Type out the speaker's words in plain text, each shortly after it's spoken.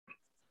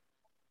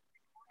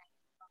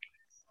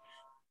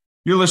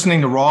You're listening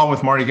to Raw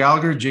with Marty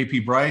Gallagher,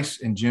 JP Bryce,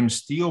 and Jim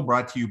Steele,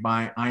 brought to you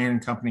by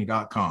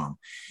IronCompany.com.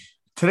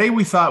 Today,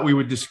 we thought we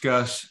would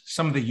discuss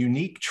some of the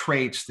unique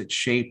traits that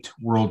shaped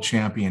world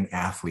champion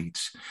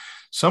athletes,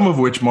 some of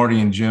which Marty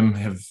and Jim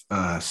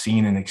have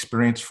seen and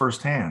experienced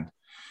firsthand.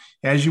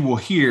 As you will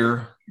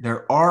hear,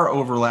 there are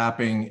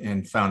overlapping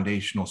and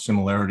foundational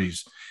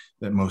similarities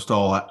that most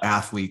all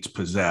athletes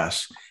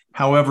possess.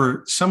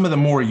 However, some of the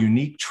more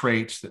unique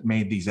traits that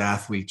made these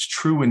athletes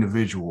true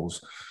individuals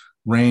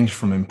range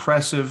from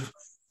impressive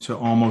to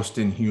almost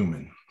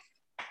inhuman.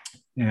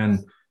 And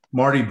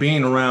Marty,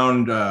 being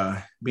around,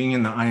 being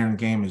in the iron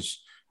game as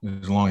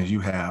long as you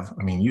have,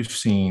 I mean,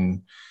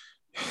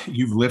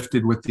 you've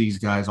lifted with these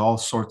guys, all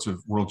sorts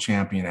of world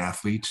champion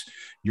athletes.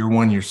 You're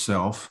one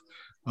yourself.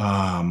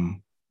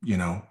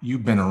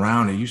 You've been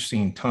around it. You've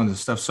seen tons of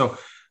stuff. So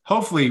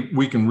hopefully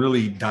we can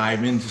really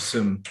dive into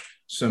some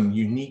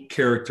unique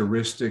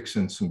characteristics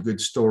and some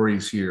good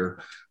stories here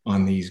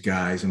on these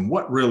guys and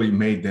what really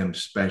made them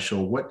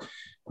special,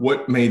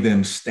 what made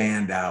them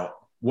stand out,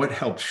 what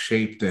helped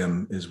shape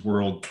them as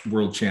world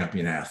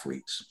champion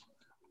athletes.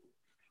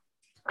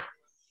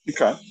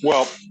 Okay.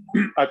 Well,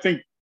 I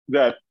think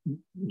that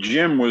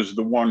Jim was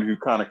the one who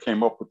kind of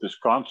came up with this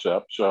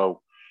concept.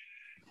 So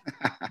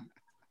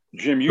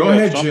Jim, Go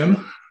ahead,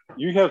 Jim.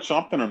 You had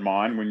something in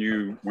mind when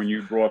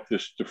you brought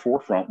this to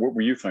forefront. What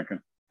were you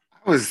thinking?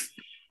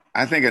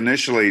 I think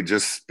initially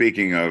just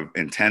speaking of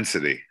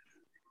intensity,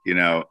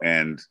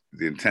 and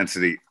the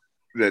intensity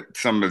that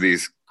some of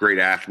these great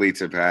athletes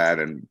have had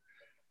and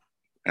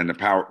the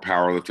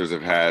powerlifters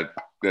have had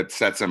that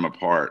sets them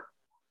apart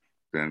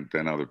than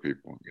other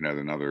people,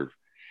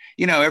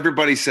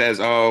 everybody says,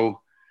 I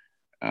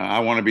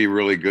want to be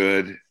really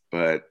good.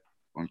 But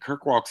when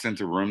Kirk walks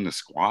into the room to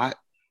squat,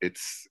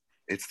 it's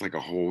like a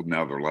whole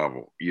nother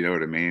level. You know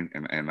what I mean?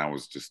 And I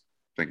was just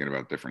thinking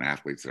about different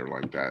athletes that are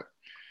like that.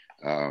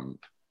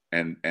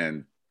 And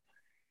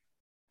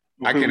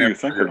I can. Who were you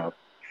thinking of?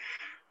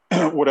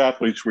 What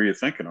athletes were you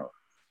thinking of?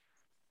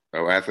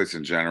 Oh, athletes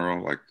in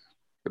general,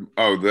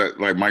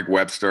 like Mike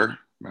Webster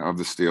of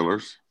the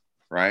Steelers,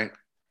 right?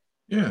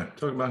 Yeah,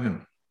 talk about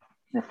him.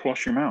 Well,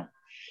 flush him out.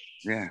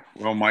 Yeah,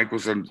 well, Mike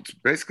was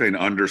basically an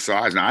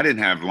undersized. Now, I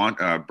didn't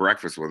have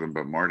breakfast with him,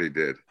 but Marty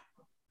did.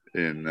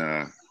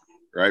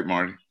 Right,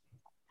 Marty?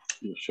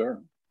 Yes, sir.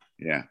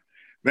 Yeah.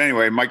 But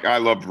anyway, Mike, I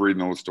love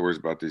reading old stories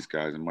about these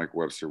guys. And Mike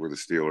Webster with the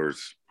Steelers,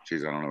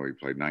 geez, I don't know, he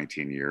played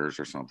 19 years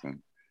or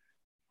something.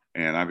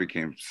 And I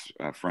became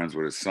friends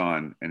with his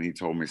son, and he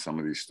told me some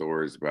of these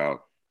stories about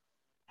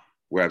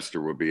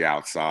Webster would be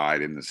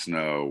outside in the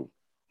snow,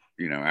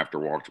 after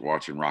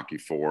watching Rocky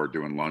IV,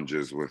 doing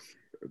lunges with,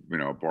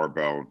 a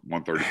barbell,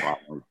 135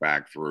 on his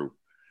back through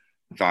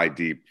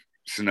thigh-deep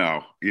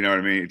snow. You know what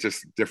I mean?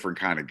 Just a different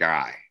kind of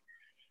guy.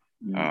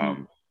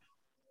 Mm-hmm.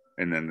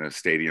 And then the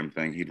stadium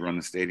thing, he'd run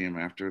the stadium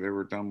after they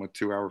were done with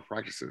 2-hour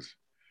practices.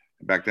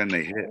 Back then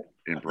they hit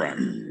in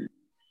practice.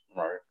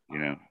 Right.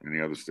 And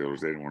the other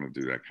Steelers, they didn't want to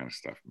do that kind of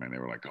stuff, man. They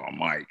were like, oh,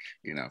 Mike,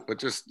 but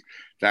just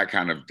that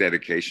kind of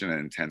dedication and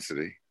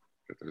intensity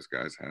that those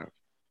guys have.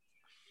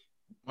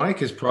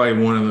 Mike is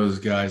probably one of those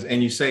guys.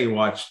 And you say you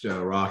watched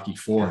Rocky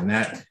IV, and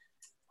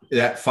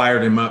that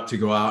fired him up to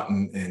go out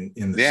and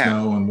in the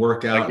snow and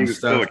work out and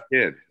stuff.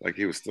 Like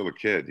he was still a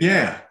kid.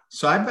 Yeah.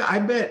 So I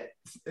bet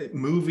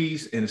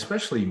movies and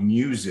especially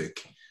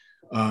music,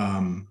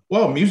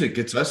 music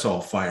gets us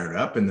all fired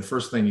up. And the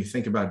first thing you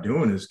think about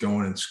doing is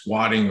going and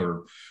squatting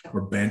or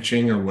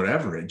benching or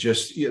whatever.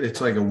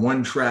 It's like a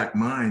one-track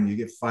mind. You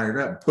get fired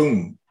up,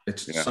 boom.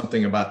 It's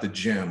something about the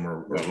gym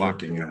or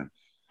working out.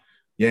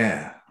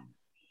 Yeah.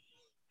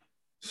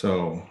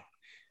 So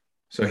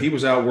he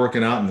was out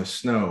working out in the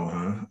snow,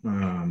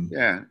 huh?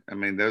 Yeah. I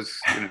mean, those,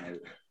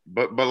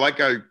 but like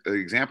the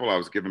example I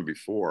was given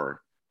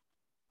before,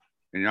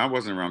 and I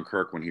wasn't around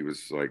Kirk when he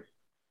was like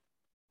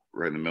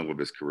right in the middle of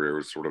his career, it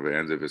was sort of the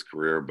end of his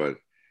career, but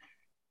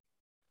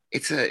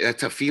it's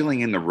a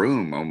feeling in the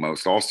room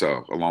almost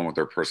also, along with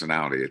their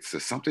personality.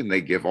 It's something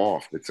they give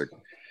off. It's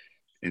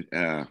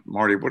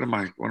Marty, what am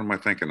I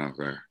thinking of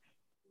there?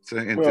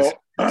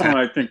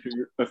 I think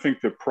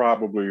that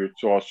probably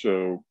it's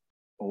also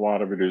a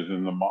lot of it is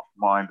in the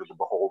mind of the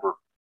beholder.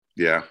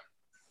 Yeah.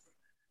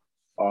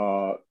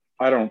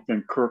 I don't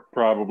think Kirk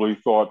probably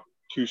thought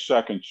 2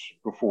 seconds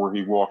before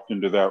he walked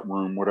into that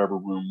room, whatever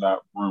room that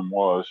room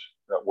was,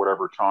 at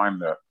whatever time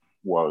that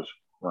was,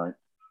 right?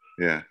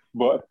 Yeah.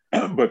 But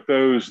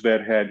those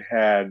that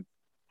had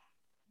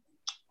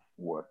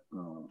what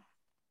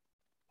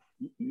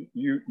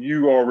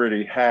you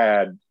already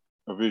had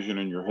a vision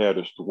in your head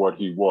as to what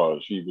he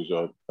was. He was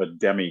a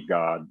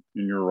demigod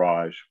in your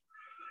eyes.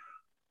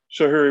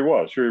 So here he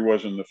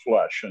was in the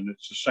flesh. And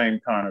it's the same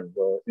kind of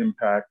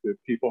impact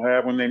that people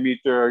have when they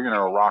meet their,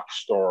 a rock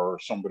star or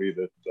somebody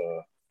that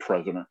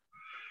president,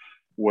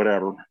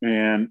 whatever.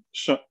 And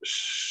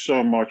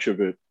so much of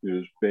it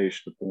is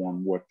based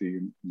upon what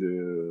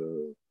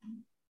the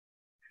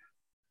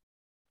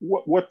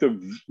what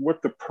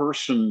the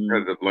person,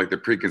 like the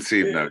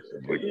preconceived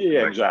notion. Like,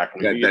 yeah,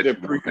 exactly. The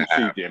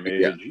preconceived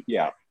image.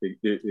 Yeah,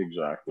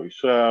 exactly.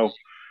 So,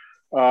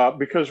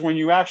 because when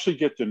you actually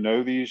get to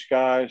know these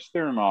guys,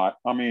 they're not.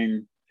 I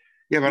mean,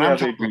 yeah, but I'm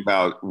talking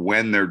about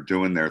when they're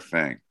doing their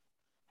thing.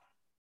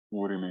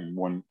 What do you mean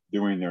when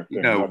doing their thing?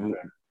 You know,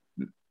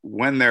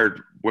 when they're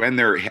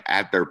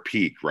at their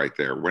peak, right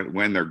there.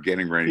 When they're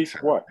getting ready to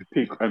what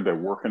peak, and they're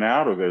working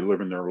out, or they're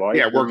living their life.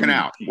 Yeah, working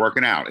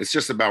out. It's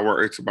just about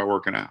work. It's about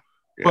working out.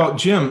 Yeah. Well,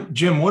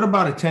 Jim, what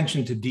about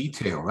attention to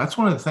detail? That's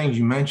one of the things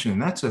you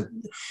mentioned.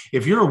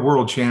 If you're a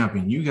world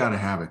champion, you got to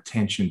have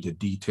attention to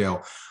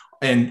detail.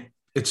 And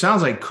it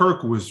sounds like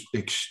Kirk was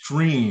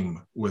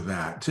extreme with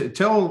that.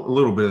 Tell a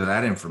little bit of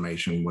that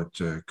information, what,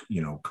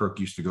 Kirk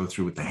used to go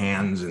through with the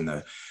hands and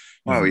the,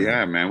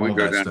 yeah, man. We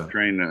go down and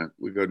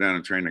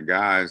train the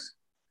guys.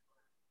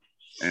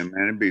 And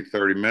man, it'd be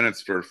 30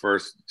 minutes for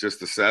first, just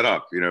the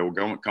setup,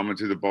 coming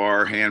to the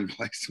bar, hand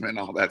placement,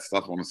 all that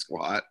stuff on the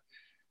squat.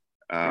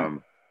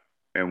 And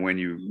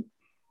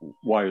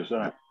why is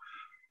that?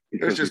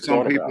 Because there's just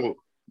some people.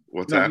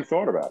 What's that? He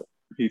thought about it.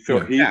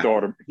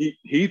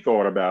 He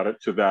thought about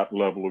it to that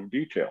level of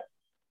detail.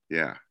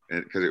 Yeah,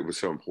 because it was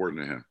so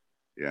important to him.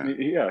 Yeah.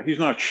 Yeah, he's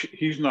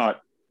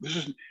not. This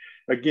is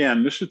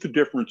the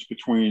difference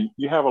between,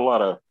 you have a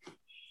lot of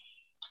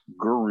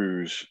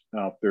gurus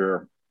out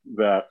there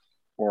that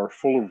are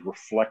full of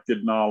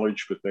reflected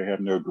knowledge, but they have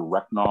no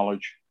direct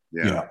knowledge.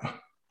 Yeah.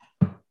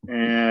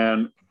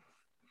 And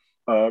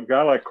a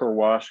guy like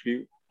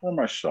Karwoski or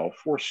myself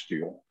or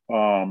Steele,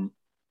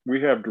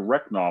 we have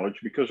direct knowledge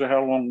because of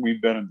how long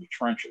we've been in the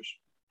trenches.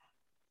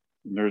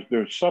 And there's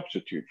a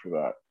substitute for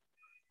that.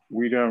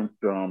 We don't,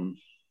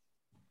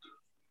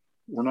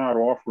 we're not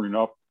offering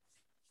up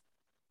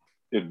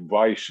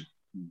advice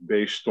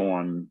based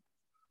on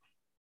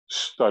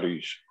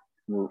studies.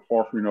 We're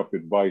offering up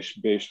advice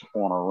based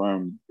on our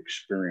own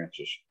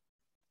experiences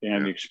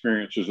and the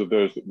experiences of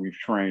those that we've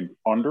trained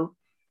under,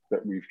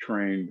 that we've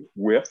trained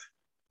with,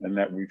 and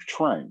that we've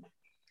trained.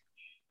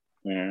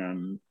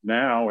 And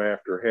now,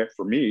 after half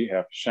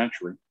a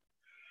century,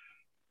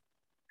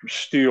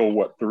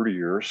 Steele, 30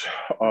 years?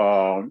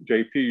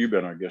 JP, you've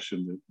been, I guess,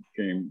 in the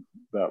game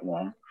that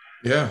long.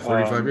 Yeah,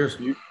 35 years.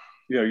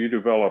 You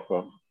develop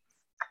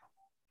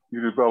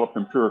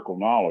empirical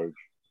knowledge,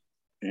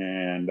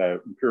 and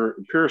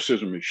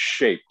empiricism is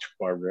shaped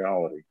by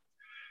reality.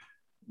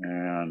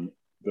 And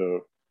the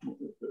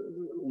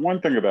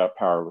one thing about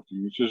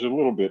powerlifting, which is a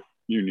little bit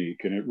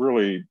unique, and it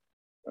really,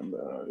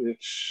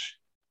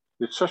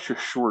 it's such a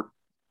short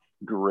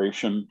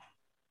duration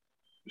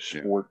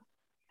sport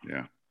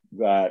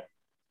that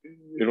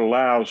it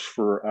allows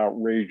for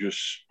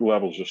outrageous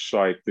levels of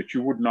psych that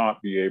you would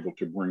not be able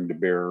to bring to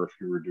bear if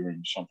you were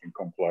doing something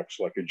complex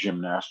like a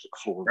gymnastic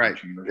floor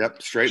routine.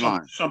 Yep, straight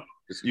line.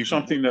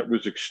 Something that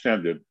was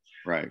extended.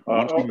 Right.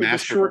 The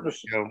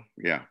shortness.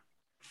 Yeah.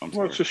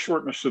 It's the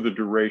shortness of the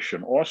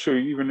duration. Also,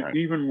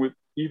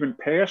 even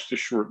past the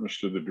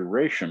shortness of the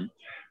duration,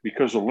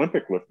 because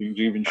Olympic lifting is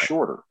even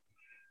shorter.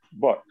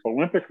 But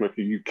Olympic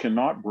lifting, you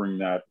cannot bring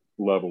that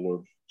level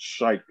of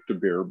psych to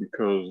bear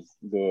because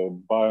the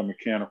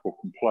biomechanical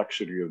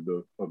complexity of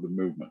the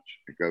movements.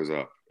 It goes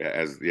up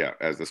as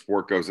the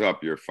sport goes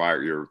up. Your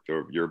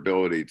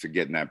ability to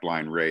get in that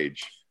blind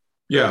rage.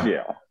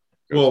 Yeah.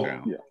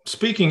 Well,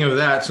 speaking of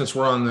that, since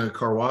we're on the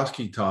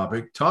Karwoski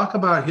topic, talk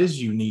about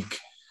his unique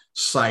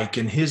psych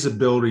and his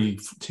ability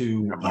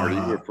to. Marty,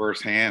 you were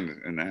firsthand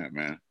in that,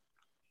 man.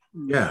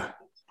 Yeah.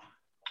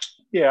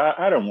 Yeah,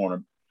 I don't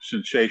want to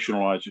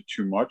sensationalize it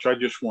too much. I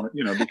just want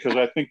to, because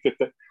I think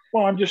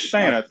I'm just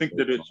saying, I think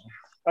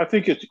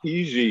it's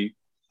easy.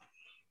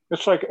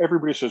 It's like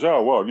everybody says,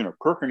 oh, well,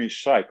 Kirk and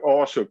his psych.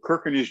 Oh, so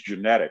Kirk and his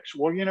genetics.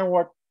 Well, you know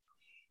what?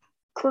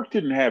 Kirk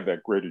didn't have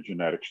that great of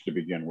genetics to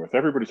begin with.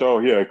 Everybody said, oh,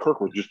 yeah,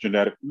 Kirk was just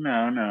genetic.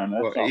 No,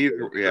 that's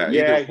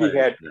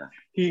not.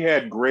 He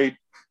had great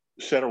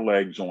set of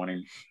legs on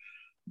him,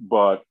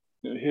 but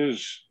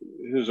his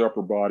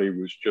upper body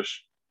was just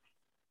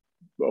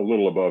a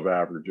little above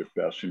average at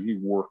best, and he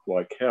worked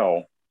like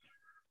hell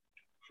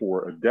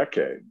for a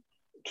decade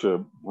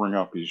to bring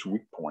up his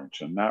weak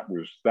points, and that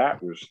was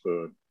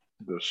the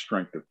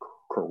strength of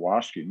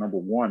Karwoski. Number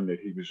one, that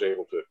he was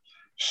able to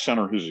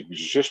center his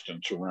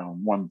existence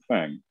around one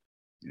thing.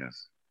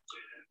 Yes.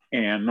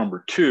 And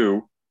number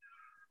two,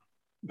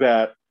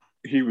 that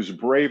he was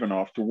brave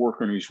enough to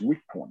work on his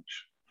weak points.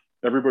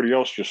 Everybody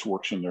else just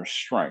works in their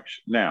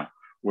strengths. Now,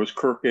 was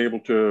Kirk able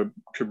to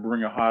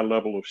bring a high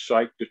level of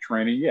psych to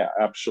training? Yeah,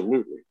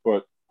 absolutely.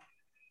 But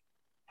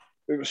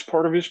it was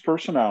part of his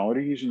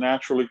personality. He's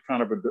naturally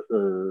kind of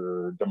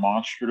a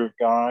demonstrative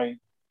guy.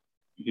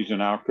 He's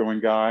an outgoing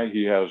guy.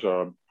 He has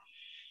an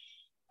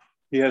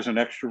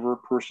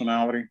extrovert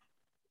personality,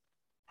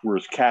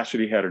 whereas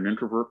Cassidy had an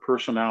introvert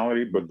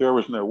personality. But there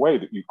was no way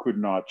that you could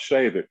not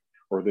say that,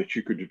 or that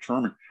you could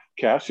determine.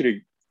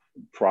 Cassidy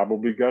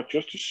probably got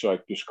just as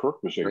psyched as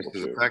Kirk was able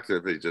to.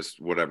 Effectively,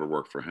 just whatever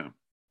worked for him.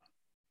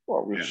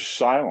 Well, it was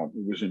silent.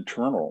 It was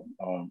internal.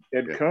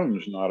 Ed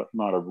Cohn's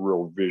not a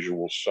real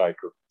visual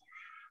psycher.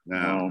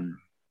 No.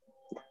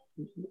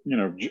 You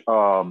know,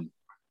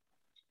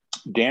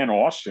 Dan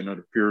Austin, it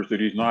appears that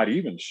he's not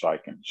even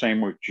psyching.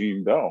 Same with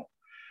Gene Bell.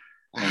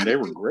 And they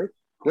were great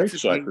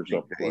psychers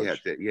up close.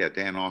 Yeah,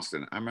 Dan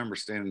Austin. I remember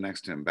standing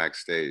next to him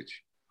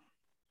backstage.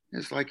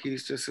 It's like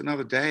he's just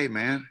another day,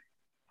 man.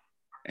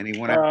 And he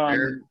went out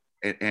there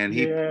and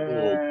he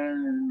pulled.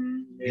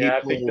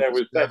 Yeah,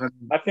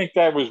 I think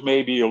that was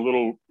maybe a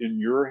little in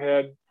your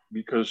head,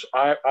 because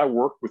I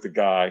worked with a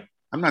guy.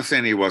 I'm not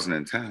saying he wasn't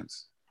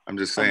intense. I'm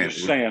just saying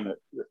that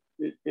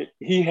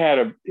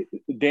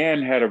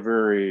Dan had a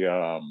very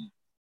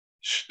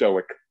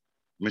stoic,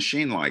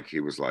 machine-like. He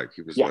was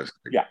listening.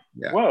 Yeah.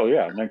 Well,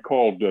 yeah, and they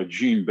called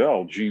Gene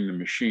Bell Gene the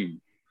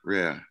Machine.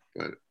 Yeah,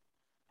 but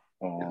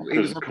he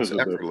was almost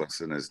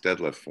effortless in his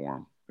deadlift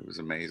form. It was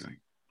amazing.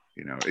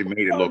 You know, it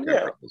made it look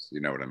effortless.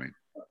 You know what I mean?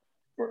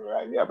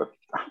 Yeah, but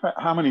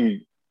how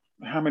many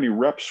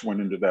reps went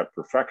into that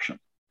perfection?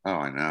 Oh,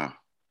 I know.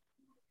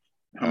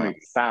 How many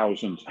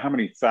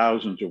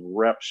thousands of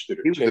reps did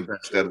it take? He was the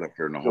best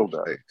deadlifter in the whole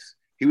place.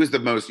 He was the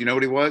most, you know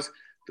what he was?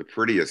 The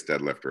prettiest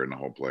deadlifter in the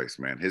whole place,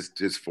 man.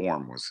 His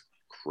form was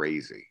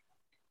crazy.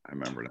 I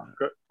remember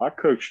that. I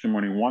coached him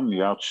when he won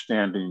the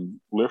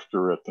Outstanding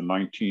Lifter at the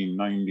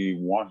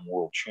 1991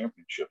 World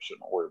Championships in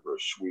Örebro,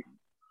 Sweden.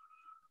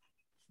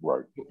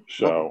 Right.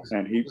 So,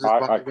 and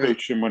I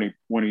coached him when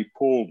he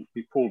pulled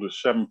a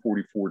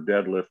 744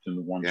 deadlift in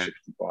the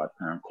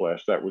 165-pound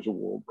class. That was a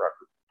world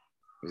record.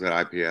 Was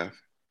that IPF?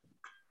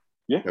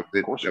 Yeah, of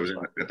course. That was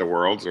at the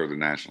Worlds or the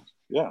Nationals?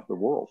 Yeah, the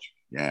Worlds.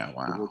 Yeah,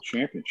 wow. The World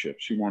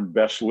Championships. He won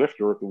Best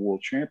Lifter at the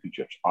World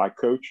Championships. I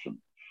coached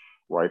him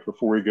right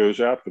before he goes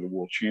out for the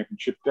World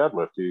Championship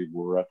deadlift. We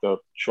were at the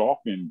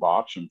chalk-in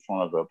box in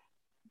front of a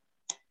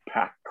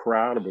packed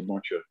crowd of a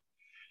bunch of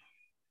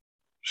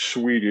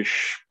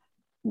Swedish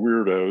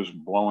weirdos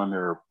blowing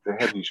they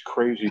had these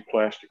crazy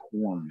plastic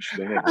horns.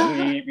 They had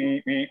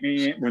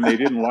when they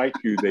didn't like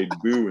you, they'd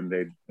boo and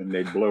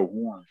they'd blow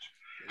horns.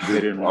 They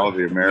didn't all like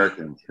the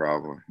Americans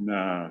probably.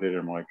 No, they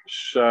didn't like us.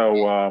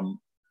 So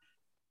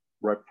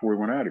right before he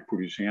went out, he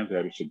put his hands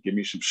out. He said, "Give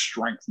me some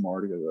strength,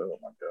 Marty." I thought, oh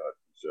my God.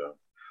 So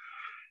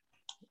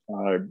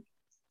I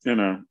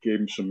gave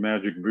him some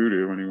magic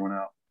voodoo and he went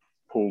out,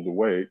 pulled the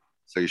weight.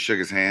 So you shook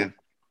his hand?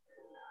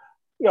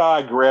 Yeah,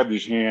 I grabbed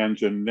his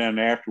hands, and then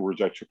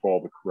afterwards I took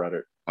all the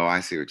credit. Oh,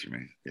 I see what you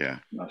mean. Yeah.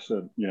 And I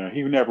said,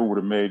 he never would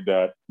have made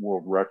that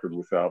world record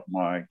without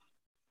my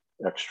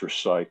extra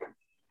psych.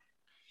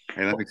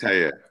 Hey, let me tell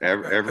you,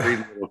 every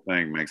little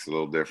thing makes a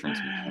little difference.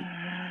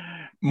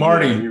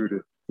 Marty,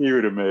 he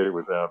would have made it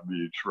without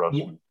me. Trust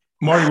me.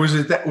 Marty, was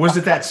it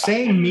that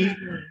same meet?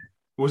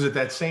 Was it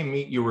that same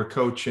meet you were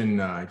coaching?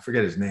 I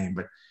forget his name,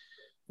 but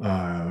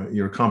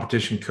you were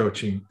competition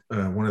coaching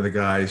one of the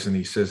guys, and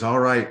he says, "All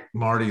right,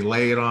 Marty,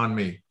 lay it on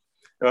me."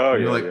 Oh,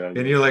 and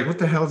you're like, "What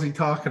the hell is he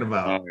talking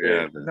about?" Oh,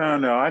 yeah.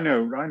 No, I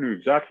knew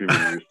exactly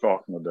what he was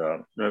talking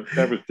about.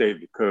 That was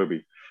Dave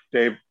Jacoby.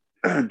 Dave's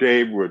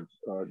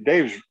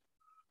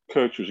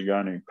coach was a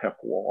guy named Pep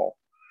Wall,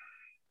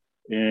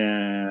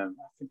 and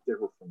I think they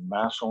were from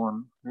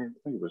Massillon. I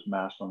think it was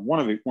Massillon, one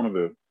of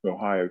the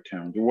Ohio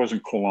towns. It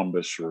wasn't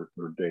Columbus or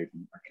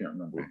Dayton. I can't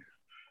remember.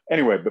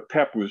 Anyway, but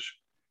Pep was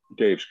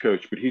Dave's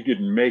coach, but he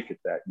didn't make it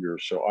that year,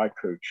 so I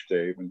coached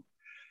Dave, and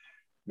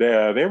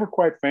they were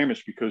quite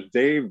famous because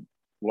Dave,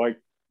 like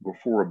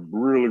before a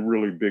really,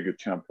 really big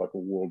attempt like a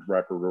world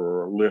record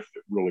or a lift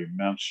that really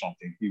meant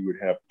something, he would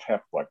have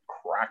Pep like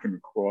cracking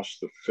across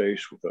the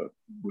face with a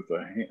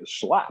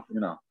slap,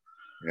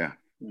 Yeah.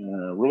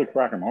 Really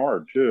cracking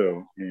hard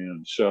too.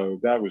 And so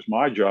that was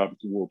my job at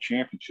the World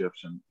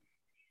Championships, and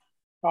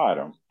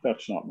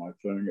that's not my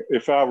thing.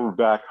 If I were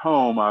back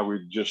home, I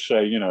would just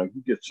say, you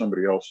get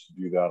somebody else to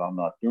do that. I'm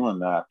not doing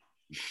that.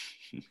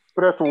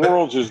 But at the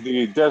Worlds, as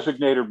the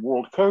designated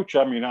world coach,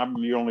 I mean, I'm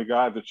the only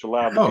guy that's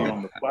allowed to be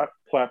on the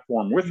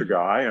platform with a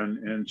guy.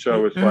 And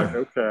so it's like,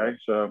 okay,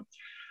 so.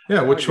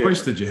 Yeah, what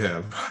choice did you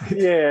have?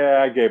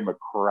 Yeah, I gave him a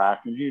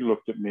crack, and he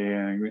looked at me,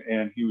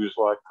 and he was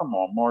like, "Come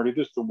on, Marty,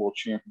 this is the World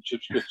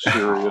Championships. Get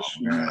serious."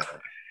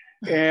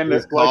 And he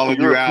was calling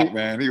you out,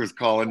 man. He was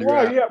calling you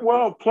out. Yeah,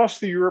 well, plus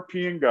the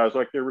European guys,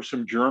 like there were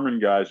some German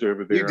guys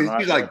over there. Did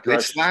you like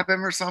bitch slap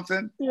him or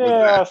something?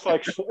 Yeah, it's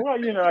like,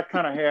 I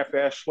kind of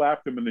half-ass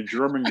slapped him, and the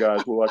German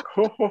guys were like,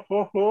 "Ho ho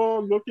ho ho!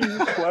 Look at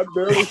you,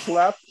 barely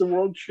slapped the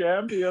world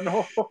champion."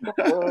 Ho, ho,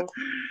 ho.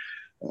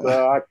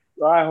 So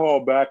I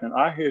hauled back, and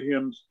I hit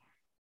him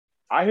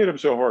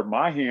so hard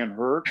my hand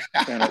hurt,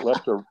 and it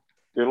left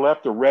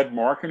a red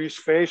mark in his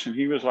face, and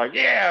he was like,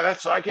 "Yeah,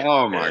 that's like it."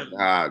 Oh my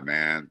God,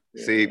 man!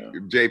 Yeah. See,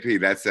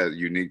 JP, that's a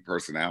unique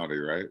personality,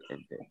 right?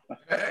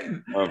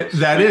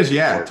 That is,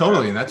 yeah,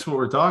 totally, and that's what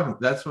we're talking.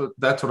 That's what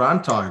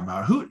I'm talking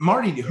about.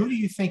 Marty? Who do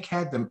you think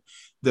had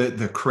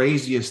the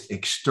craziest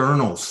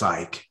external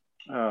psych?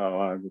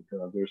 Oh,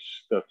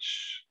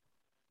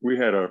 we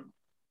had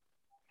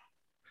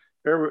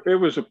it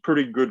was a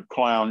pretty good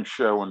clown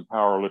show in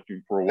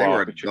powerlifting for a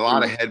while. A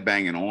lot of head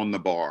banging on the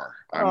bar.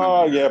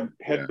 Oh, yeah,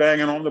 head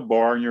banging on the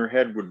bar, and your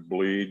head would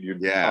bleed.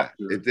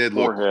 It did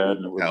look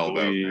hell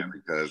though, man,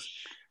 because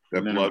The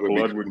and then blood the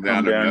blood would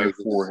come down your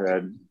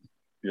forehead.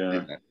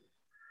 Yeah.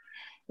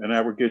 And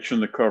that would get you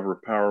in the cover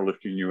of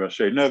Powerlifting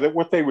USA. No, that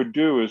what they would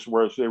do is,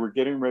 whereas they were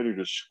getting ready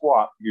to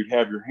squat, you'd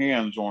have your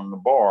hands on the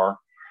bar,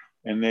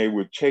 and they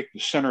would take the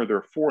center of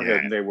their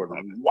forehead and they would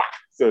whack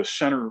the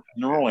center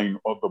knurling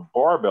of the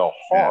barbell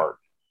hard.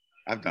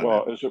 Yeah, I've done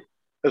that.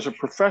 As a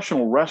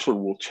professional wrestler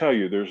will tell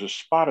you, there's a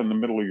spot in the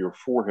middle of your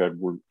forehead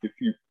where if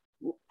you,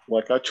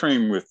 like I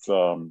trained with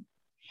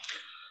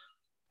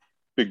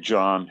Big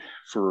John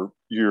for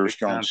years,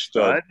 John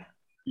Studd.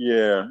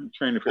 Yeah,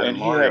 trained for, and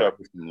he had a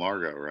from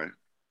Largo, right?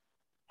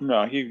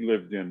 No, he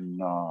lived in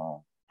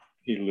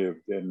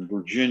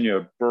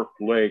Virginia, Burke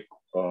Lake.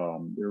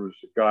 There was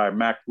a guy,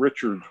 Mac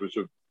Richards, was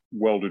a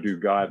well-to-do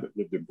guy that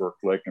lived in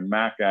Burke Lake, and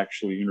Mac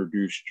actually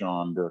introduced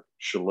John to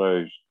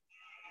Chalet's.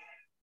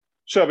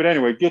 So, but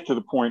anyway, get to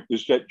the point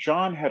is that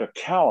John had a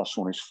callus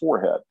on his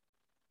forehead.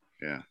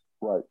 Yeah.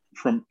 Right.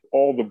 From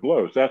all the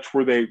blows. That's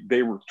where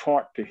they were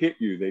taught to hit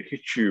you. They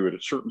hit you at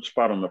a certain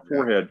spot on the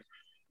forehead,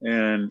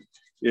 and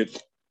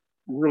it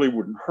really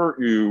wouldn't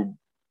hurt you.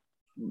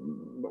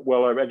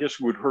 Well, I guess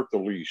it would hurt the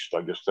least.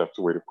 I guess that's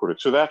the way to put it.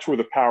 So that's where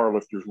the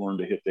powerlifters learned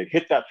to hit. They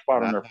hit that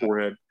spot on their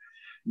forehead,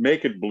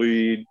 make it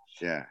bleed.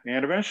 Yeah.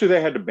 And eventually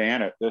they had to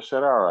ban it. They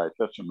said, all right,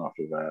 that's enough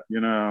of that,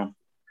 you know.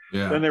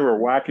 Yeah. Then they were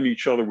whacking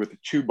each other with a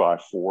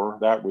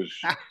 2x4. That was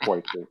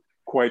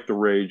quite the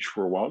rage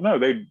for a while. No,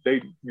 they'd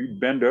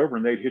bend over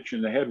and they'd hit you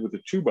in the head with a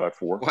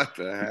 2x4. What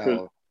the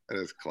hell? That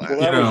is classic.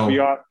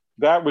 Well,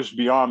 that was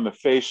beyond the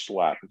face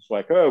slap. It's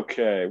like,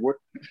 okay, what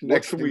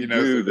can we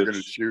do? They're going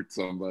to shoot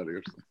somebody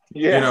or something.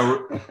 Yeah.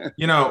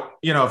 You know,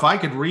 if I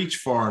could reach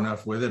far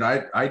enough with it,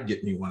 I'd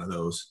get me one of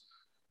those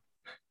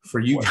for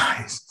you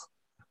guys.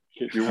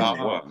 Get you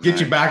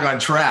back on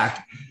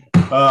track.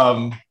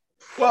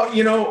 Well,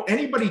 you know,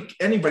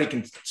 anybody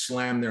can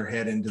slam their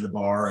head into the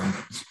bar and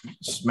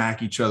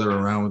smack each other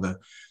around with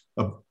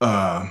a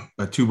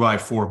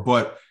 2x4.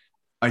 But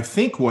I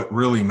think what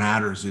really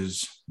matters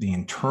is the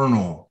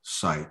internal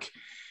psyche.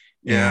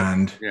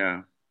 Yeah.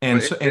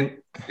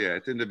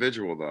 It's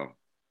individual though.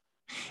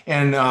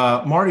 And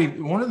Marty,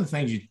 one of the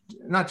things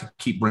not to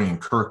keep bringing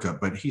Kirk up,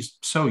 but he's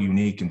so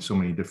unique in so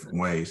many different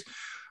ways.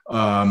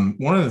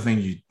 One of the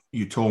things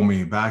you told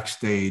me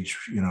backstage,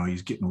 you know,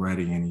 he's getting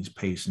ready and he's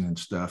pacing and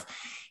stuff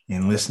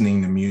and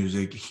listening to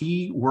music.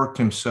 He worked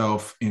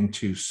himself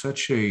into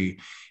such an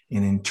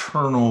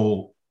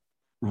internal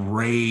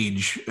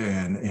rage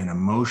and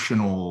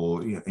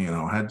emotional, you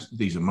know, had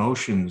these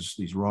emotions,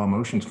 these raw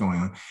emotions going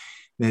on,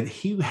 that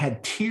he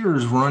had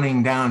tears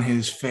running down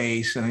his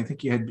face. And I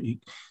think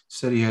he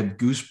said he had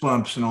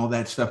goosebumps and all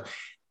that stuff.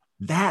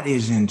 That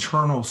is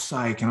internal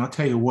psyche. And I'll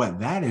tell you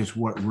what, that is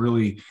what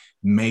really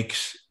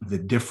makes the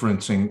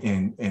difference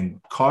and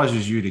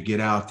causes you to get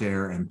out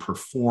there and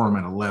perform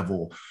at a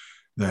level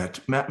that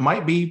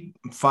might be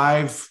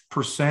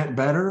 5%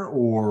 better,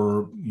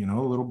 or, you know,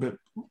 a little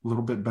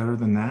bit better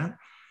than that,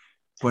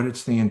 but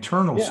it's the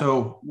internal. Yeah.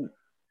 So,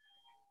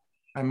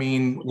 I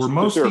mean,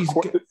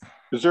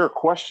 is there a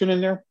question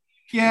in there?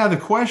 Yeah. The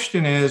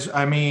question is,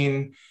 I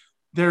mean,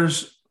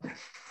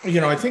 you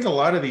know, I think a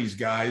lot of these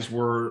guys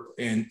were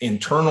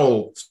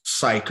internal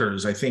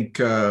psychers. I think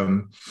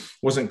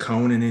wasn't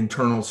Cohn an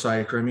internal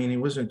psycher? I mean, he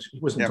wasn't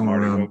going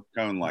around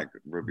Cohn, like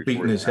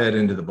beating his head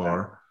into the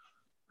bar.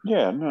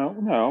 Yeah,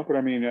 no. But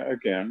I mean,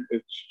 again,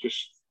 it's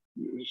just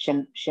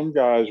some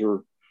guys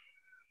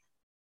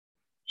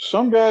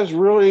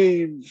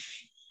really,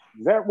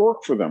 that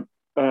worked for them.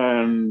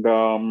 And,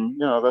 you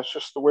know, that's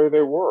just the way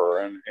they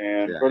were.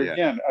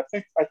 Again, I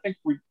think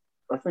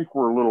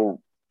we're a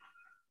little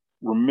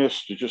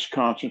remiss to just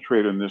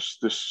concentrate on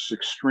this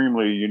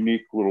extremely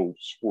unique little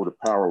sport of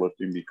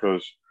powerlifting,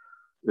 because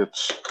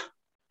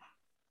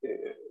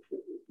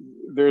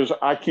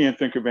I can't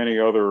think of any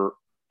other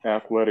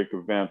athletic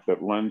event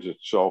that lends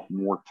itself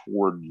more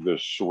toward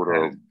this sort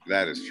of.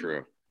 That is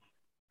true.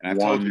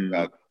 And I told you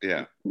about,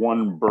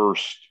 one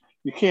burst.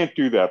 You can't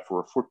do that for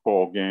a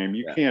football game.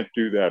 You can't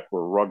do that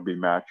for a rugby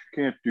match.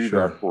 You can't do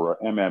that for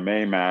an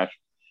MMA match.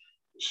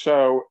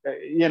 So,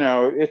 you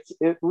know,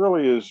 it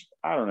really is,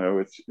 I don't know,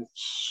 it's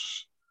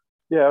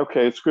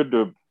good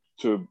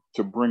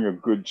to bring a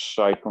good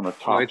psych on a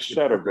top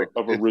set of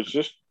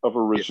a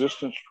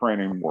resistance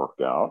training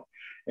workout,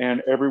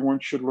 and everyone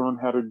should learn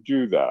how to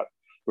do that.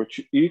 But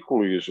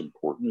equally as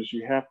important is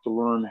you have to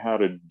learn how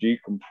to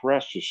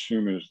decompress as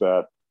soon as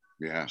that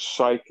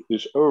psych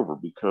is over,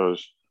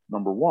 because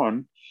number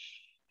one,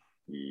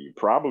 you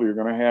probably are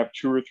going to have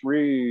 2 or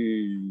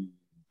 3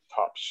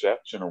 top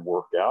sets in a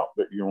workout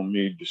that you'll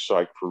need to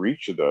psych for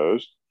each of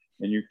those.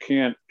 And you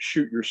can't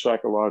shoot your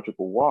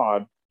psychological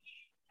wad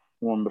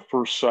on the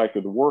first psych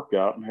of the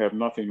workout and have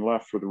nothing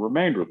left for the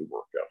remainder of the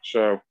workout.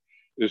 So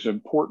as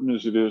important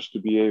as it is to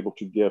be able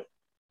to get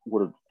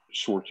what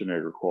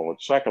Schwarzenegger called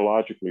it,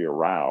 psychologically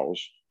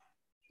aroused,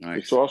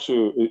 it's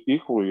also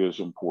equally as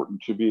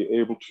important to be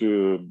able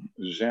to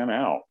zen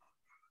out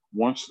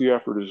once the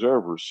effort is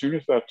over. As soon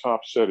as that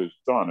top set is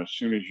done, as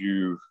soon as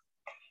you've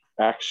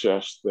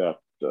accessed that,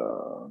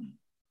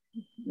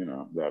 you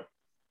know, that,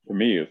 to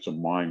me, it's a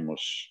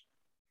mindless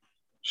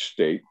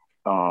state.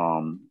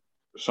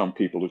 Some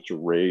people, it's a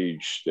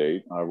rage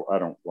state. I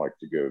don't like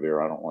to go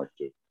there. I don't like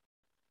to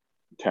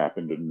tap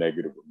into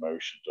negative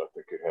emotions. I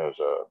think it has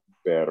a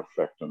bad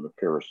effect on the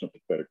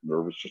parasympathetic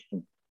nervous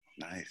system.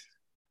 Nice.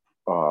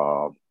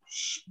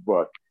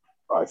 But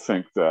I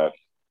think that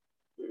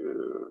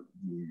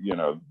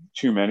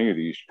too many of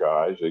these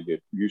guys,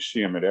 you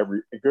see them at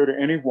go to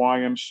any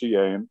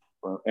YMCA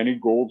or any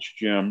Gold's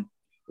Gym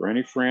or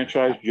any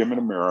franchise gym in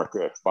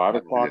America at 5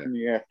 o'clock in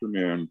the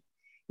afternoon,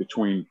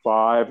 between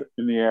 5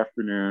 in the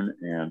afternoon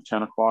and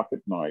 10 o'clock at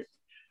night,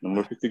 and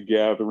look at the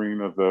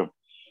gathering of the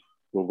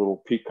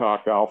little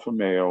peacock alpha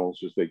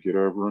males as they get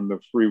over in the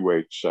free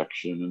weight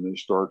section and they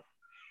start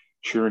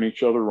cheering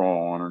each other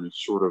on. And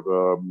it's sort of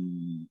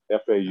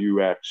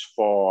FAUX,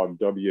 FOG,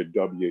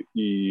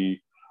 WWE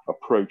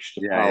approach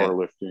to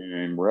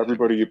powerlifting, where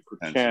everybody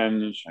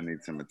pretends. I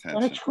need some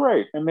attention. And it's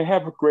great. And they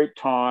have a great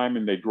time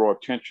and they draw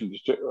attention.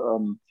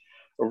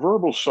 A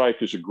verbal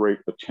psych is a great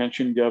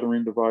attention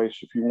gathering device.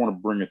 If you want to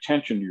bring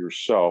attention to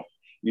yourself,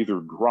 either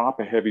drop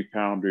a heavy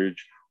poundage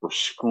or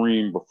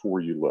scream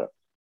before you lift.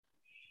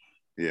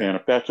 Yeah. And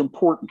if that's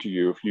important to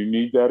you, if you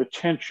need that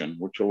attention,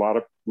 which a lot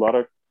of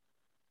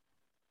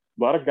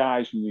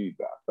guys need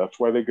that. That's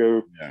why they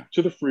go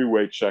to the free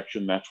weight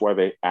section. That's why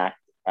they act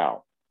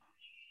out.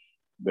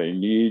 They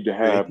need to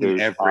have those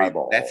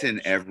eyeballs. That's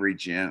in every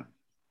gym.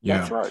 Yeah,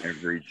 that's right.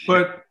 Every gym.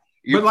 But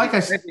like I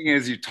said, the thing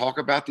is, you talk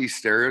about these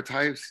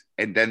stereotypes,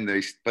 and then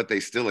they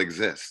still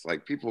exist.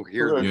 Like people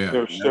hear them. Yeah.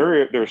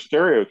 They're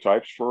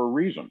stereotypes for a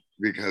reason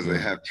because they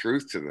have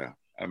truth to them.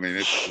 I mean,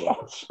 it's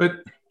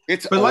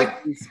always, like,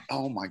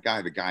 oh my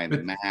God, the guy in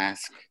the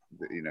mask,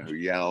 who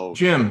yells.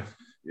 Jim,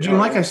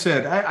 like I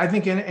said, I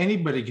think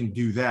anybody can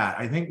do that.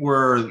 I think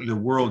where the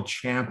world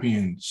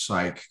champion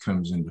psych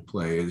comes into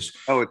play is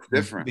it's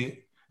different.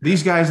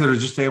 These guys that are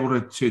just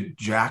able to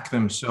jack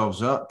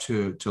themselves up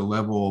to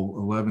level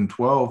 11,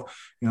 12,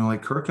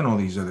 like Kirk and all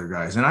these other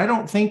guys. And I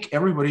don't think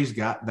everybody's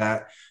got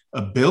that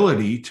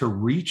ability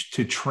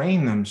to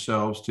train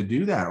themselves to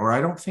do that. Or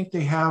I don't think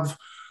they have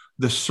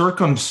the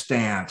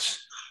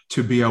circumstance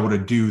to be able to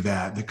do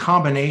that, the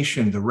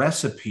combination, the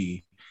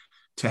recipe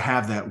to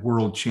have that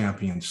world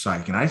champion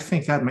psych. And I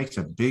think that makes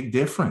a big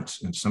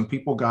difference. And some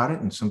people got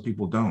it and some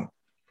people don't.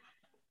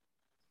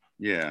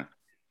 Yeah.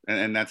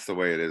 And that's the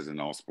way it is in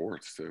all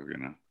sports too,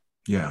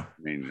 Yeah.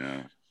 I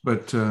mean,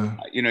 but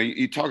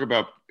you talk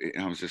about,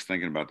 I was just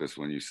thinking about this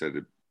when you said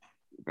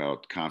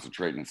about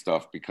concentrating and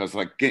stuff, because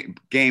like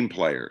game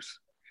players,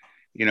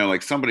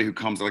 like somebody who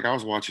comes, like I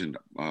was watching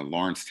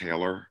Lawrence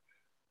Taylor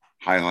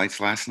highlights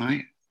last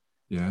night.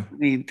 Yeah. I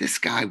mean, this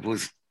guy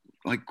was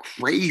like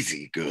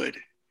crazy good.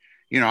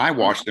 I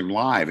watched him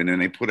live and then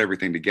they put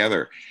everything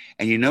together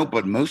and,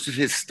 but most of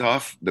his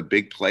stuff, the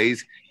big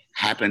plays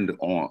happened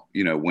on,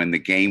 when the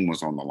game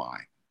was on the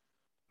line.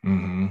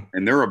 Mm-hmm.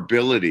 And their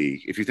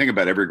ability, if you think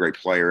about every great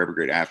player, every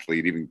great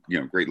athlete, even,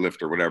 great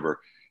lifter, whatever,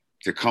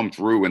 to come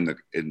through in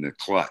the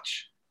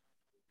clutch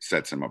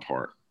sets them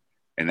apart.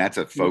 And that's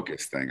a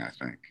focus thing, I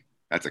think.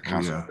 That's a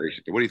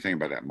concentration. What do you think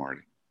about that,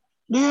 Marty?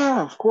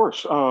 Yeah, of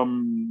course.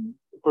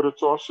 But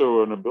it's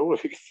also an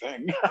ability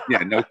thing. Yeah,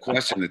 no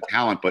question, the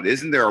talent. But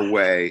isn't there a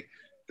way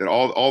that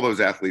all those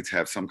athletes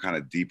have some kind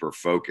of deeper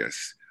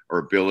focus or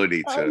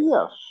ability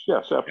to?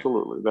 Yes,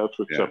 absolutely. That's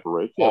what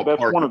separates. Yeah,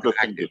 that's one of the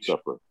things that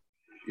separates.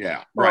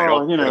 Yeah, right.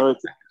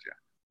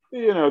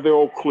 The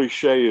old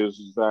cliche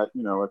is that,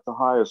 at the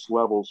highest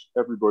levels,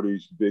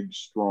 everybody's big,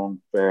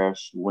 strong,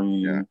 fast,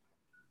 lean,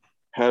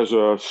 has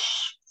a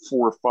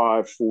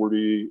 4.5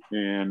 40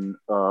 and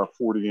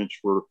 40-inch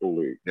vertical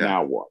leap. Yeah.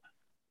 Now what?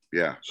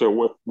 Yeah.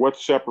 So what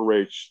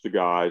separates the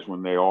guys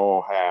when they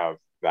all have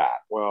that?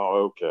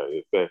 Well,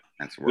 okay,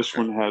 this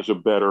one has a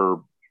better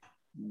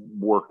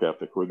work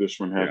ethic, or this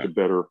one has a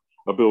better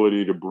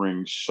ability to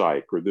bring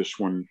psych, or this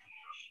one,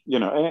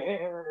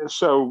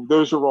 so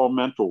those are all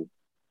mental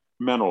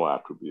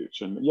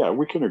attributes. And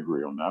we can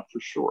agree on that for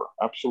sure.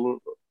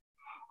 Absolutely.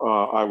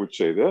 I would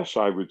say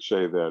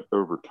that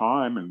over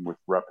time and with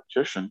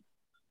repetition,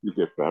 you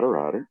get better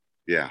at it.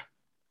 Yeah.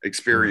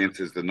 Experience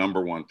is the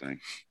number one thing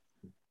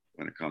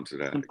when it comes to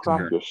that. And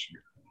practice.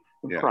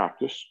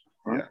 Practice.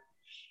 Right? Yeah,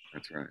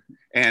 that's right.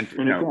 And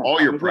all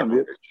your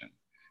preparation,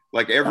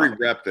 like every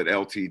rep that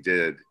LT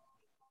did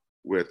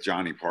with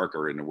Johnny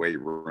Parker in the weight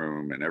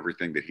room and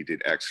everything that he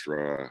did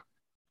extra,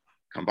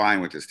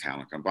 combined with his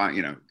talent,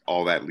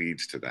 all that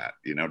leads to that,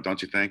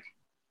 don't you think?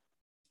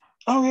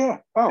 Oh, yeah.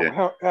 Oh,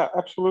 yeah,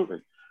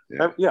 absolutely.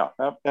 Yeah,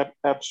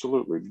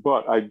 absolutely.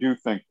 But I do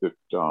think that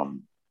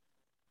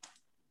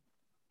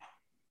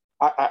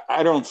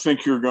I don't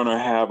think you're going to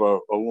have a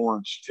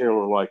Lawrence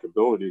Taylor-like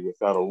ability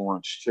without a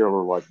Lawrence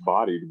Taylor-like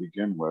body to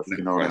begin with.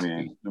 You know what I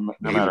mean? No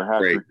matter how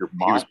good your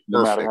mind,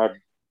 no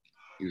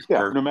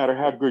matter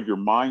how good your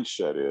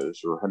mindset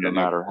is, or no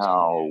matter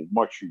how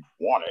much you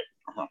want it,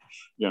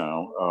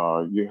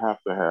 you have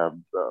to have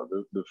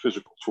the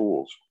physical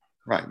tools.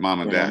 Right,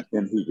 mom and dad.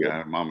 And he did.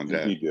 Yeah, mom and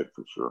dad. He did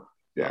for sure.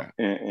 Yeah.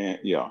 And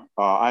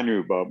I knew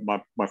about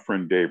my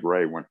friend Dave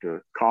Ray, went to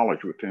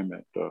college with him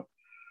at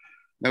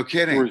No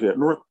kidding. Where is that?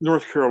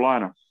 North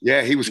Carolina.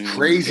 Yeah, he was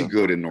crazy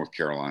good in North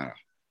Carolina.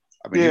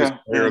 I mean, he was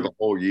player the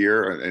whole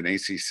year in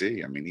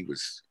ACC. I mean, he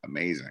was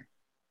amazing.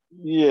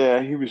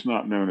 Yeah, he was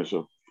not known as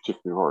a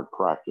particularly hard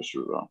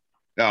practicer, though.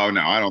 No,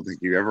 I don't think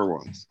he ever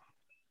was.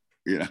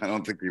 You know, I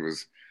don't think he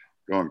was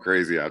going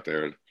crazy out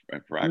there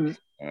at practice.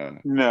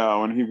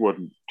 No, and he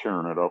wasn't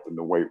tearing it up in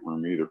the weight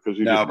room either.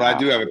 But I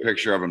do have a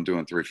picture of him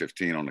doing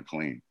 315 on the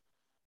clean.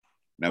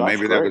 Now,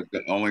 maybe that was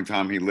the only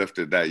time he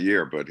lifted that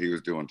year, but he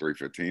was doing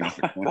 315 on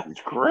the clean.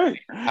 That's great.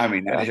 I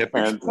mean, that hip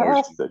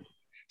explosion.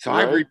 So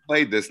I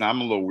replayed this, and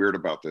I'm a little weird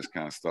about this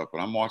kind of stuff, but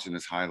I'm watching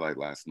this highlight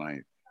last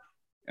night,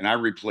 and I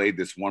replayed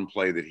this one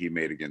play that he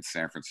made against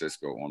San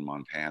Francisco on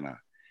Montana,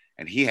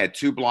 and he had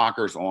two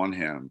blockers on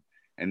him,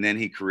 and then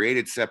he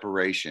created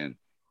separation,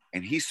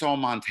 and he saw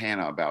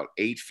Montana about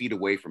 8 feet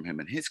away from him,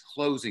 and his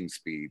closing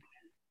speed,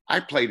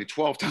 I played it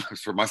 12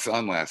 times for my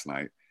son last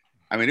night.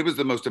 I mean, it was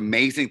the most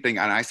amazing thing,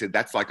 and I said,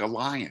 that's like a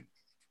lion.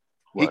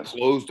 Right. He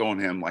closed on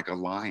him like a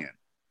lion.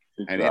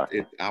 Exactly.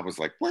 And I was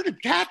like, where did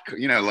that go?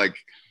 You know, like,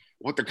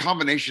 what the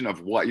combination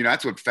of what, you know,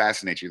 that's what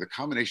fascinates you. The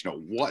combination of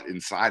what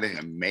inside of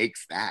him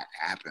makes that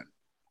happen,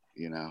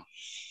 you know?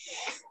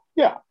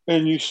 Yeah.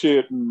 And you see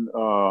it in,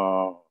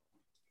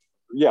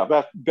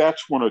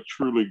 that's when a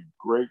truly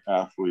great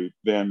athlete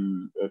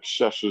then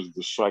accesses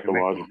the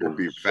psychological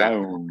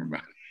zone.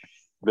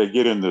 They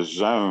get in the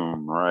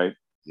zone, right?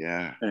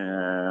 Yeah.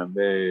 And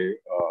they,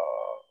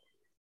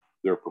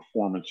 their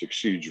performance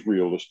exceeds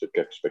realistic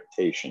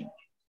expectations.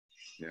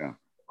 Yeah.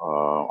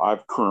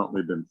 I've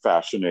currently been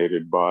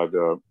fascinated by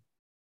the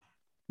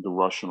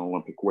Russian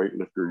Olympic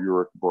weightlifter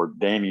Yuri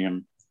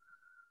Vardanian,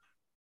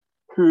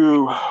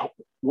 who,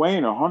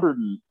 weighing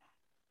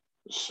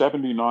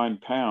 179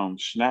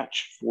 pounds,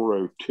 snatched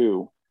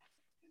 402,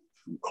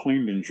 and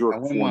cleaned and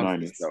jerked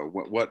 490. So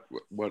what?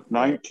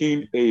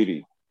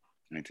 1980.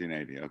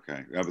 1980.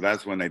 Okay, yeah, but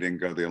that's when they didn't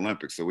go to the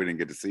Olympics, so we didn't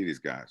get to see these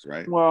guys,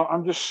 right? Well,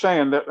 I'm just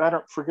saying that I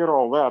don't forget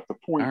all that. The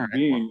point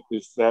being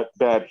is that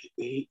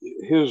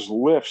his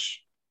lifts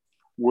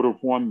would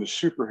have won the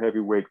super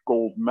heavyweight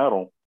gold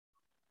medal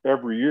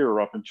every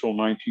year up until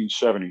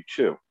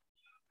 1972.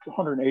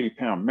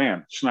 180-pound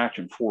man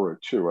snatching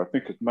 402. I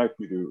think it might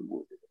be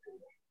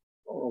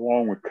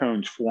along with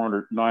Cohn's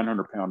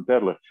 900-pound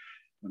deadlift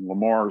and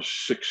Lamar's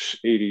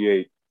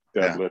 688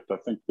 deadlift. Yeah. I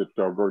think that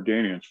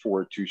Vardanian's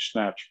 402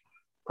 snatch,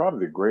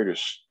 probably the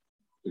greatest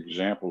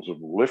examples of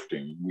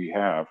lifting we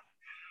have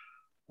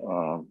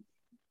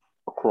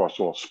across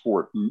all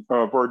sport.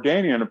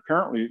 Vardanian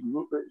apparently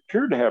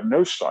appeared to have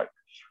no sight.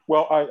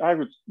 Well, I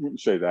wouldn't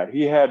say that.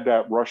 He had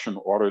that Russian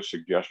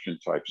auto-suggestion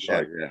type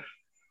sight,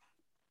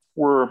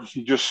 where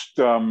he just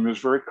was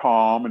very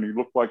calm, and he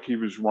looked like he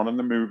was running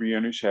the movie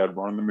in his head,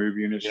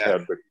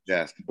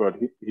 but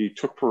he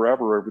took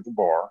forever over the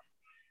bar.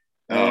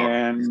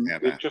 And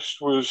it just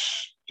was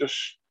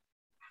just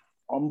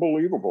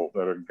unbelievable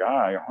that a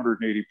guy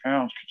 180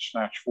 pounds could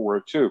snatch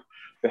 402.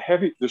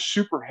 The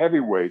super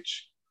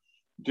heavyweights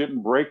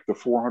didn't break the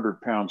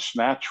 400-pound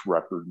snatch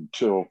record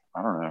until,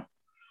 I don't know,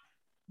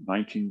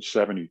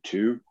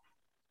 1972,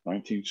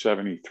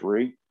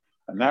 1973.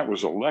 And that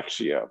was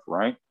Alexiev,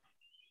 right?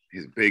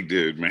 He's a big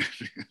dude, man.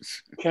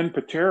 Ken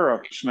Patera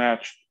was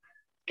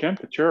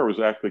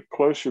actually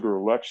closer to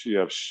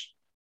Alexiev's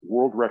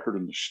world record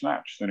in the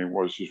snatch than he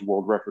was his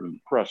world record in the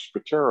press.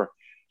 Patera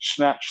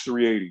snatched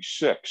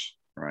 386.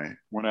 Right.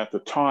 When at the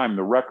time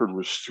the record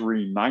was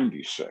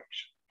 396.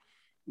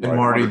 And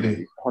Marty,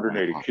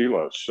 180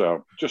 kilos.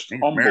 So just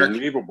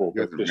unbelievable.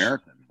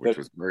 Which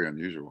was very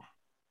unusual.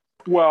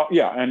 Well,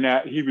 yeah, and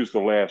that he was the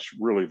last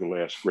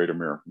great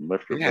American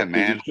lifter. Yeah,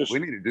 man, we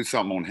need to do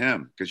something on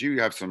him because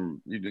you have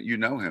some, you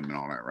know him and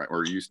all that, right?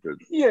 Or used to.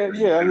 Yeah.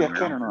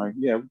 Ken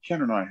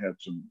and I had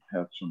some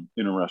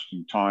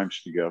interesting times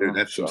together. Dude,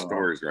 that's some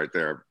stories right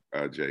there,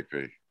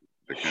 JP.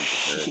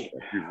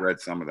 You've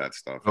read some of that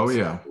stuff. Oh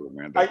yeah,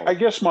 man. I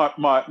guess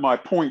my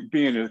point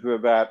being is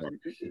that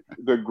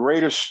the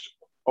greatest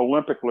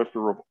Olympic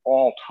lifter of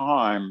all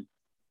time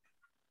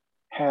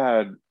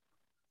had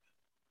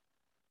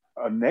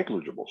a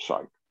negligible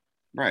sight.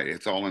 Right.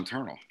 It's all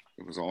internal.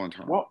 It was all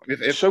internal. Well,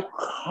 it's so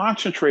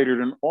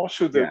concentrated, and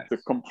also the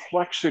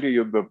complexity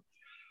of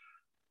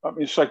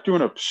it's like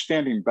doing a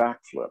standing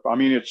backflip. I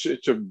mean, it's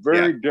a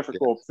very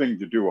difficult thing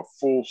to do, a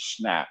full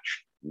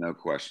snatch. No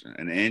question.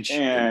 An inch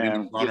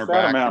and with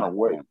that amount of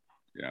weight.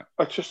 Yeah.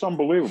 It's just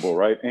unbelievable,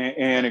 right?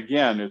 And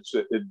again, it's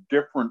a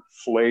different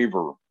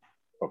flavor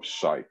of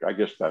sight. I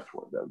guess that's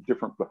what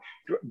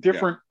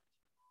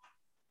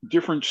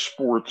different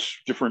sports,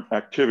 different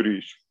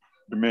activities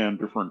demand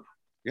different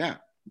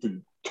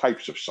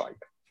types of sight.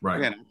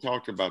 Right. Yeah, and I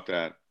talked about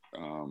that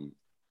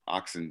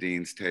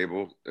Oxendine's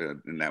table,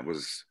 and that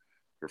was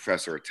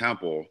Professor at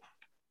Temple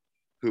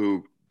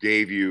who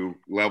gave you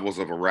levels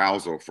of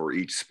arousal for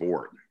each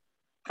sport.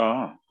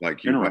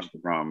 Like you went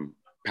from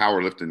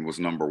powerlifting was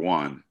number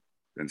 1,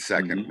 then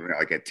second,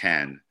 like at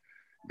 10,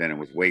 then it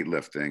was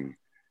weightlifting,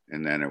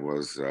 and then it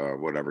was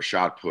whatever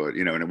shot put,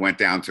 and it went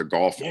down to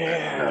golf.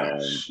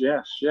 Yes.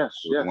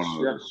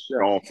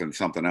 Golf and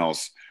something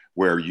else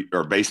where you,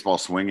 or baseball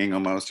swinging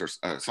almost, or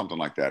something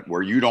like that,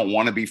 where you don't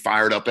want to be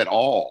fired up at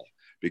all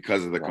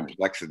because of the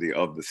complexity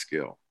of the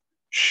skill.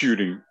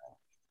 Shooting.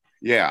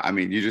 Yeah, I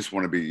mean, you just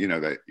want to be,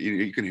 that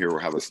you can hear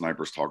how the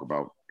snipers talk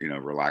about,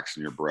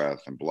 relaxing your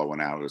breath and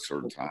blowing out at a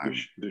certain time.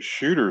 The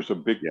shooters, a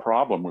big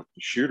problem with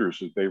the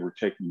shooters is they were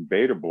taking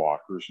beta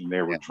blockers and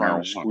they were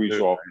trying to squeeze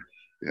off.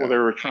 Yeah. Well, they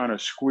were trying to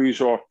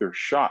squeeze off their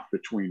shot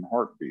between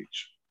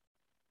heartbeats.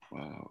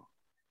 Wow.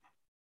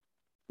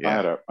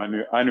 Yeah.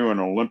 I knew an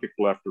Olympic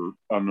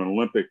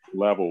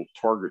level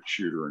target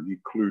shooter, and he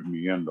clued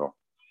me into.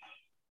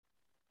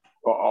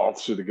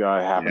 Also, the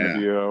guy happened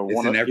to be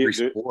it's in every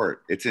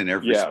sport. It's in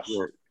every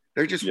sport.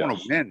 They just want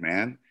to win,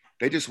 man.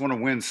 They just want to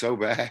win so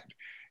bad.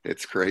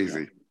 It's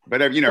crazy.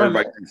 But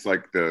everybody thinks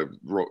like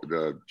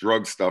the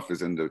drug stuff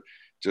is into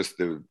just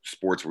the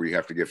sports where you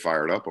have to get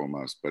fired up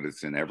almost, but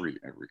it's in every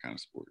kind of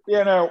sport.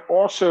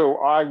 Also,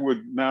 I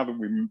would, now that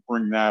we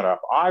bring that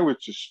up, I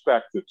would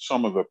suspect that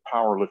some of the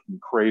powerlifting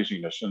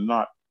craziness, and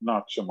not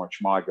so much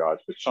my guys,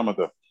 but some of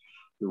the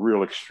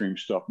real extreme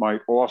stuff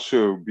might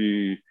also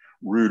be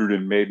rooted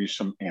in maybe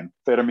some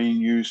amphetamine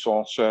use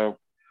also.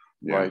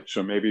 Yeah. Right.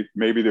 So maybe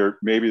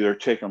they're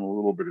taking a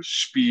little bit of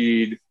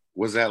speed.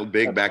 Was that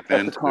big back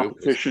then? The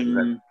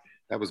competition.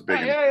 That was big.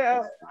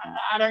 Yeah.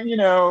 I don't,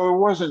 it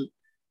wasn't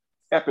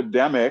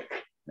epidemic.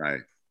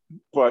 Right.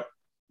 But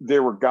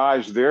there were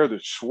guys there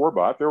that swore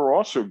by it. There were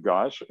also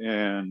guys,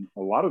 and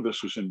a lot of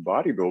this was in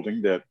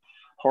bodybuilding, that,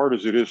 hard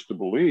as it is to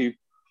believe,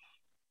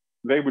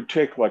 they would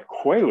take like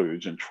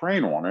Quaaludes and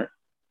train on it.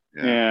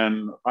 Yeah.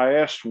 And I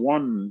asked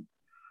one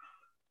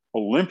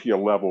Olympia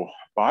level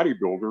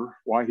bodybuilder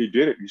why he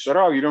did it. He said,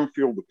 "Oh, you don't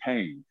feel the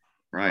pain."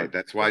 Right.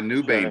 That's why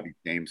Newbane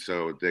became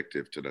so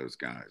addictive to those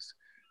guys.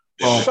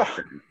 Well,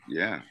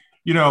 yeah.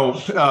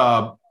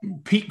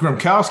 Pete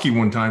Gramkowski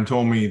one time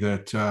told me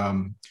that,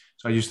 so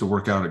I used to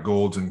work out at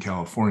Gold's in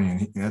California,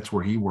 and that's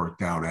where he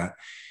worked out at.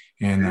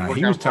 And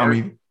he was telling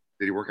me.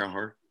 Did he work out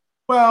hard?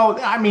 Well,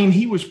 I mean,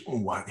 he was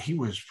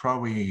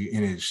probably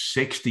in his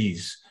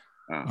 60s.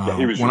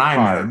 He was when retired. I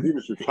met him. He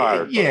was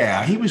retired.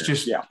 Yeah, he was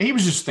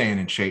just staying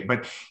in shape.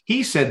 But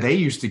he said they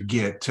used to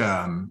get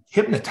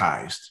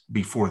hypnotized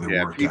before the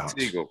workouts.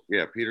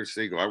 Peter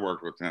Siegel. I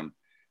worked with him.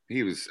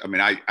 He was. I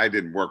mean, I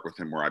didn't work with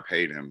him where I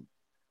paid him.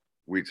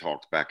 We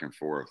talked back and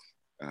forth.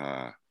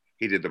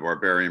 He did the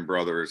Barbarian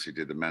Brothers. He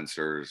did the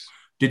Mensers.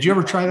 Did you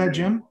ever try that,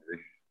 Jim?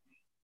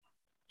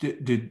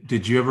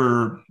 Did you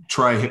ever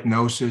try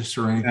hypnosis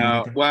or anything?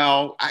 No.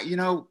 Well,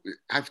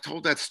 I've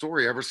told that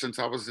story ever since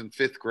I was in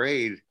 5th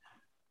grade.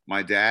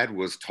 My dad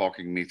was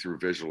talking me through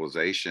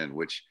visualization,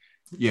 which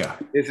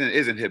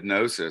isn't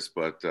hypnosis,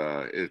 but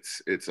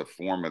it's a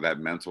form of that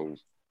mental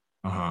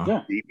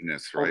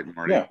deepness, right,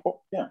 Marty?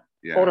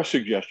 Yeah.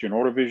 Auto-suggestion,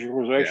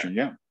 auto-visualization,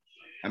 yeah.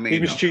 I mean, he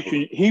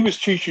was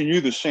teaching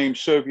you the same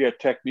Soviet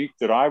technique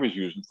that I was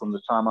using from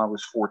the time I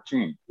was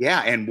 14.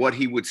 Yeah, and what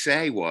he would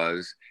say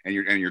was, and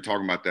you're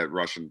talking about that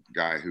Russian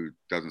guy who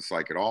doesn't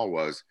psych at all,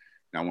 was,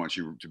 "Now I want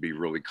you to be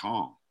really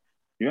calm.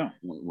 Yeah.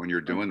 When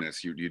you're doing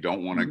this, you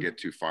don't want to get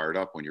too fired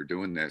up when you're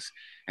doing this.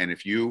 And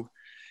if you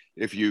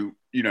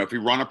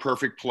run a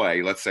perfect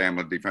play, let's say I'm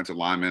a defensive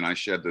lineman, I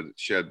shed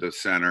the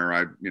center,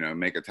 I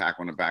make a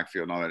tackle in the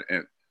backfield and all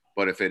that.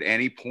 But if at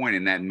any point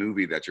in that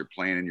movie that you're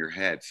playing in your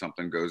head,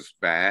 something goes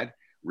bad,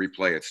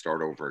 replay it,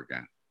 start over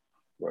again.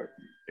 Right.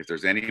 If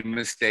there's any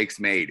mistakes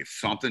made, if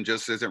something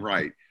just isn't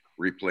right,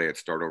 replay it,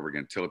 start over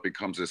again until it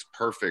becomes this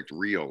perfect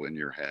reel in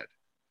your head."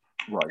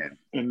 Right.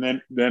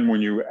 And then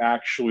when you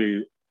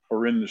actually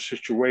are in the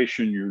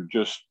situation, you're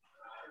just,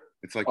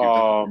 it's like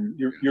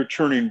you're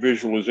turning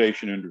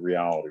visualization into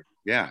reality.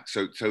 Yeah.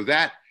 So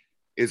that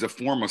is a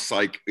form of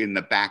psych in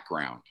the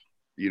background.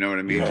 You know what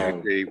I mean?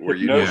 Where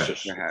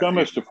hypnosis. It's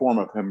almost a form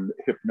of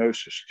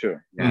hypnosis too.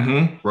 Yeah.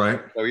 Mm-hmm.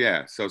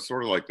 Right. So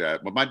sort of like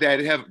that. But my dad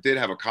did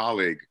have a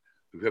colleague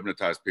who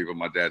hypnotized people.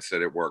 My dad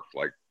said it worked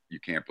like you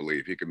can't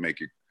believe. He could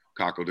make you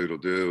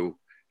cockle-doodle-doo.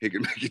 He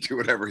could make you do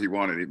whatever he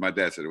wanted. My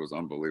dad said it was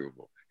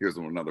unbelievable. He was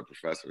another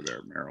professor there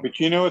at Maryland. But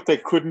you know what they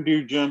couldn't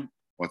do, Jim?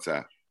 What's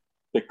that?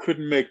 They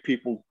couldn't make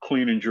people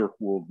clean and jerk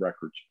world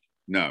records.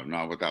 No,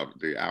 not without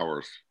the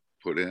hours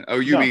put in. Oh,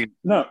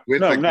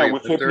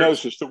 with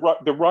hypnosis.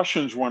 The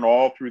Russians went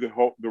through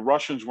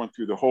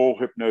the whole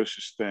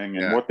hypnosis thing,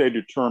 and what they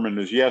determined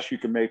is, yes, you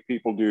can make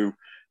people do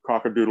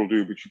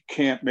cock-a-doodle-doo, but you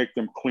can't make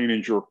them clean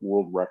and jerk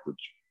world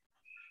records.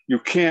 You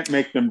can't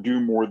make them do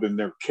more than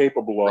they're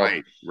capable of.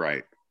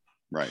 Right.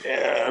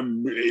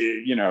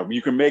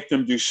 You can make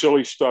them do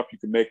silly stuff. You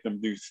can make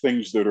them do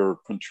things that are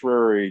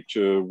contrary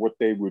to what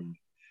they would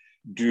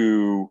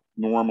do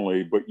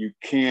normally, but you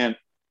can't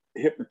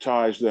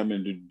hypnotize them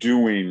into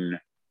doing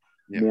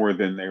more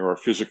than they are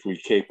physically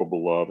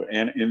capable of.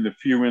 And in the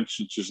few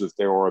instances that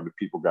there are, the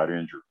people got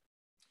injured.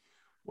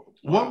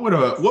 What would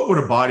a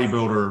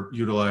bodybuilder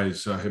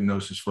utilize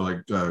hypnosis for,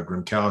 like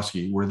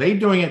Gramkowski? Were they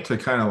doing it to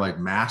kind of like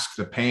mask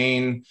the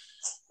pain?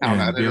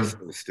 That is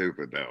so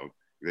stupid though,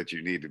 that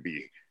you need to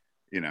be,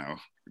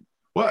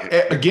 Well,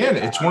 again,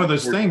 it's one of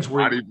those things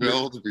where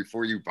bodybuild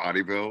before you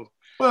bodybuild.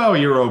 Well,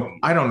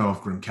 I don't know if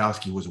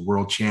Gronkowski was a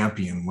world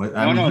champion.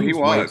 I No, mean, no, he he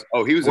was white. was.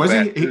 Oh, he was a Was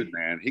bad he? dude,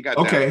 man. He got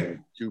down Okay.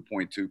 to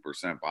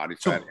 2.2% body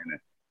So, fat in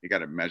it. He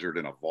got it measured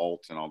in a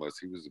vault and all this.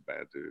 He was a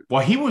bad dude.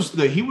 well, he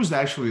was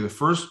actually the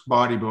first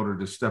bodybuilder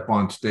to step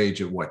on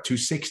stage at what,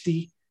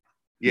 260?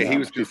 Yeah, he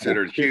was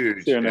considered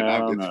huge. No, and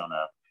no, He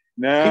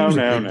no, was a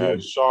no, big no.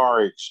 dude.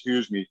 Sorry,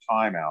 excuse me.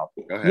 Timeout.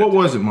 go ahead. What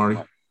was it,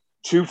 Marty?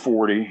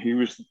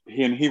 240.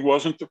 And he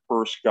wasn't the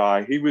first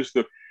guy.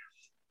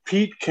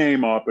 Pete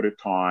came up at a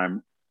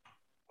time.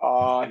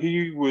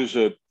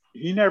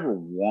 He never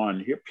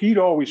won. Pete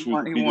always He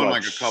was won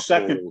like a couple.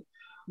 second.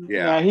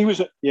 Yeah. He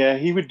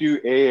would do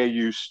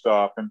AAU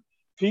stuff. And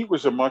Pete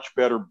was a much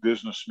better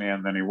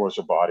businessman than he was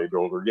a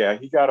bodybuilder. Yeah,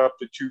 he got up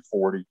to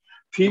 240.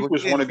 Pete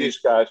was one of these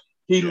guys.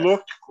 He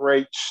looked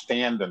great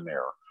standing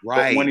there.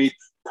 Right. But when he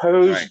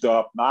posed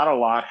up, not a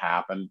lot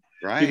happened.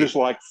 Right. He was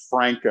like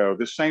Franco,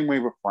 the same way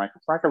with Franco.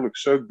 Franco looked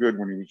so good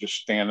when he was just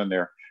standing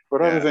there.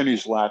 But other than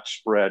his lat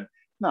spread,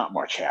 not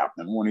much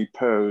happened when he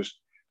posed,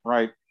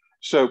 right?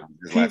 So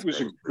Pete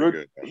was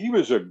he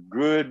was a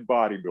good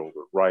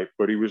bodybuilder, right?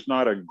 But he was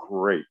not a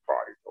great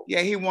bodybuilder.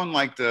 Yeah, he won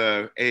like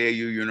the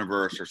AAU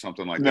Universe or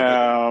something like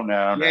that.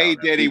 No. Yeah, he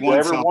did. He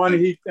won something.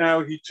 He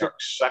took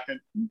second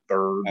and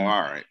third. Oh,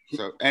 all right.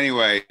 So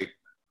anyway,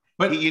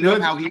 but you know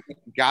how he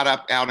got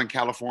out in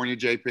California,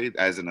 JP?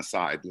 As an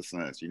aside, listen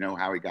to this. You know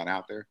how he got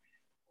out there?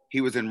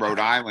 He was in Rhode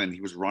Island.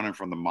 He was running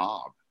from the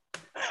mob.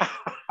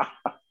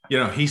 You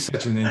know, he's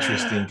such an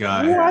interesting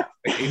guy. What?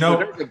 You know,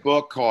 there's a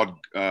book called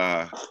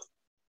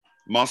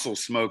Muscle,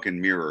 Smoke,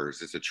 and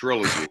Mirrors. It's a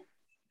trilogy.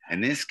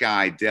 And this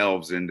guy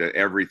delves into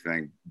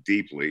everything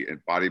deeply and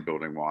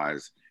bodybuilding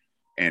wise.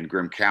 And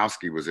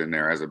Grimkowski was in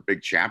there as a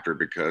big chapter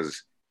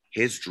because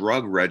his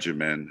drug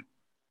regimen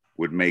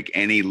would make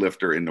any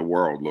lifter in the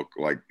world look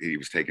like he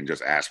was taking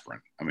just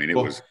aspirin. I mean, it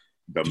was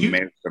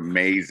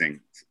amazing.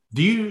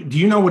 Do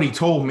you know what he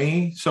told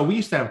me? So we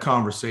used to have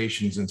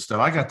conversations and stuff.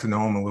 I got to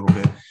know him a little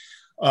bit.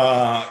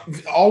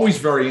 Always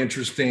very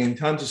interesting,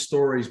 tons of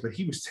stories. But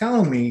he was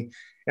telling me,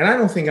 and I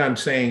don't think I'm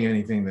saying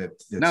anything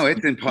that's no,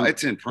 it's in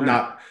print,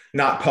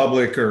 not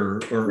public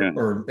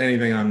or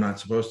anything I'm not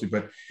supposed to.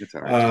 But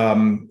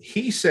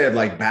he said,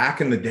 like,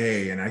 back in the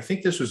day, and I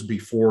think this was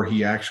before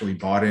he actually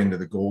bought into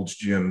the Gold's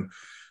Gym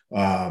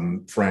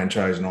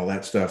franchise and all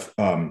that stuff.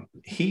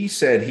 He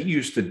said they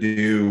used to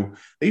do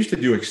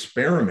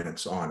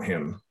experiments on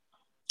him.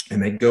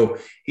 And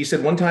he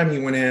said one time he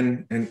went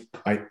in and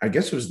I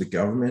guess it was the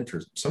government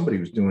or somebody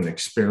was doing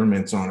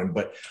experiments on him,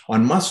 but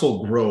on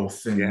muscle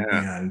growth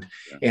and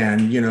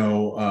you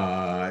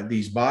know,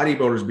 these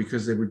bodybuilders,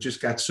 because they were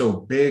just got so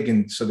big.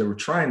 And so they were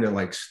trying to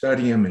like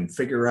study them and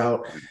figure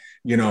out,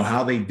 you know,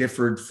 how they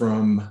differed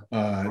from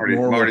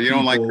Marty, you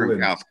don't like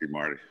Gronkowski,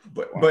 Marty.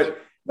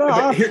 No,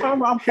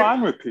 I'm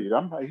fine with Pete.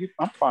 I'm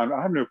fine.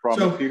 I have no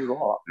problem with Pete at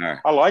all.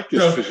 I liked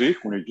his physique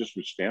when he just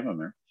was standing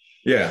there.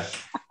 Yeah.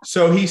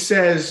 So he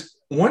says,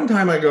 one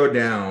time I go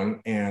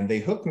down and they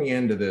hook me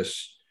into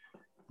this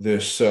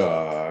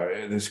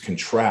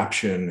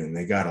contraption and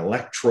they got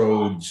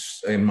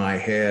electrodes in my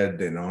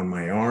head and on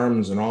my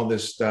arms and all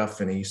this stuff.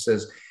 And he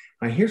says,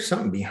 I hear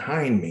something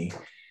behind me.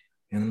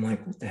 And I'm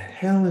like, what the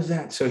hell is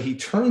that? So he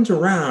turns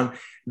around.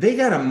 They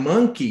got a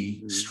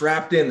monkey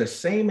strapped in the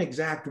same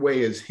exact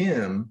way as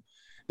him.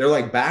 They're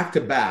like back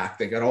to back.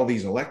 They got all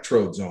these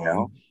electrodes on.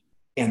 Yeah.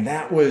 And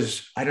that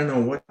was, I don't know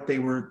what they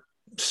were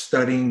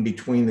studying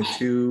between the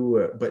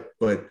two, but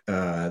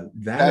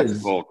that's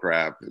bull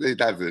crap. That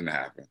didn't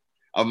happen.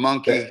 A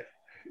monkey.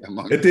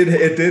 It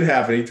did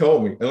happen. He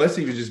told me, unless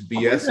he was just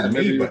BSing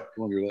me. But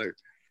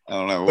I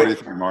don't know. What do you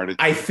think, Marty?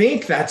 I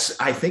think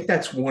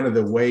that's one of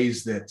the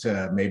ways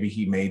that maybe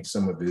he made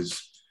some of his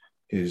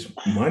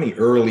money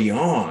early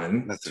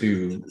on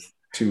to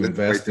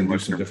invest and do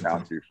some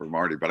different things. For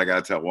Marty. But I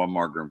got to tell one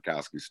more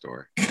Grimkowski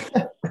story.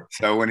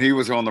 So when he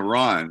was on the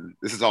run,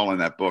 this is all in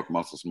that book,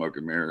 Muscle, Smoke,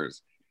 and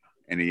Mirrors.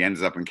 And he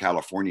ends up in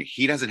California.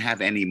 He doesn't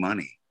have any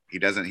money. He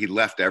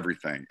left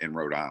everything in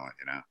Rhode Island,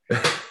 you know,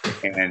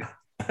 and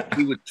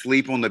he would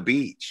sleep on the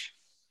beach.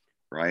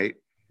 Right.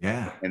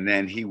 Yeah. And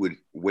then he would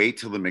wait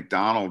till the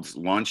McDonald's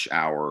lunch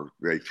hour.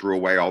 They threw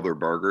away all their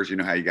burgers. You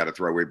know how you got to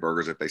throw away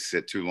burgers if they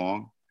sit too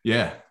long?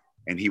 Yeah.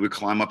 And he would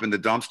climb up in the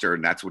dumpster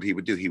and that's what he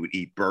would do. He would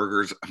eat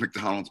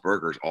McDonald's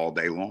burgers all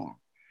day long.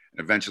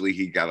 And eventually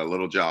he got a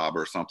little job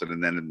or something.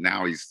 And then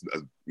now he's,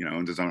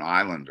 owns his own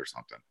island or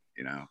something,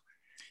 you know.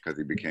 Because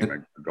he became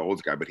a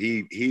Gold's guy, but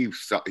he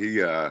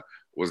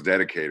was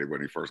dedicated when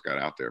he first got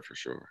out there for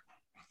sure.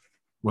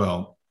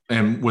 Well,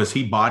 and was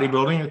he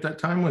bodybuilding at that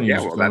time when he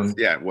was going?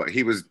 Well,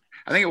 he was.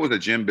 I think it was a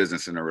gym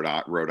business in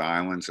Rhode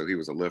Island, so he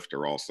was a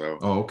lifter also.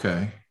 Oh,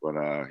 okay.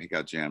 But he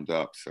got jammed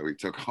up, so he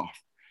took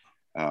off.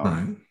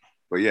 Right.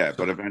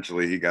 But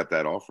eventually he got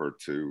that offer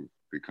to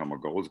become a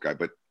Gold's guy.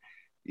 But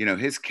you know,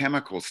 his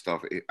chemical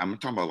stuff. I'm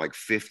talking about like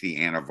 50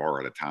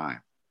 Anavar at a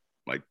time,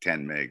 like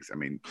 10 mgs. I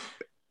mean.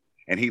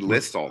 And he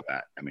lists all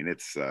that. I mean,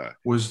 it's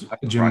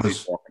Jim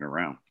was walking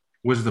around.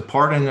 Was the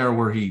part in there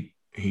where he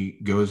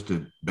goes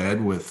to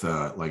bed with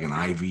like an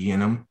IV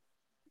in him?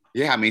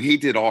 Yeah, I mean, he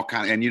did all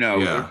kinds, and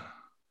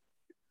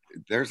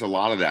there's a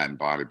lot of that in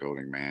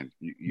bodybuilding, man.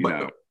 You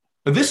know.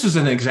 But this is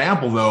an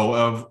example, though,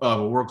 of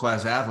a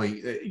world-class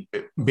athlete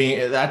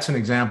being. That's an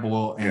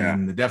example,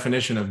 and the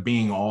definition of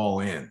being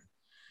all in.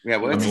 Yeah,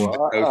 well,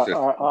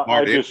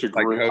 I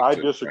disagree. I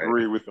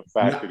disagree with the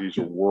fact that he's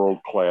a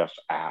world-class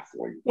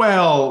athlete.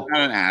 Well,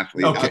 not an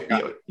athlete. Okay,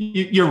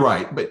 you're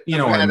right, but you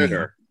know what I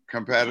mean.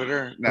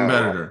 Competitor.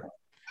 No.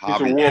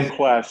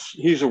 Competitor.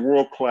 He's a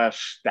world-class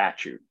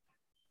statue.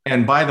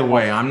 And by the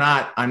way, I'm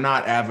not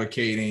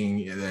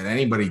advocating that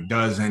anybody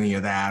does any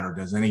of that or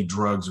does any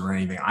drugs or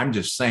anything. I'm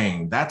just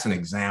saying that's an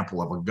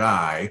example of a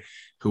guy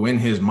who, in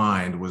his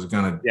mind, was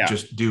going to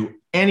just do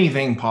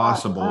anything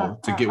possible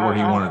to get where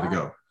he wanted to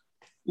go.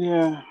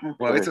 Yeah.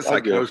 Well, it's a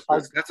psychosis.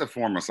 That's a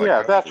form of psychosis.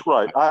 Yeah, that's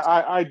right.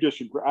 I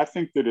disagree. I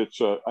think that it's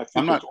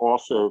it's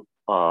also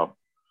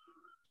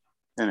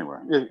anyway.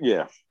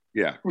 Yeah.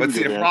 Yeah, but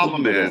see, the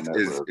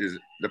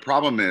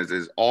problem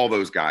is all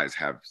those guys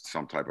have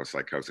some type of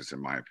psychosis,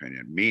 in my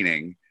opinion.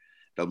 Meaning,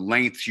 the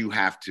lengths you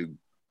have to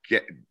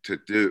get to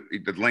do,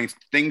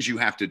 things you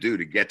have to do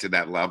to get to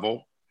that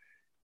level.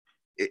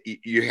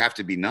 You have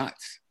to be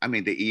nuts. I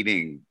mean, the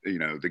eating,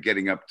 the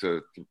getting up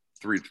to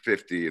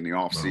 350 in the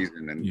off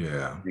season, and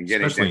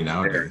getting especially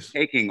nowadays,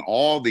 taking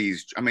all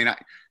these. I mean,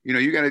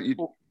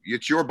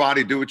 it's your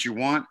body. Do what you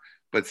want.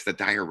 But it's the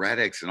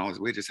diuretics and all this.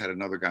 We just had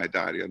another guy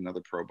die, another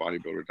pro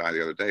bodybuilder die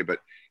the other day. But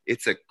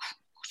it's a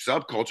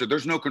subculture.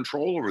 There's no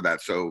control over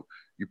that. So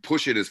you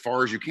push it as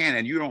far as you can,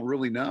 and you don't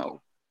really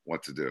know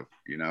what to do.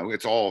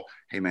 It's all,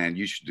 hey, man,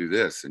 you should do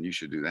this and you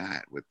should do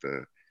that with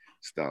the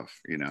stuff,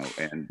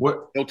 and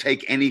they'll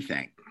take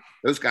anything.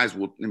 Those guys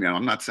will,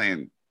 I'm not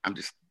saying, I'm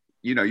just,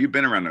 you've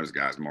been around those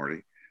guys,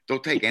 Marty. They'll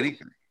take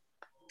anything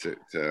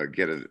to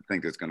get a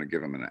thing that's going to give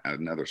them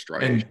another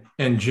strike.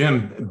 And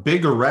Jim,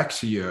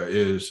 bigorexia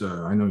is,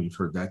 I know you've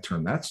heard that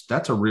term.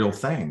 That's a real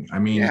thing. I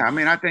mean,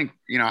 I think,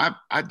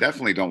 I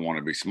definitely don't want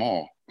to be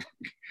small.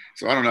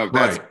 So I don't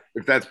know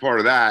if that's part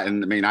of that.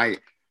 And I mean, I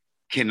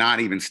cannot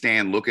even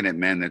stand looking at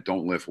men that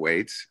don't lift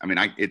weights. I mean,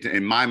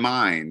 in my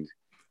mind,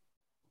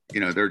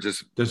 they're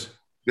just,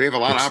 they have a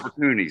lot of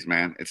opportunities,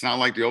 man. It's not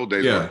like the old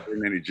days where there were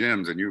many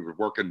gyms and you were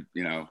working,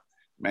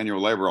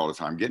 manual labor all the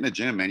time. Get in a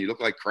gym, man, you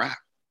look like crap.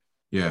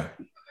 Yeah.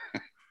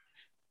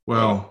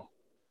 Well,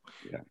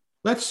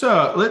 let's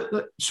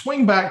let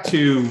swing back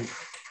to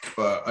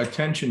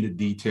attention to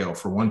detail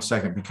for 1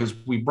 second, because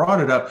we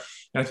brought it up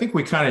and I think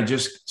we kind of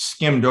just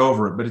skimmed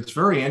over it, but it's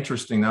very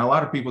interesting. Now, a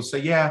lot of people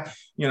say,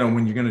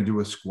 when you're going to do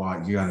a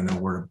squat, you got to know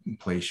where to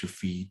place your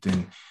feet,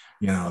 and,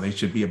 they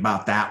should be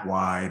about that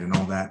wide and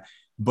all that.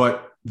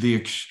 But the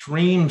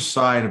extreme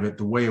side of it,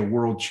 the way a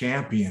world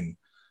champion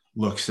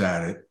looks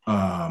at it.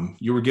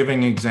 You were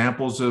giving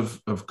examples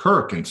of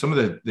Kirk, and some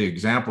of the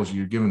examples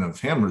you're giving of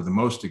him are the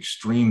most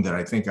extreme that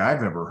I think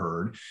I've ever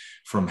heard,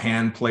 from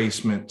hand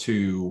placement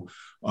to,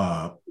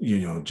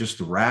 just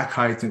the rack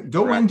height. And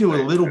go into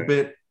a little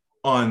bit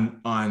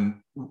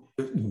on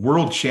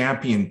world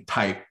champion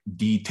type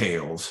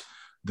details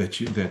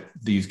that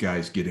these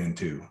guys get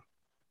into.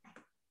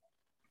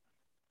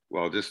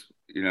 Well, just,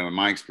 in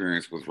my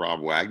experience with Rob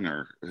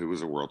Wagner, who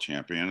was a world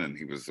champion, and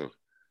he was a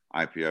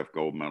IPF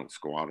gold medal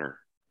squatter.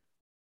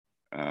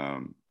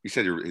 You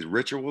said his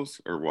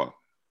rituals or what?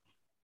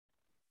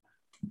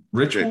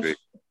 Rituals?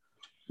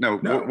 No.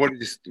 What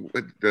did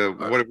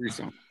you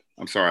say?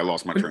 I'm sorry, I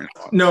lost my train of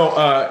thought.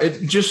 No, it's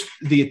just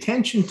the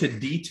attention to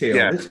detail.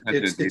 Yeah,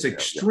 it's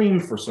extreme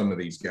for some of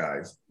these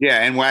guys.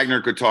 Yeah, and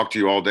Wagner could talk to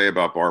you all day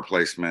about bar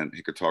placement.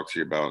 He could talk to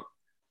you about.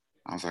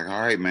 I was like, all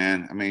right,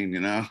 man. I mean,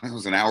 it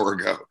was an hour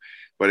ago,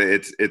 but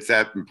it's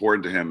that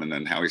important to him. And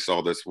then how he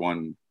saw this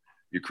one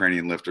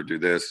Ukrainian lifter do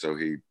this, so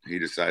he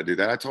decided to do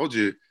that. I told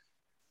you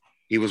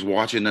he was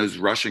watching those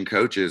Russian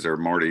coaches, or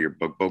Marty, or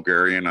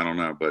Bulgarian, I don't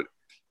know, but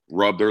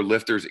rub their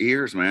lifters'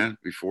 ears, man,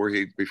 before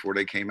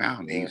they came out.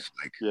 And he's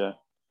like,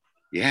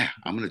 yeah,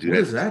 I'm gonna do that. What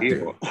does that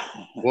do?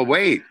 Well,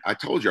 wait, I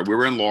told you we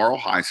were in Laurel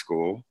High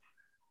School.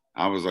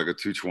 I was like a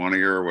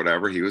 220 or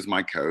whatever. He was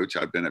my coach.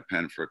 I'd been at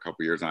Penn for a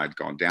couple of years, and I'd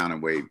gone down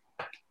and weighed.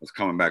 I was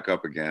coming back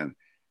up again.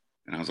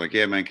 And I was like,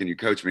 yeah, man, can you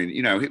coach me?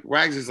 And,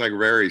 Wags is like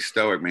very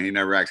stoic, man. He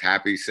never acts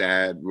happy,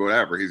 sad,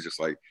 whatever. He's just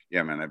like,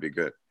 yeah, man, that'd be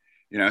good.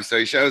 So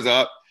he shows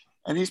up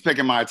and he's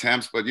picking my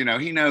attempts, but,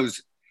 he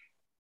knows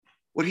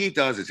what he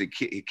does is he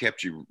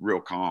kept you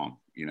real calm.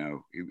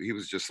 He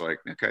was just like,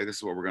 okay, this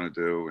is what we're going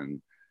to do. And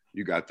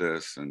you got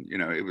this. And,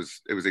 it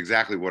was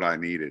exactly what I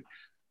needed.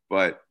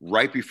 But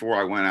right before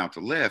I went out to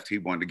lift, he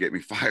wanted to get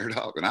me fired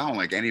up. And I don't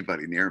like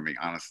anybody near me,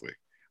 honestly.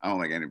 I don't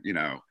like any, you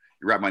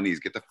grab my knees,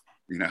 get the,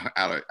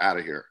 out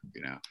of here,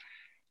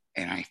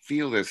 and I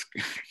feel this,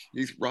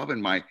 he's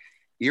rubbing my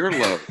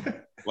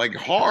earlobe like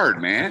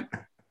hard, man. I'm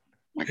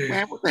like,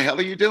 man, what the hell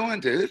are you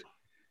doing, dude?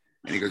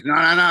 And he goes, no,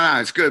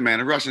 it's good, man.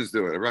 The Russians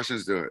do it.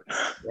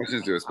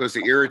 It's supposed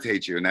to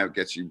irritate you, and that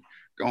gets you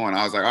going.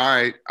 I was like, all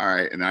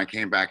right. And then I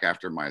came back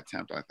after my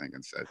attempt, I think,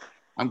 and said,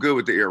 I'm good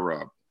with the ear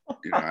rub.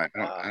 You know,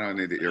 I don't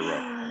need the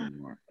earrupt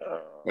anymore.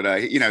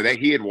 But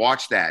he had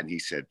watched that and he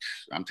said,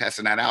 "I'm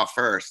testing that out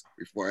first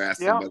before I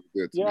ask Yeah, somebody to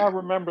do it to yeah, me." I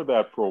remember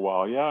that for a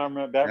while. Yeah, I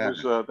remember that Yeah,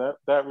 was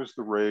that was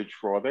the rage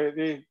for all.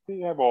 They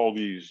have all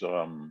these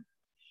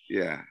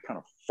yeah. kind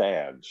of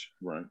fads,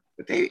 right?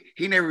 But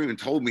he never even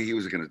told me he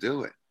was going to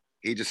do it.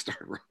 He just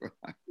started rubbing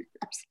my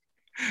ears.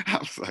 I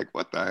was like,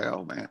 "What the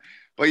hell, man?"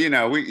 But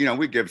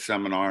we give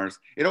seminars.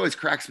 It always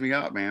cracks me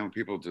up, man, when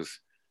people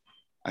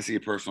I see a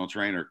personal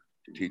trainer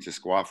teach a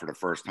squat for the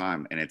first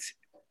time and it's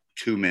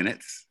 2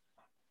 minutes.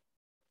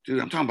 Dude,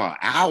 I'm talking about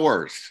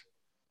hours.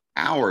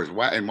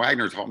 And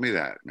Wagner taught me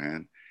that,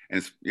 man. And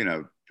it's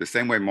the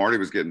same way Marty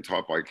was getting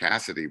taught by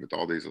Cassidy with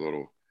all these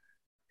little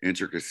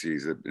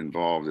intricacies that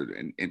involved it.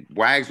 And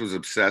Wags was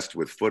obsessed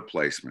with foot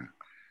placement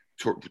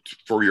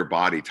for your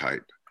body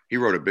type. He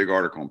wrote a big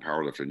article in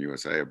Powerlifting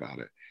USA about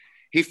it.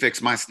 He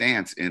fixed my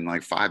stance in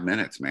like 5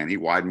 minutes, man. He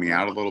widened me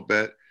out a little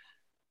bit.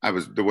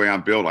 The way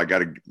I'm built, I got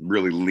to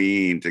really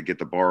lean to get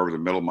the bar over the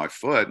middle of my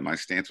foot. My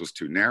stance was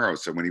too narrow.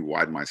 So when he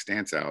widened my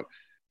stance out,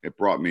 it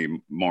brought me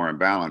more in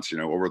balance,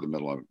 over the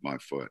middle of my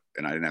foot.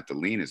 And I didn't have to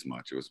lean as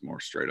much. It was more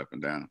straight up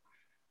and down.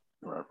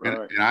 Right.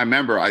 And I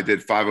remember I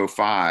did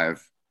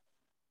 505,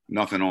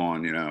 nothing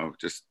on,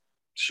 just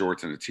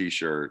shorts and a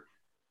t-shirt.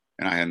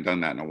 And I hadn't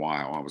done that in a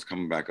while. I was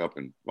coming back up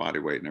in body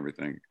weight and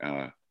everything.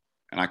 And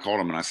I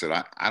called him and I said,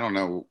 I don't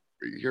know.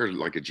 You're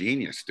like a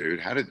genius,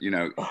 dude. How did,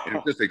 and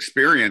just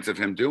experience of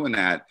him doing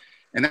that.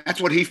 And that's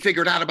what he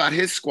figured out about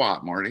his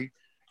squat, Marty.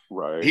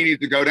 Right. He needs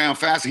to go down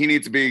fast. He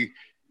needs to be,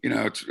 I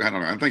don't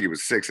know. I think he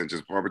was 6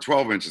 inches apart, but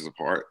 12 inches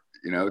apart,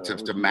 to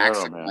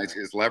maximize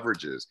his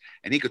leverages.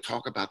 And he could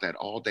talk about that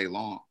all day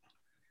long.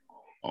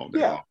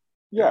 Yeah.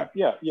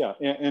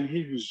 And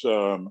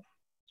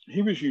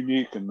he was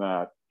unique in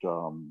that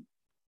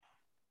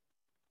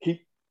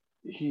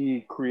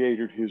he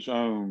created his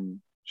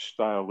own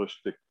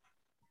stylistic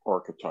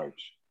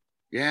archetypes.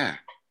 Yeah.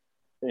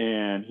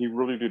 And he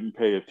really didn't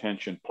pay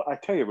attention. I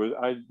tell you,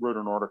 I wrote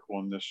an article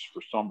on this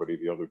for somebody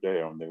the other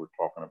day, and they were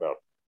talking about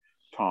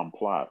Tom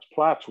Platz.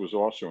 Platz was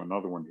also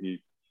another one.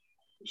 He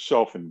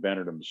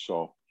self-invented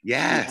himself.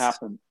 Yes.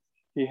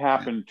 He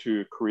happened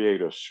to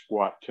create a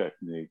squat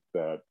technique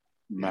that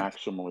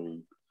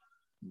maximally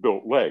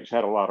built legs.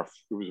 It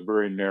was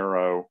very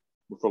narrow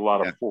with a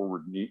lot of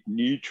forward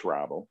knee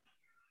travel.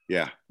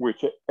 Yeah.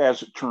 Which,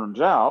 as it turns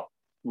out,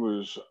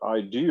 was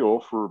ideal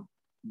for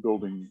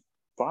building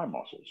thigh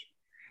muscles.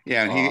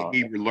 Yeah, and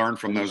he learned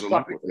from those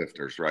Olympic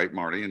lifters, right,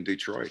 Marty, in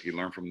Detroit. He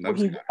learned from those.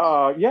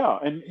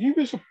 And he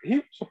was a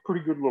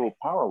pretty good little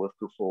power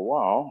lifter for a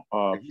while.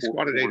 He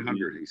squatted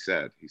 800. He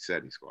said he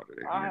squatted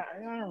 800. I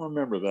don't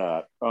remember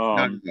that.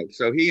 No.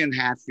 So he and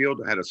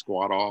Hatfield had a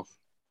squat off.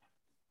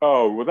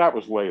 Oh, well, that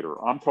was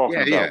later. I'm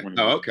talking about when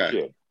he was a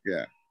kid.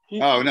 Yeah.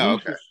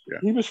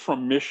 He was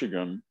from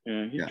Michigan,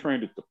 and he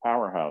trained at the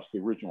Powerhouse, the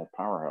original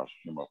Powerhouse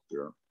gym up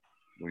there.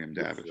 William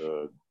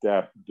Davish.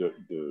 Davish,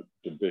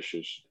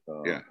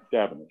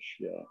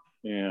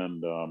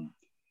 and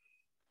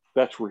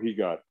that's where he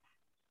got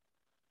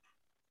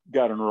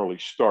an early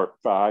start.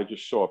 I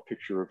just saw a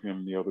picture of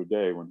him the other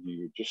day when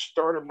he just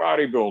started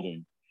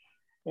bodybuilding,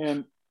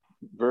 and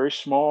very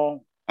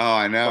small. Oh,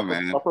 I know,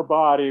 man. Upper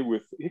body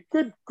with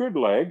good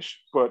legs,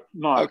 but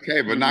not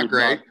okay, but not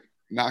great.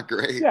 Not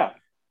great. Yeah,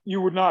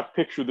 you would not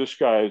picture this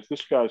guy's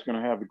going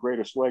to have the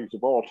greatest legs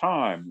of all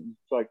time.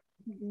 It's like,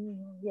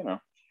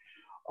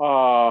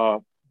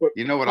 but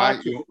you know what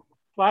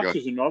Platz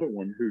is another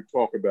one who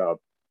talk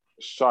about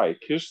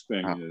psych. His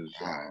thing is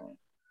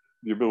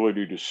the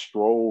ability to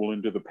stroll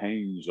into the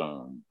pain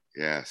zone.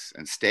 Yes,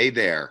 and stay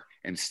there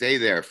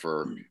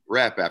for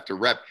rep after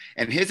rep.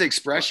 And his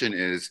expression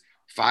is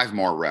 5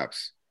 more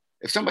reps.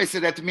 If somebody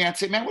said that to me, I'd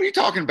say, man, what are you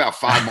talking about?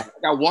 5 more?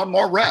 I got 1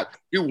 more rep.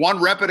 Do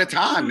 1 rep at a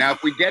time. Now,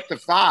 if we get to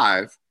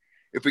 5,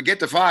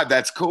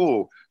 that's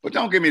cool. But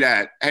don't give me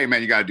that, hey,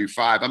 man, you got to do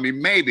 5. I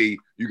mean, maybe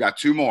you got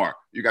 2 more.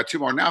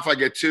 Now, if I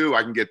get 2,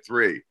 I can get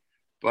 3.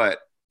 But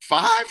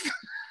 5?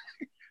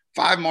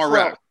 5 more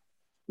reps.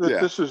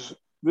 This is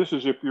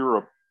if you're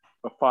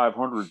a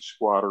 500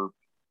 squatter,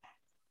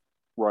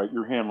 right?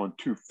 You're handling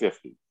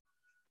 250.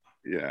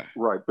 Yeah.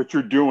 Right. But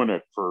you're doing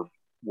it for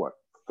what?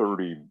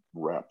 30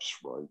 reps,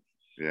 right?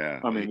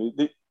 Yeah. I mean,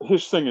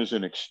 his thing is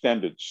an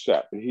extended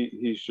set.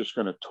 He's just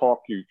going to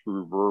talk you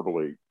through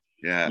verbally,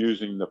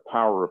 using the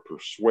power of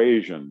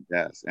persuasion.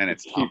 Yes, and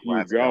it's keep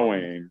you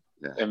going.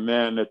 Yeah. And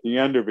then at the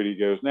end of it, he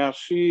goes, "Now,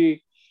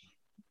 see,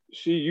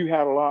 you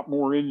had a lot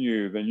more in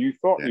you than you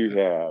thought you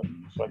had."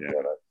 And it's like,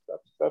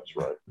 that's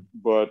right.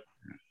 But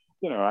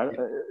I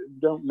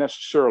don't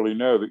necessarily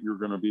know that you're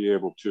going to be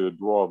able to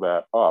draw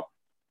that up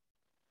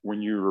when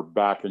you're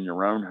back in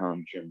your own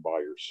home gym by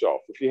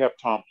yourself. If you have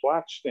Tom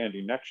Platz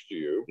standing next to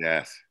you,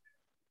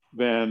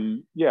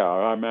 then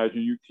I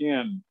imagine you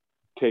can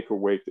take a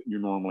weight that you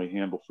normally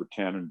handle for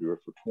 10 and do it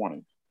for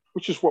 20,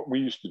 which is what we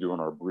used to do in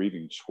our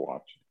breathing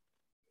squats.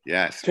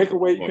 Yes. Take a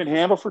weight you can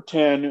handle for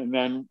 10 and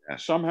then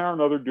somehow or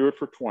another do it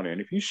for 20.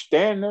 And if you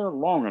stand there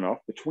long enough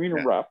between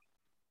a rep,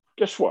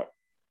 guess what?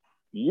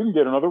 You can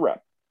get another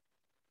rep.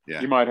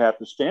 Yeah. You might have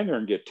to stand there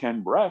and get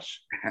 10 breaths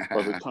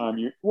by the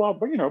time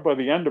by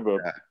the end of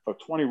a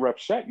 20 rep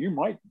set, you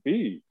might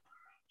be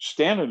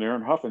standing there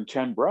and huffing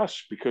 10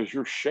 breaths because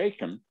you're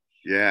shaking.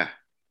 Yeah.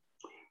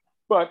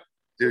 But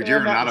dude,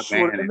 you're not a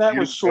man. And that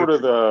was sort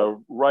of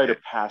the rite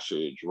of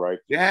passage, right?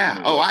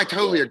 Yeah. Oh, I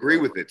totally agree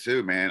with it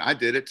too, man. I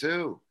did it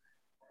too.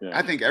 Yeah.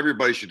 I think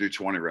everybody should do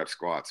 20 rep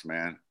squats,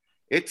 man.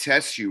 It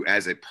tests you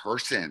as a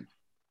person.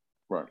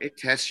 Right. It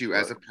tests you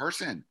as a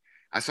person.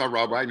 I saw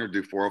Rob Wagner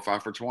do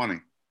 405 for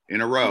 20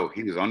 in a row.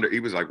 He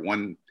was like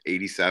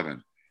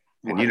 187.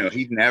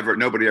 And,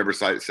 nobody ever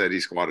said he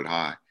squatted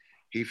high.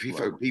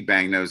 He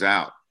banged those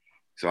out.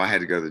 So I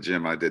had to go to the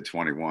gym. I did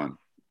 21.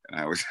 And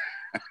I was,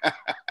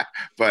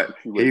 but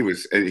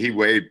he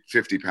weighed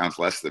 50 pounds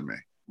less than me.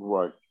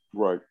 Right.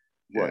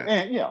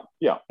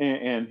 Yeah.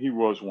 And he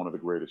was one of the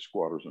greatest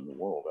squatters in the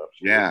world.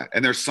 Absolutely. Yeah.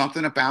 And there's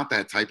something about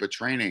that type of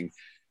training.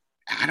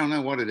 I don't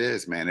know what it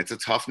is, man. It's a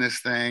toughness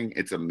thing.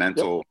 It's a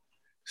mental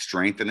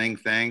strengthening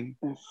thing.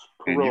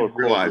 Perillo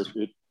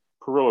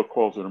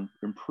calls it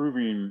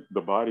improving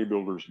the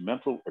bodybuilder's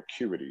mental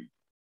acuity.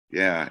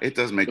 Yeah, it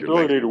does make your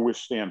ability to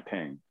withstand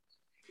pain.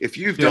 If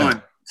you've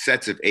done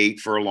sets of 8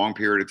 for a long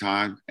period of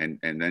time and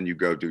then you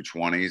go do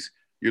 20s,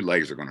 your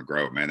legs are going to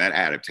grow, man. That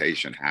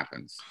adaptation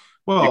happens.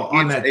 Well, you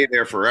can't stay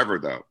there forever,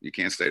 though. You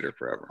can't stay there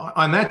forever.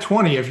 On that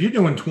 20, if you're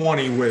doing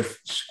 20 with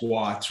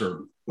squats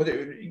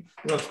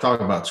let's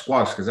talk about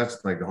squats because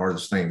that's like the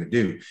hardest thing to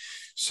do.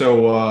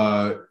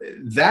 So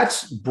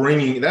that's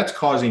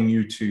causing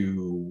you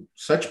to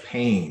such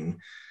pain.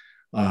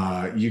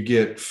 You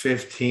get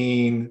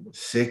 15,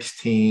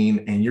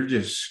 16, and you're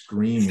just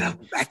screaming.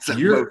 That's a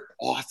most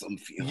awesome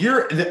feeling.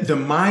 The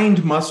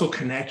mind muscle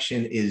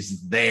connection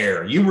is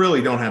there. You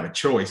really don't have a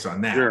choice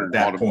on that at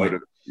that point.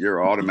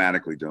 You're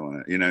automatically doing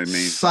it. You know what I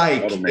mean?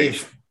 Psych.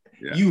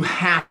 You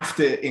have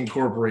to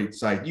incorporate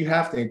psych. You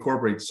have to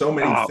incorporate so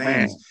many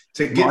things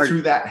to get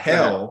through that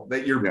hell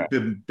that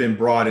you've been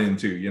brought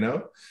into,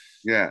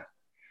 Yeah.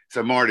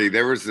 So Marty,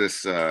 there was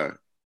this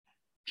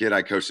kid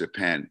I coached at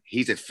Penn.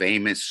 He's a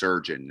famous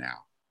surgeon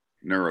now,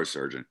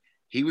 neurosurgeon.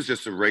 He was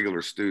just a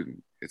regular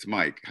student. It's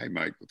Mike. Hi,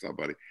 Mike. What's up,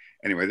 buddy?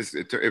 Anyway,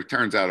 it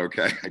turns out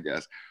okay, I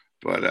guess.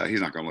 But he's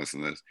not going to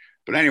listen to this.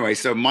 But anyway,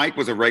 so Mike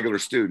was a regular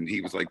student.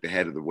 He was like the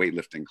head of the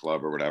weightlifting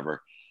club or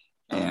whatever.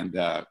 And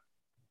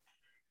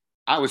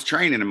I was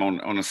training him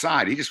on the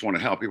side. He just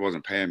wanted help. He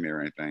wasn't paying me or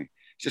anything.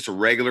 He's just a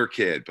regular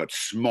kid, but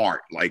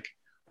smart, like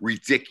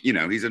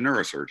ridiculous. He's a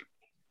neurosurgeon.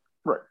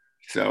 Right.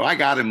 So I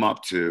got him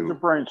up to. He's a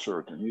brain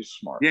surgeon. He's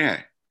smart.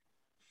 Yeah.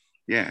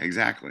 Yeah,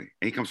 exactly.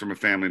 And he comes from a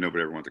family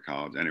nobody ever went to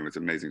college. Anyway, it's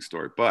an amazing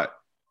story. But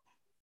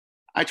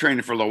I trained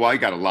him for a little while. He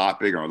got a lot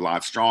bigger, a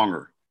lot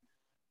stronger.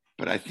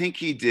 But I think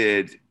he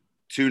did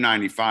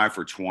 295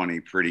 for 20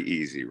 pretty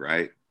easy,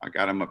 right? I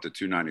got him up to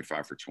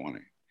 295 for 20.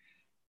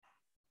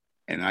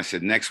 And I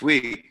said, next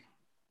week,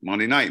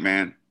 Monday night,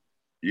 man,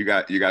 you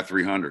got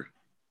 300.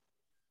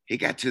 He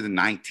got to the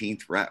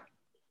 19th rep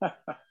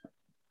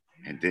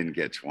and didn't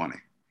get 20.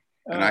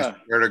 And I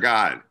swear to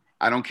God,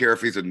 I don't care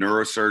if he's a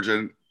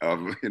neurosurgeon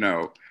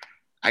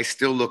I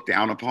still look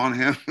down upon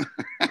him.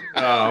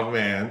 Oh,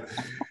 man.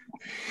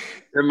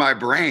 In my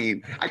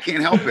brain, I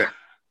can't help it.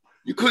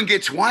 You couldn't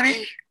get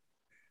 20?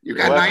 You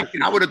got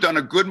 19. I would have done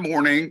a good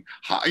morning.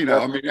 I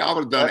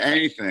would have done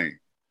anything.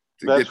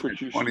 That's what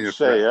you should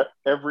say.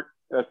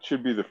 That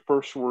should be the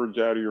first words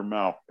out of your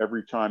mouth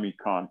every time he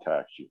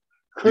contacts you.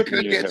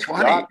 Couldn't you get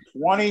 20? Got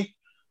 20?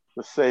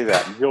 To say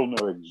that, and he'll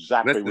know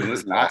exactly what you're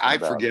talking I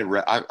about. forget.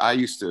 I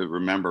used to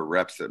remember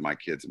reps that my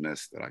kids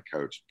missed that I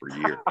coached for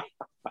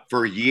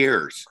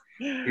years.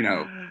 And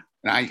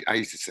I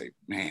used to say,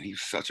 man, he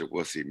was such a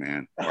wussy,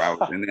 man.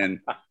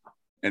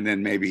 And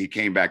then maybe he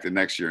came back the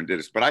next year and did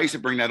it. But I used to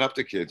bring that up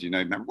to kids.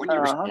 Remember when you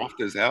were soft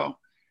as hell?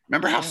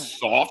 Remember how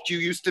soft you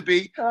used to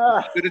be?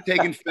 You could have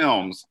taken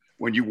films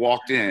when you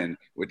walked in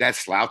with that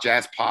slouch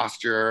ass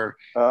posture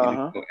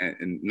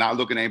and not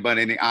looking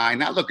anybody in the eye.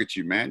 Now look at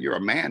you, man. You're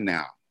a man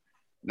now.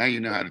 Now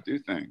you know how to do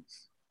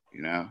things,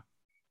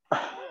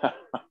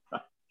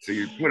 So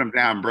you put them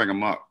down and bring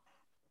them up.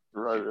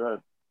 Right.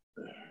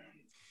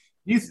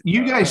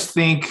 You guys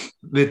think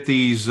that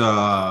these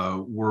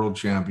world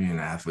champion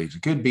athletes,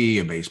 it could be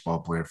a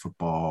baseball player,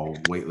 football,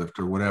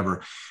 weightlifter,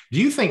 whatever.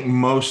 Do you think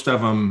most of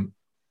them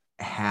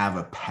have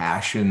a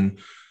passion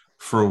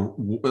for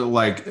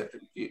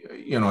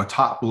a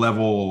top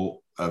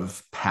level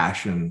of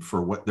passion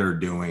for what they're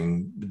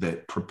doing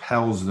that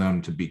propels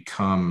them to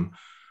become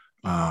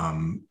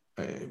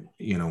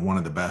one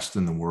of the best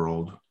in the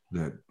world,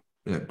 that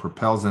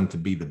propels them to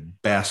be the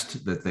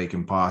best that they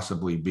can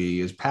possibly be?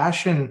 Is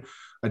passion,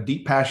 a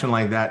deep passion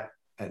like that,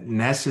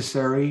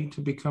 necessary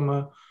to become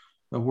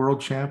a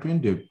world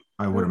champion?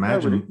 I would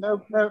imagine.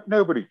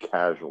 Nobody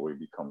casually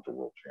becomes a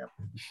world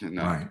champion.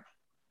 No.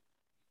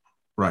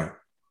 Right.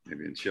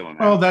 Maybe in chilling.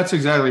 Well, that's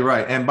exactly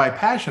right. And by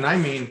passion, I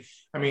mean,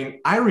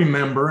 I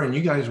remember, and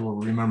you guys will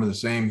remember the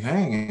same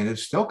thing, and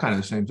it's still kind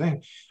of the same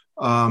thing.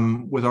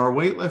 With our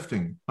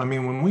weightlifting.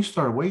 When we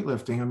started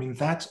weightlifting,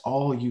 that's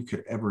all you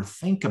could ever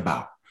think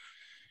about.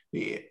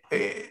 You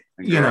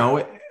know,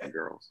 and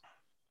girls.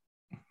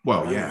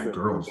 Well, yeah,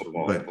 girls,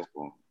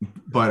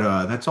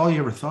 but that's all you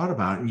ever thought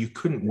about, and you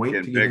couldn't wait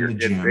to get in the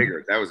gym. Get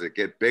bigger. That was it.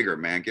 Get bigger,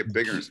 man. Get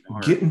bigger and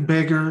smarter. Getting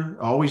bigger,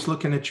 always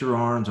looking at your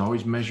arms,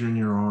 always measuring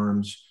your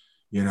arms.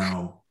 You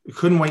know,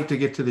 couldn't wait to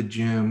get to the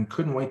gym.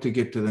 Couldn't wait to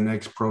get to the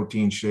next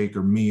protein shake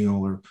or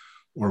meal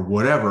or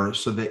whatever,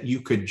 so that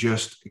you could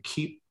just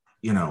keep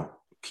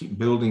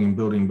building and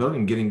building and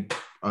building, getting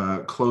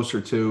closer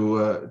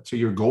to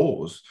your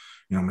goals.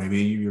 You know,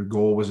 maybe your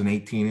goal was an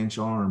 18-inch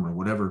arm or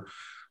whatever.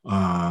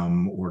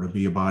 Or to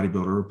be a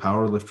bodybuilder or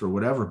power lifter or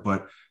whatever.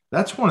 But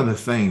that's one of the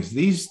things.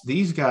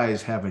 These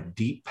guys have a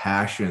deep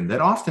passion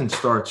that often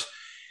starts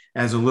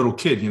as a little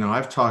kid. You know,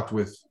 I've talked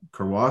with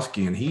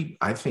Karwoski, and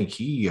I think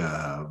he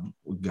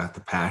got the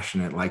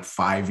passion at like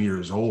 5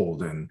 years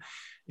old, and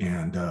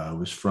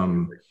was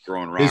from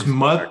his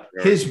mother.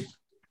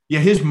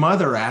 His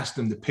mother asked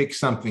him to pick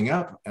something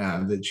up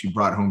that she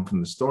brought home from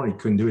the store, and he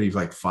couldn't do it. He was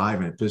like 5,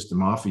 and it pissed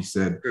him off. He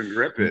said, He couldn't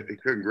grip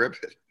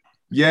it.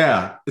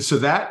 Yeah, so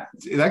that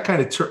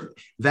kind of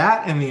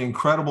that and the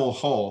Incredible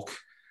Hulk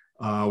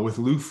with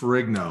Lou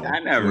Ferrigno. I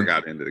never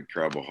got into the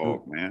Incredible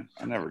Hulk, man.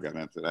 I never got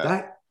into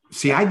that.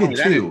 I did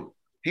too.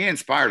 He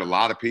inspired a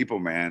lot of people,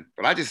 man.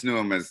 But I just knew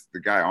him as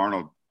the guy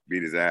Arnold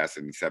beat his ass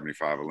in the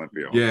 '75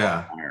 Olympia.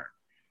 Yeah.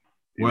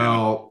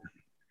 Well,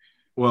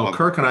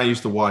 Kirk and I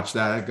used to watch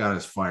that. That got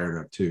us fired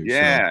up too.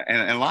 Yeah, so.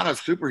 And a lot of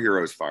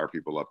superheroes fire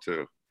people up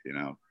too. You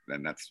know.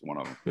 And that's one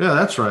of them. Yeah,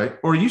 that's right.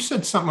 Or you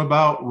said something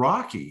about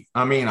Rocky.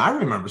 I mean, I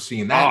remember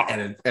seeing that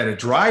at a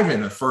drive-in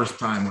the first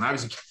time when I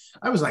was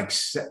like,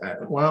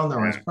 well, no,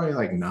 I was probably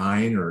like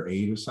 9 or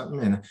 8 or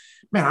something. And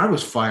man, I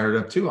was fired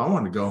up too. I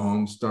wanted to go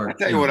home, start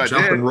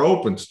jumping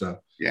rope and stuff.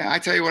 Yeah, I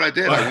tell you what I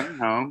did. I went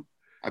home.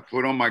 I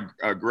put on my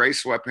gray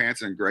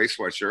sweatpants and gray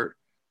sweatshirt,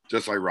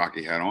 just like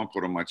Rocky had on.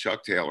 Put on my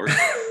Chuck Taylors.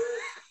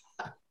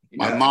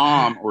 My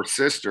mom or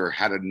sister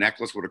had a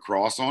necklace with a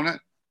cross on it.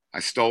 I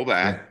stole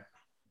that. Yeah.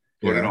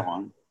 Put it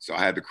on. So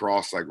I had the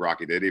cross like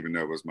Rocky did, even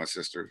though it was my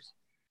sister's.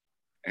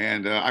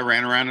 And I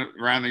ran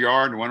around the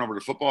yard and went over to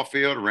the football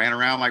field, ran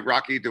around like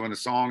Rocky doing the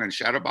song and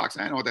shadow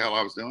boxing. I didn't know what the hell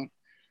I was doing.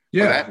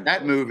 Yeah.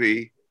 That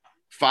movie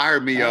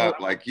fired me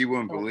up like you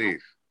wouldn't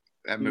believe.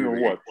 That movie.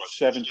 You were what,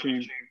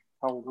 17?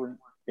 How old were you?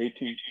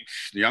 18?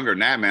 Younger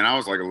than that, man. I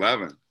was like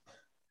 11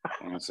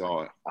 when I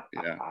saw it.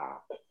 Yeah.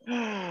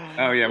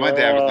 Oh, yeah. My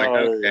dad was like,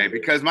 okay.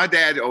 Because my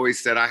dad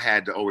always said I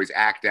had to always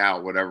act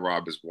out whatever I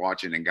was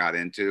watching and got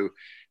into.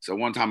 So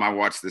one time I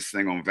watched this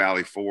thing on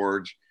Valley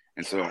Forge,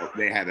 and so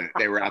they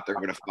were out there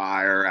with a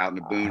fire out in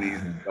the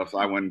boonies and stuff. So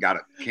I went and got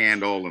a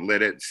candle and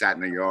lit it, sat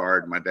in the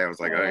yard. My dad was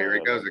like, "Oh, here he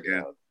goes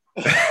again."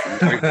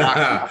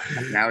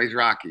 Now he's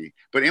Rocky.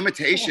 But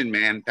imitation,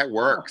 man, that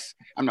works.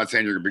 I'm not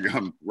saying you're gonna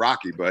become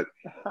Rocky, but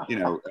you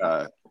know,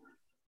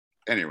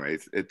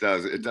 anyways, it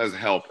does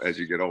help as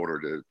you get older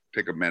to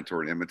pick a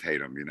mentor and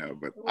imitate them. You know,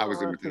 but I was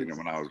imitating them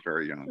when I was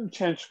very young.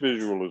 Intense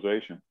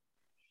visualization.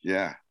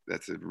 Yeah.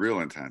 That's a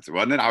real intense.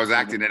 Well, and then I was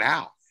acting it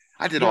out.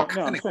 I did all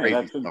kinds of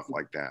crazy stuff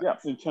like that. Yeah,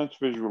 intense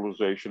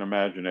visualization,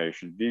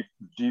 imagination,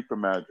 deep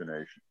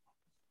imagination.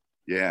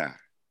 Yeah,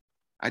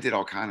 I did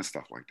all kinds of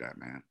stuff like that,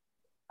 man.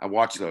 I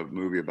watched a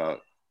movie about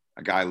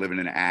a guy living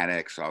in an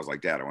attic, so I was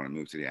like, "Dad, I want to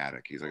move to the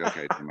attic." He's like,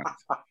 "Okay."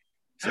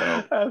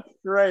 So that's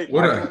great.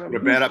 I put a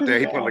bed up there.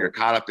 He put like a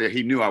cot up there.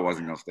 He knew I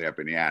wasn't going to stay up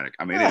in the attic.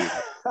 I mean,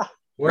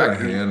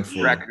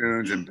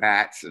 raccoons and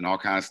bats and all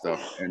kinds of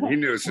stuff. And he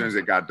knew as soon as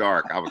it got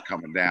dark, I was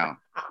coming down.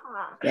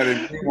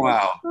 But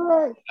meanwhile,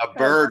 a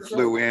bird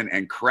flew in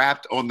and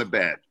crapped on the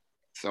bed.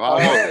 So I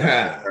was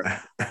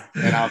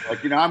and I was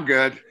like, I'm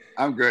good.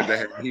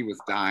 He was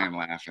dying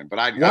laughing. But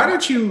why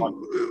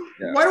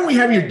don't we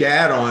have your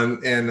dad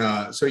on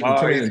and so you can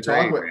come in and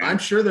talk with? I'm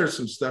sure there's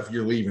some stuff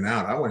you're leaving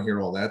out. I want to hear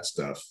all that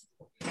stuff.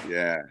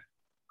 Yeah.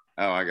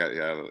 Oh, I got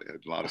a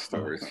lot of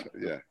stories.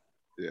 Yeah.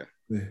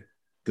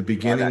 The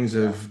beginnings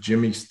of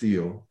Jimmy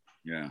Steele.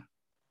 Yeah.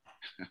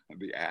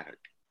 The attic.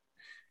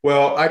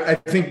 Well, I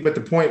think, but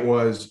the point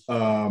was,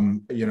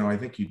 I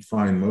think you'd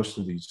find most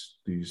of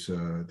these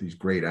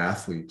great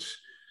athletes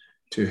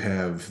to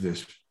have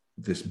this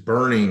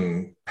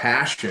burning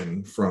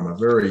passion from a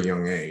very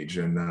young age,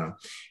 and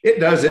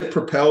it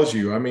propels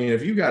you. I mean,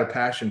 if you got a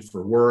passion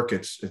for work,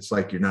 it's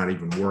like you're not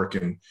even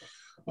working.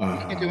 You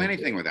can't do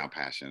anything without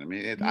passion. I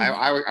mean,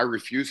 I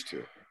refuse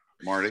to.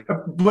 Marty.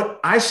 But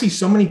I see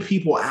so many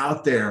people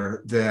out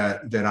there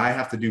that I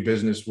have to do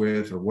business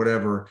with or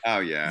whatever. Oh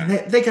yeah.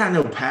 And they got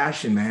no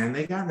passion, man.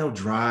 They got no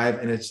drive.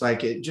 And it's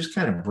like, it just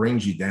kind of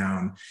brings you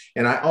down.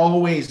 And I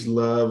always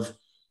love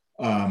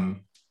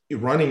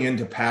running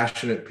into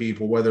passionate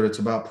people, whether it's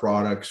about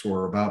products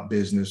or about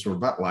business or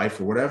about life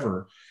or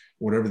whatever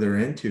they're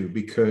into,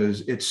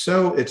 because they're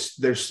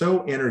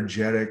so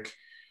energetic.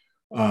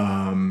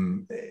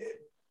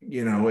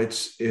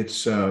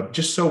 It's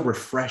just so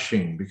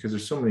refreshing because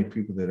there's so many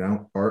people that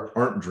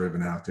aren't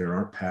driven out there,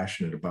 aren't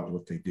passionate about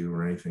what they do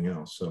or anything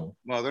else. So,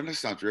 well, they're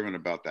just not driven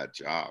about that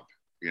job.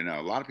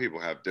 A lot of people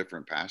have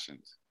different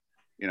passions,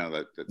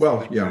 like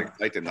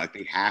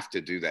they have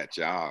to do that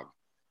job,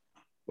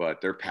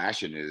 but their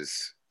passion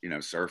is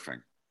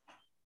surfing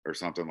or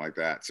something like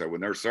that. So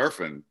when they're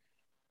surfing,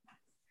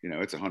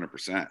 it's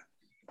 100%.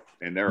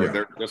 And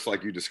they're just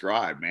like you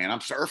described, man. I'm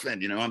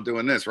surfing, I'm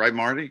doing this, right,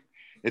 Marty?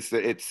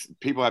 It's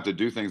people have to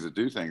do things,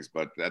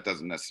 but that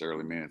doesn't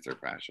necessarily mean it's their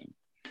passion.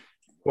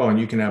 Well, and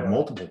you can have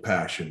multiple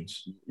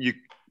passions.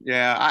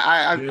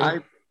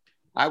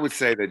 I would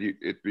say that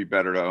it'd be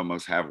better to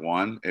almost have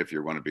one if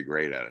you're going to be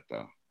great at it,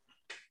 though.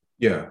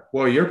 Yeah.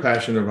 Well, you're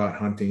passionate about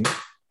hunting,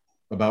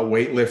 about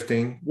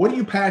weightlifting. What are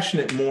you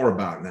passionate more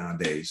about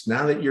nowadays?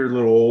 Now that you're a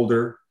little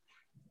older,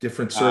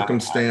 different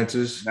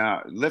circumstances.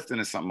 Now, lifting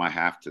is something I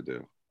have to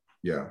do.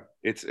 Yeah.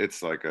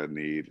 It's like a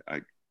need.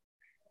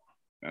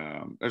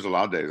 There's a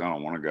lot of days I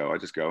don't want to go. I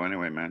just go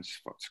anyway, man.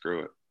 Just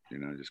screw it.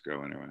 Just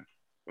go anyway.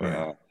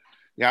 But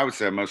I would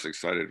say I'm most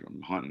excited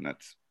from hunting.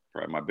 That's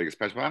probably my biggest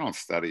passion. But I don't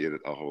study it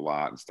a whole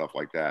lot and stuff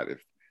like that.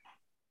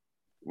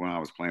 When I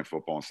was playing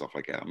football and stuff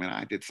like that, I mean,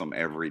 I did some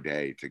every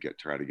day to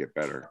try to get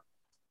better.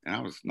 And I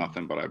was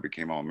nothing, but I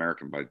became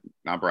All-American by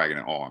not bragging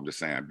at all. I'm just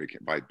saying I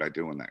became by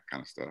doing that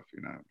kind of stuff,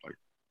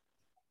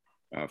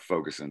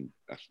 focusing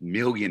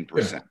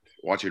 1,000,000%,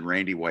 watching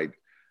Randy White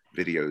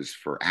videos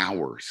for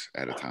hours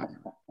at a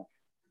time.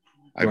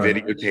 I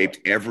videotaped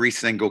every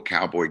single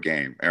Cowboy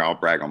game. I'll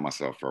brag on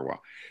myself for a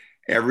while.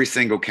 Every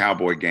single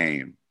Cowboy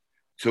game,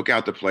 took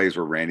out the plays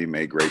where Randy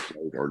made great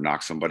plays or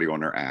knocked somebody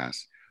on their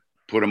ass,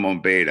 put them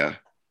on beta.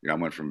 I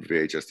went from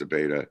VHS to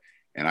beta,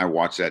 and I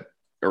watched that,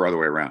 or other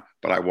way around,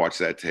 but I watched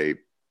that tape.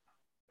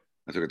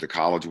 I took it to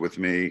college with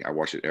me. I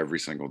watched it every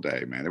single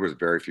day, man. There was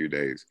very few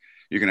days.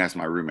 You can ask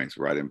my roommates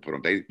where I didn't put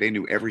them. They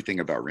knew everything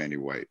about Randy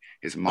White,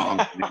 his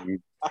mom's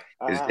name,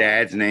 his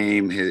dad's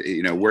name,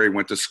 where he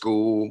went to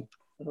school.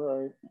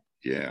 Right.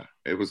 Yeah,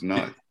 it was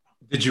nuts.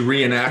 Did you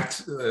reenact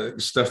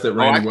stuff that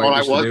Randy White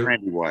used to do?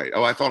 Randy White.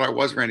 I thought I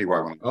was Randy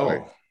White.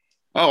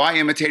 I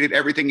imitated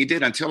everything he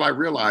did until I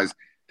realized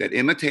that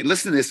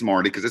listen to this,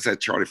 Marty, because it's that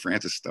Charlie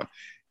Francis stuff.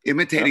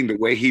 Imitating the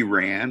way he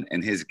ran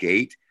and his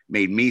gait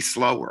made me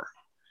slower.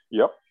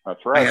 Yep,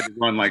 that's right. I had to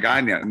run like I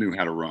knew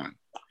how to run.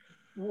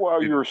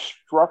 Well, your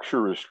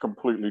structure is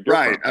completely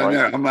different. Right. I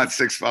know. I'm not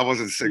 6'5". I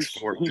wasn't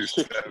 6'4".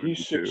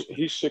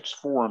 He's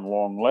 6'4" and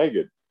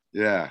long-legged.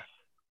 Yeah.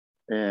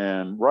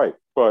 And right.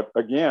 But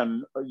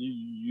again,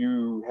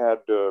 you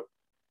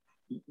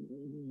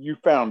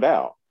found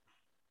out.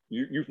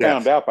 You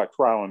found out by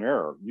trial and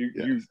error.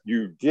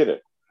 You did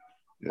it.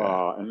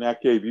 Yeah. And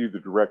that gave you the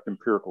direct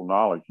empirical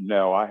knowledge.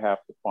 No, I have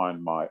to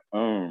find my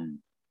own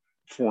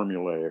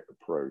formulaic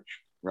approach.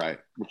 Right.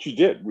 Which you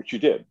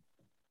did.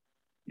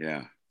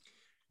 Yeah.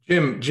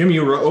 Jim,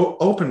 you were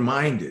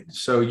open-minded.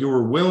 So you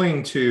were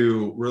willing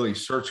to really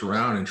search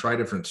around and try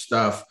different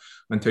stuff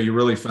until you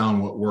really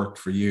found what worked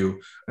for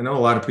you. I know a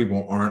lot of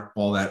people aren't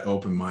all that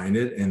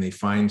open-minded, and they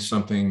find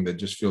something that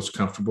just feels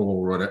comfortable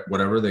or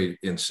whatever. They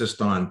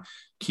insist on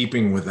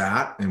keeping with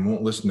that and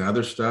won't listen to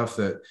other stuff,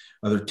 that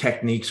other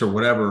techniques or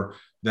whatever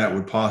that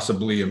would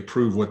possibly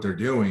improve what they're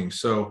doing.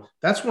 So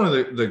that's one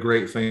of the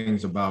great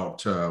things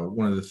about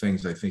one of the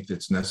things I think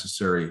that's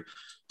necessary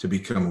to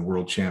become a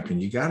world champion.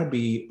 You got to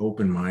be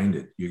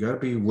open-minded. You got to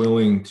be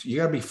willing to, you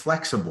got to be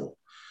flexible,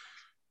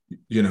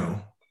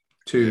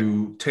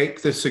 to take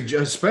the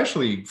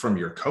especially from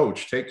your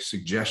coach, take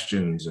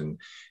suggestions and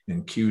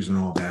cues and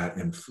all that.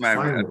 And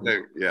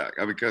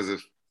because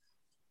if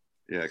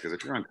you're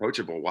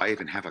uncoachable, why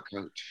even have a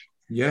coach?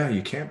 Yeah,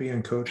 you can't be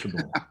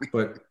uncoachable.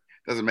 But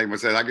doesn't make much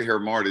sense. I could hear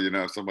Marty,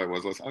 if somebody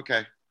was listening,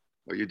 okay,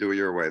 well, you do it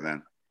your way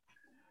then.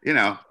 Okay.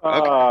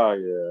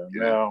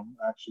 No,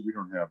 actually, we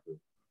don't have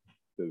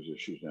those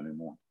issues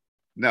anymore.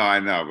 No, I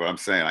know, but I'm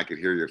saying I could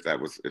hear you if that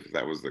was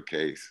the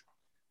case.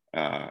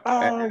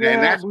 And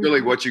that's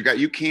really what you got.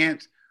 You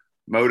can't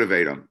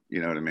motivate them.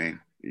 You know what I mean?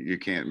 You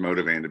can't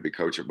motivate them to be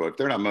coachable. If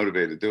they're not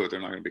motivated to do it,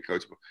 they're not going to be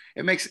coachable.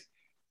 It makes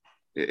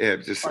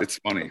it's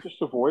funny.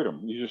 Just avoid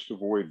them. You just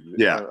avoid.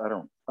 Yeah. I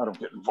don't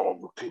get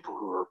involved with people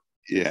who are.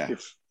 Yeah.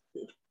 If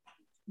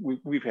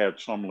we've had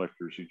some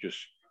lifters who just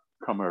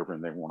come over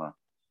and they want to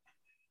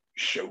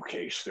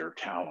showcase their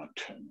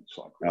talent, and it's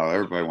like,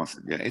 everybody wants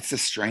to. Yeah, it's the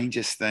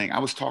strangest thing. I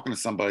was talking to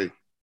somebody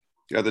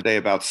the other day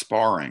about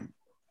sparring.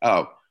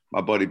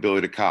 My buddy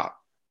Billy the Cop,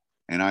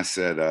 and I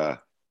said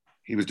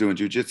he was doing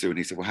jujitsu, and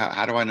he said, "Well,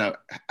 how do I know?"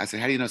 I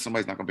said, "How do you know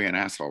somebody's not going to be an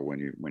asshole when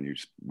you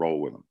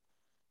roll with them?"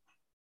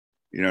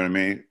 You know what I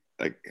mean?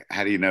 Like,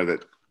 how do you know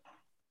that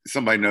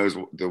somebody knows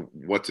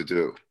what to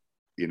do,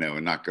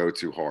 and not go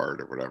too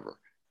hard or whatever?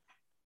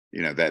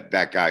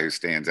 That guy who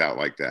stands out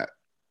like that,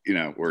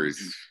 where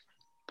he's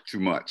too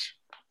much.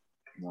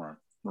 Right.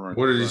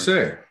 What did he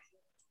say?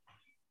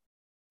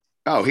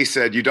 Oh, he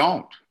said, you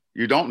don't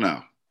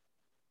know.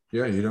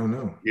 Yeah, you don't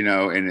know.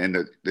 And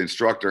the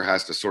instructor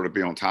has to sort of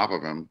be on top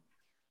of him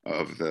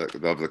of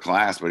the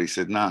class, but he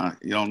said, nah,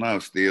 you don't know,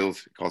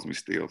 Steels. He calls me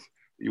Steels.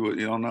 You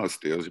don't know,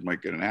 Steels. You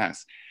might get an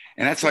ass.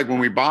 And that's like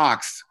when I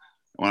boxed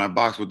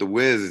with the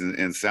Wiz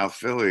in South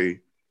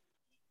Philly,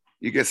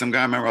 you get some guy,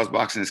 I remember I was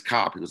boxing his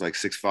cop. He was like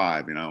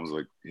 6'5", I was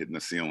like hitting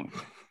the ceiling.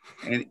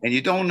 And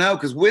you don't know,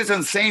 because Wiz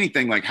doesn't say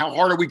anything like, how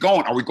hard are we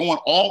going? Are we going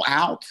all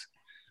out?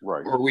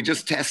 Right. Or are we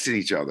just testing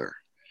each other?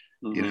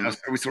 You know, so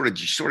we sort of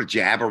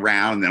jab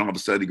around, and then all of a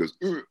sudden he goes,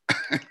 and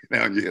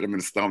you hit him in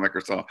the stomach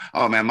or something.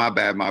 Oh man, my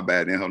bad.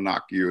 And he'll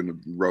knock you in the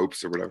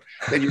ropes or whatever.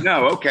 Then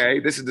okay,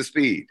 this is the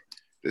speed.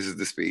 This is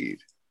the speed.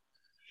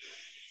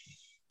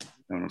 You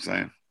know what I'm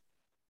saying?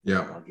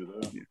 Yeah.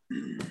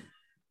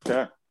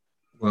 Yeah.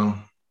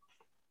 Well,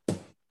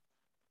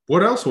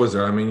 what else was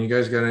there? I mean, you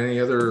guys got any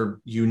other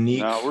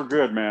unique? No, we're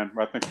good, man.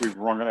 I think we've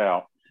rung it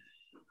out.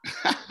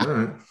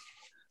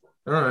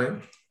 All right.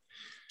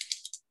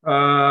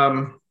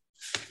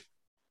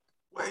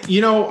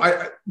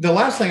 The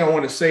last thing I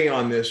want to say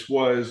on this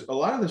was a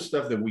lot of the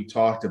stuff that we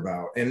talked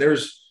about, and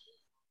there's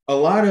a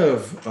lot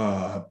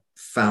of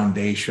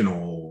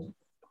foundational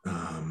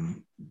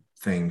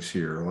things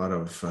here, a lot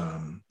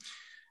of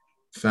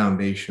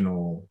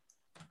foundational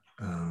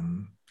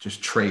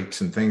just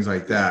traits and things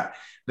like that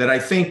I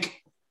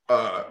think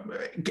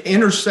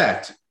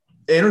intersect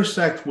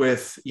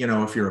with,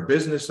 if you're a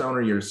business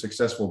owner, you're a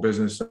successful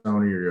business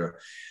owner, you're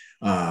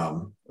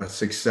a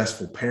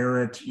successful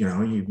parent,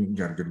 you've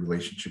got a good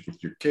relationship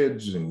with your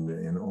kids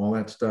and all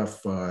that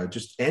stuff,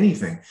 just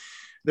anything.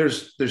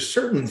 There's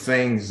certain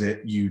things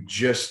that you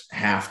just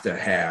have to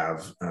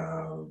have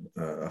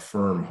a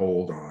firm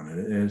hold on.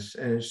 And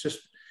it's just,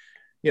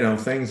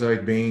 things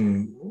like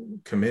being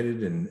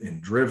committed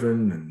and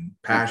driven and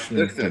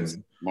passionate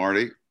and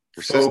Marty,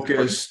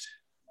 focused.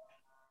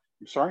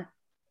 I'm sorry?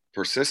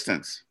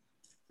 Persistence.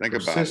 Think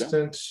about it.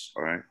 Persistence.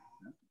 All right.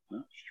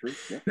 That's true.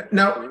 Yeah.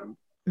 Now,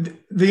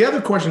 the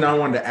other question I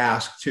wanted to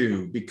ask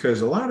too,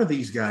 because a lot of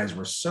these guys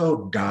were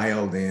so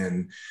dialed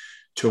in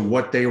to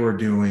what they were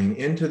doing,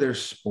 into their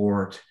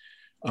sport.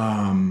 They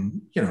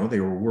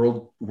were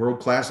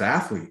world-class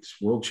athletes,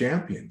 world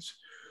champions.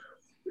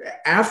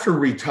 After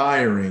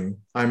retiring,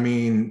 I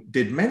mean,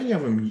 did many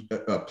of them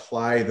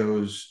apply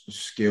those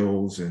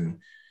skills and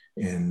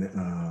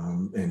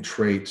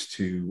traits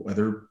to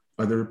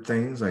other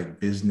things like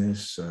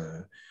business,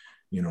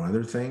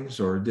 other things,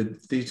 or did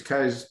these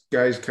guys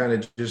kind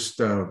of just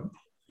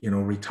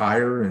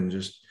retire and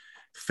just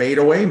fade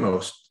away?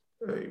 Most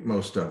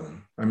of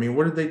them. I mean,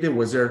 what did they do?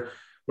 Was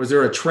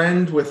there a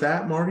trend with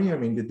that, Marty? I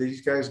mean, did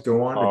these guys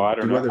go on? I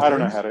don't know. I don't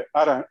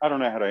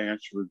know how to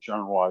answer a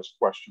generalized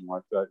question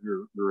like that.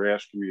 You're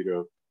asking me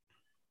to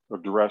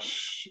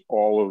address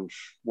all of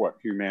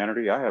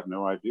humanity. I have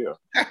no idea.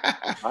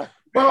 I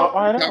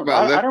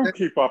don't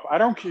keep up. I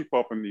don't keep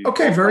up in these.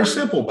 Okay, very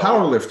simple.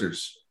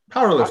 Powerlifters.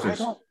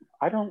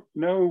 I don't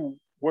know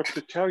what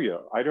to tell you.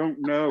 I don't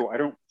know. I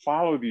don't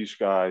follow these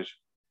guys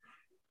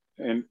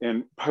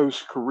and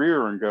post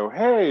career and go,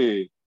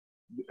 hey,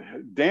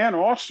 Dan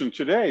Austin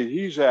today,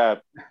 he's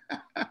at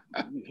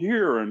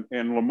here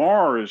and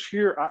Lamar is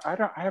here. I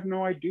have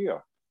no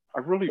idea. I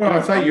really don't.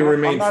 I thought you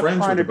remained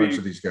friends with a bunch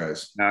of these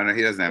guys. No,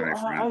 he doesn't have any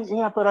friends.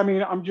 Yeah, but I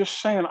mean, I'm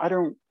just saying,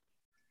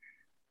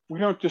 we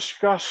don't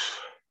discuss,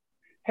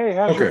 hey,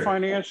 how's your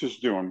finances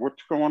doing?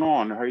 What's going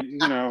on? Hey,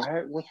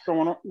 what's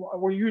going on?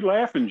 Well, you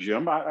laughing,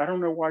 Jim? I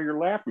don't know why you're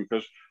laughing,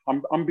 because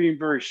I'm being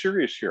very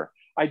serious here.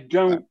 I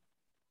don't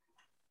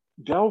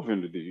delve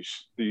into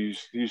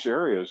these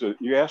areas.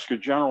 You ask a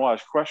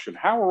generalized question.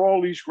 How are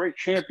all these great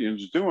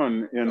champions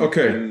doing?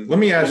 Let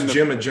me ask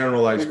Jim a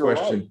generalized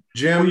question.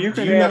 Jim, you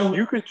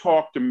can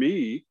talk to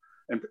me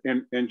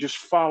and just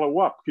follow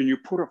up. Can you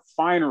put a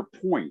finer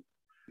point?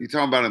 You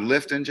talking about in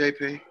lifting,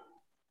 JP?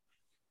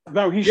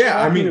 No, he's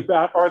talking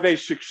about, are they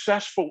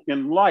successful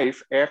in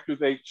life after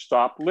they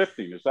stop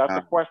lifting? Is that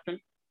the question?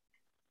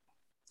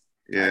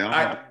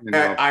 Yeah,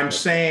 I'm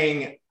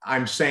saying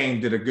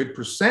that a good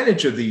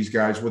percentage of these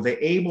guys, were they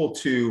able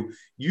to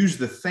use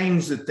the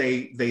things that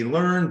they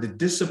learned, the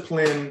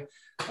discipline,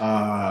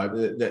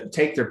 that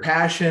take their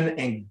passion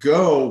and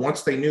go,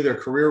 once they knew their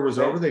career was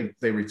over,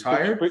 they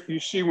retired? But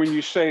you see, when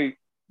you say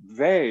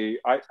they,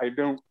 I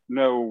don't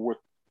know what,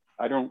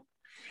 I don't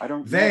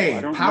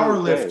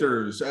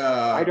powerlifters,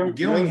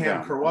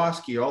 Gillingham,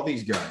 Kowalski, all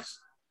these guys.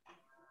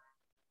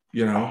 I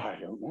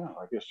don't know.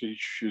 I guess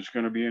each is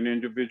going to be an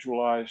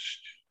individualized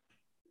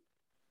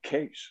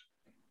case,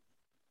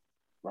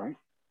 right?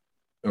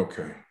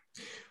 Okay.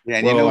 Yeah,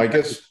 and I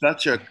guess it's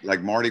such a,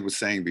 like Marty was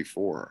saying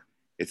before,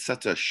 it's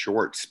such a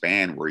short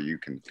span where you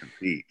can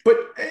compete. But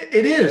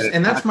it is,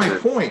 and that's my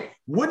point.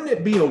 Wouldn't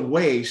it be a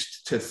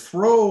waste to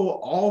throw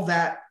all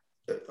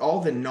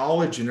the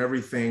knowledge and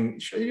everything?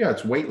 Sure, yeah,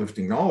 it's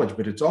weightlifting knowledge,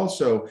 but it's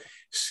also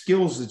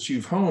skills that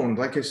you've honed.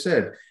 Like I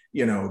said,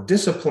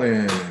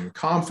 discipline and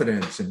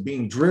confidence and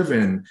being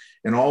driven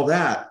and all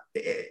that.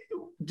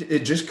 It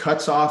just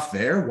cuts off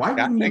there. Why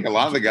wouldn't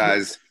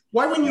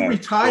you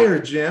retire,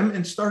 Jim,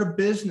 and start a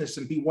business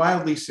and be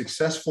wildly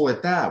successful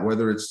at that?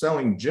 Whether it's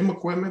selling gym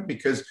equipment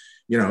because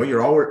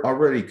you're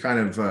already kind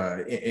of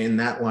in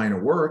that line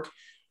of work,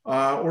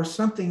 or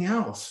something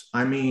else.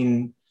 I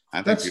mean,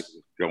 I think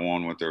people go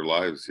on with their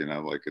lives.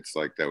 It's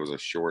like that was a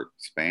short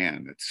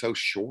span. It's so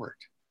short.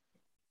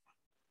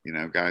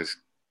 Guys.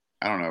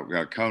 I don't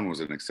know. Cone was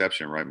an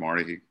exception, right,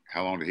 Marty?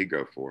 How long did he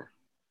go for?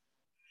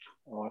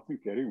 Well, I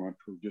think Eddie went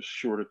for just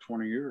short of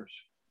 20 years.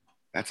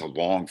 That's a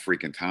long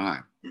freaking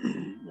time.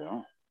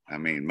 Yeah. I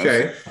mean, most of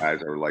the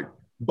guys are like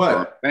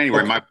But anyway,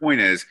 okay. my point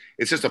is,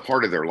 it's just a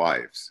part of their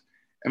lives.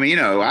 I mean,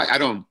 I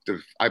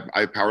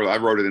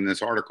wrote it in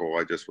this article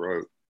I just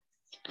wrote.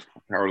 I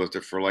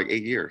powerlifted for like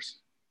 8 years,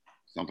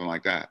 something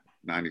like that,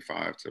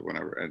 95 to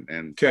whatever.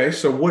 And okay,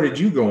 so what did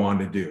you go on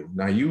to do?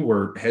 Now you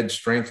were head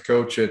strength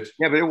coach at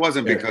but it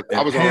wasn't because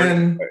I was already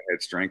a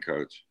head strength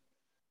coach.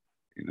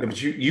 Yeah,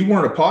 but you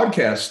weren't a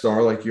podcast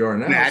star like you are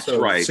now. That's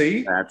right.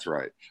 See, that's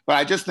right. But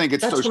I just think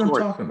it's that's so what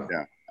short. I'm talking about.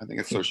 Yeah, I think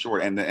it's so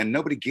short, and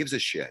nobody gives a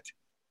shit.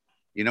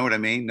 You know what I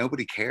mean?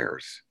 Nobody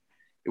cares.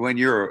 When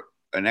you're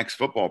an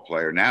ex-football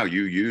player, now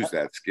you use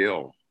that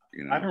skill.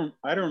 You know,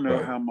 I don't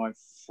know how my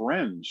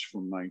friends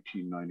from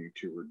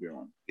 1992 are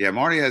doing. Yeah,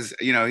 Marty has,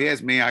 he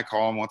has me. I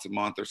call him once a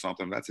month or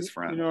something. That's his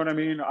friend. You know what I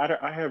mean?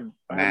 I have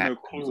no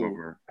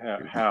clue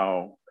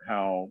how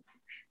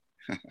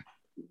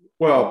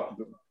well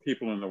the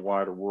people in the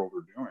wider world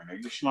are doing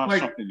it. It's not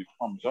something that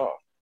comes up.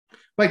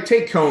 Like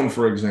take Cone,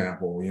 for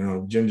example.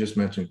 Jim just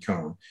mentioned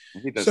Cone.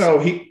 So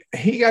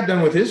he got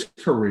done with his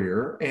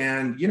career,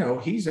 and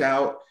he's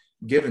out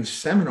giving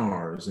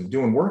seminars and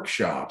doing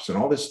workshops and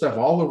all this stuff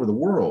all over the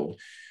world.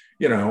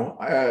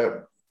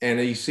 And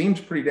he seems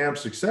pretty damn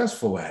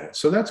successful at it.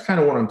 So that's kind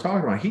of what I'm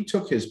talking about. He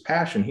took his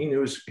passion. He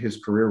knew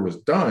his career was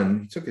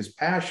done. He took his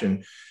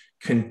passion,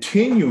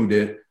 continued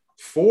it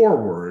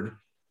forward,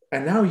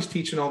 and now he's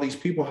teaching all these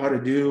people how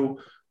to do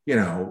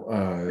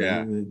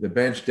the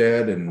bench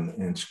dead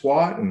and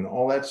squat and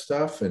all that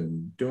stuff,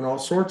 and doing all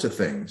sorts of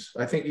things.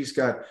 I think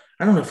I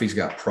don't know if he's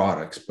got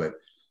products, but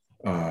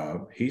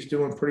he's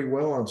doing pretty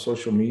well on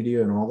social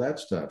media and all that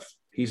stuff.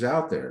 He's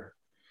out there.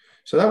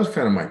 So that was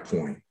kind of my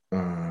point.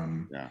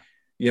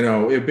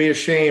 It'd be a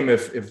shame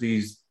if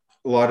a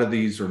lot of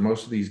these or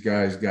most of these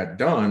guys got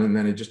done and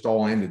then it just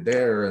all ended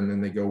there, and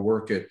then they go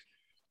work at,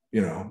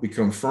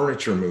 become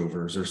furniture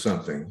movers or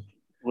something.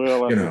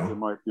 Well, I think there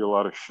might be a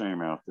lot of shame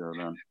out there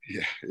then.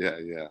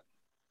 Yeah.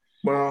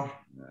 Well,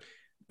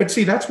 but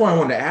see, that's why I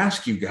wanted to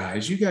ask you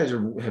guys. You guys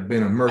have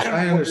been immersed.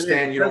 I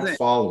understand you don't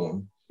follow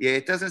them. Yeah,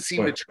 it doesn't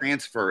seem to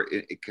transfer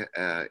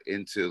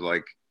into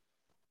like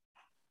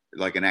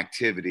an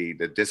activity.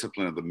 The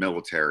discipline of the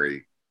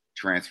military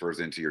transfers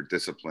into your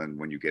discipline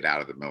when you get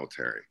out of the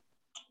military.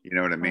 You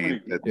know what I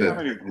mean?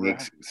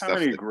 How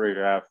many great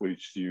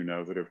athletes do you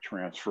know that have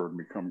transferred and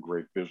become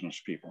great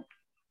business people?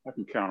 I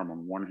can count them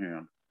on one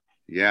hand.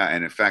 Yeah,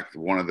 and in fact,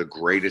 one of the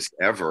greatest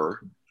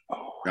ever,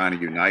 Johnny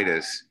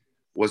Unitas,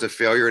 was a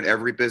failure at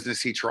every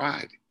business he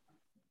tried.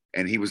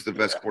 And he was the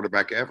best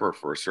quarterback ever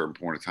for a certain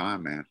point of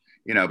time, man.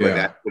 But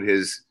that's what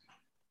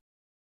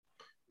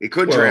he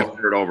couldn't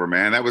transfer it over,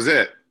 man. That was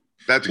it.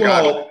 That's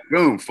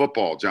boom,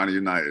 football, Johnny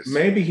Unitas.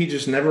 Maybe he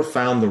just never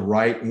found the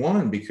right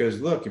one, because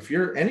look, if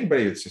you're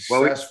anybody that's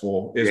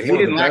successful, he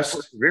didn't lack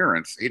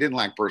perseverance. He didn't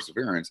lack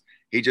perseverance.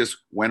 He just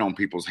went on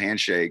people's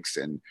handshakes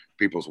and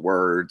people's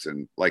words,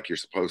 and like you're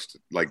supposed to,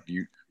 like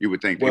you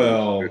would think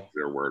people would do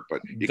their word,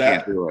 but you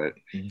can't do it.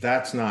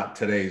 That's not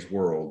today's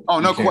world. Oh,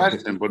 no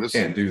question. But this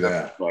can't do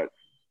that. But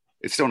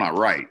it's still not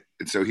right.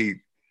 And so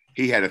he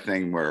had a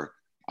thing where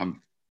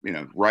I'm,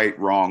 right,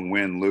 wrong,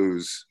 win,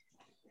 lose,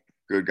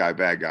 good guy,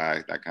 bad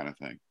guy, that kind of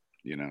thing,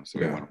 so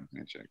he went on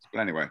handshakes. But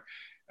anyway,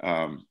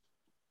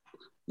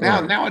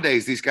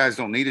 nowadays, these guys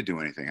don't need to do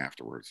anything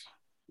afterwards.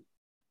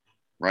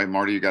 Right,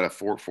 Marty, you got a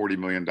 $40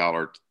 million,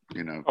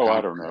 Oh,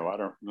 I don't know.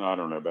 I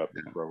don't know about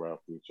the pro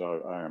athletes.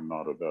 I am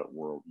not of that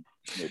world.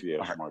 Maybe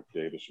ask Mike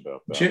Davis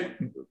about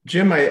that.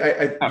 Jim,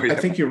 I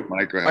think you're.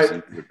 Mike has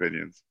some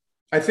opinions.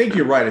 I think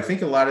you're right. I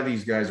think a lot of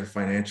these guys are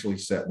financially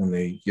set when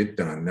they get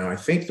done. Now, I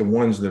think the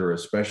ones that are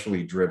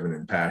especially driven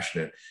and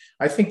passionate,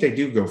 I think they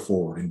do go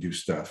forward and do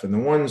stuff. And the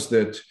ones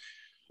that,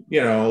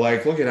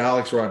 like look at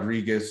Alex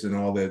Rodriguez and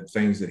all the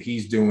things that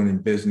he's doing in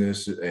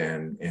business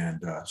and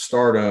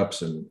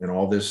startups and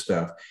all this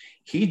stuff.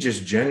 He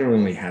just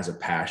genuinely has a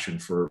passion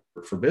for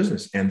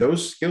business. And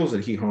those skills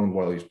that he honed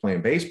while he was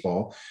playing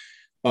baseball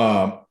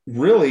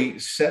really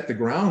set the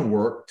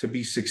groundwork to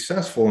be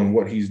successful in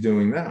what he's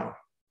doing now.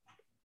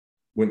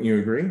 Wouldn't you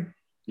agree?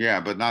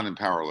 Yeah, but not in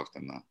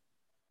powerlifting, though.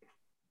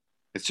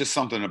 It's just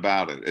something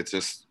about it. It's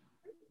just.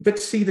 But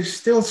see, there's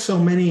still so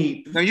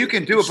many. No, you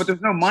can do it, but there's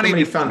no money. So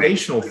many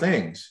foundational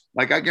things.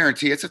 Like I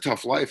guarantee, it's a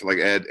tough life. Like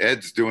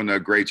Ed's doing a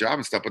great job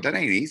and stuff, but that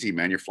ain't easy,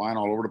 man. You're flying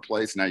all over the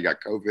place. Now you got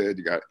COVID.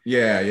 You got.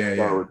 Yeah.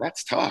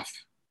 That's tough.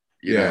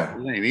 You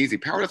know, it ain't easy.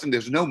 Powerlifting,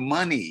 there's no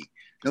money.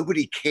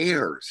 Nobody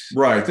cares.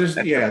 Right. There's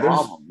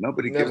problem.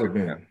 Nobody gives a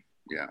been.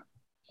 Yeah.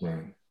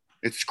 Right.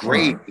 It's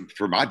great.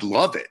 Right. I'd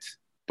love it.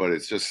 But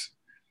it's just,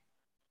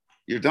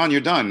 you're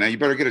done. Now you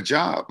better get a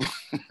job.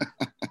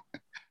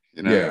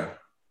 Yeah.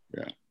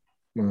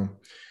 Well,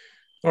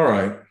 all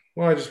right.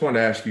 Well, I just wanted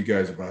to ask you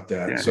guys about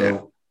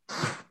that.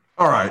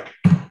 All right.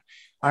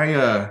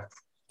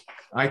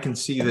 I can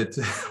see that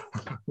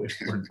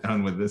we're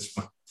done with this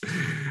one.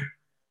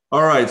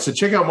 All right. So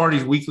check out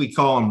Marty's weekly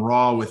column,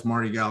 Raw with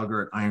Marty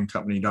Gallagher at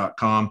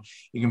ironcompany.com.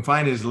 You can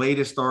find his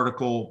latest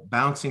article,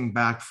 Bouncing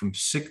Back from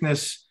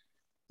Sickness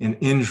and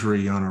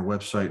Injury, on our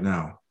website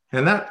now.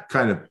 And that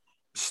kind of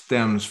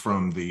stems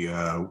from the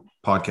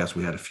podcast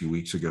we had a few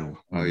weeks ago.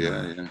 Oh,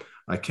 yeah.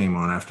 I came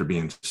on after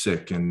being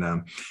sick.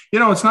 And,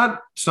 it's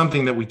not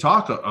something that we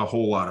talk a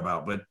whole lot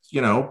about, but,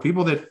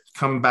 people that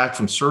come back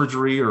from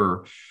surgery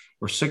or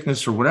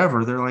sickness or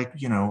whatever, they're like,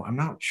 I'm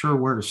not sure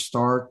where to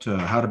start,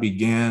 how to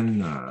begin,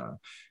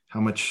 how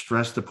much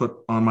stress to put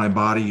on my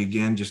body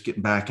again, just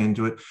getting back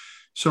into it.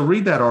 So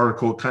read that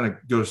article. It kind of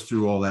goes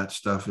through all that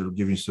stuff. It'll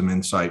give you some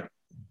insight.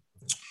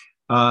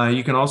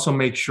 You can also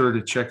make sure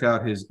to check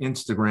out his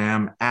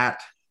Instagram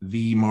at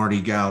the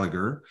Marty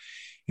Gallagher.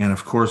 And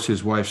of course,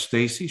 his wife,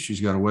 Stacy, she's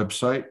got a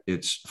website.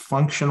 It's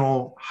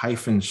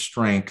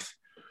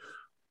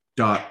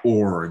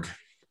functional-strength.org.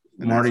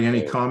 Marty,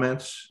 any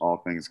comments?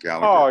 All things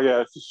Gallagher. Oh,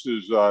 yeah. This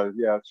is,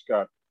 it's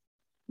got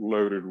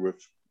loaded with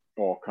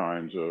all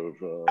kinds of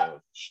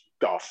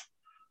stuff.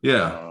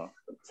 Yeah.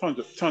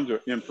 Tons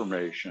of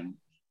information.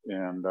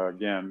 And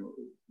again,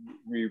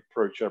 we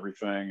approach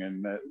everything,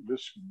 and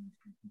this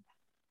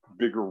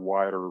bigger,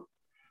 wider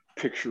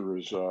picture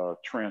is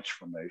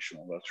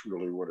transformational. That's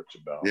really what it's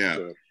about. Yeah.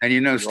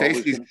 And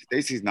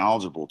Stacy's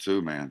knowledgeable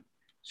too, man.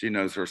 She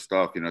knows her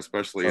stuff,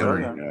 especially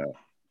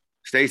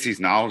Stacy's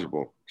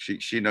knowledgeable.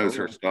 She knows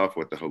her stuff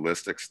with the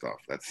holistic stuff.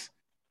 That's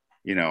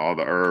all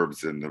the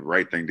herbs and the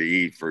right thing to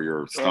eat for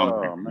your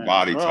stomach,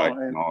 body type,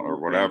 and all, or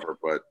whatever.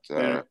 But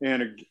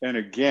and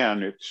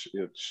again, it's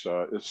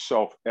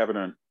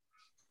self-evident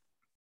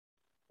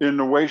in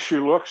the way she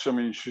looks. I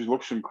mean, she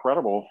looks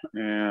incredible,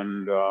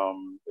 and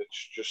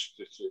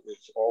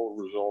it's all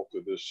a result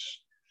of the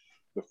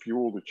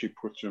fuel that she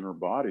puts in her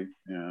body,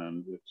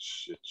 and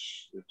it's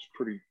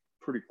pretty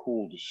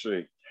cool to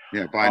see.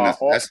 Yeah, by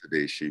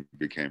necessity, she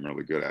became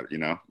really good at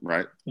it,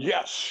 right?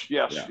 Yes.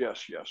 Very,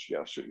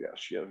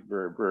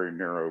 very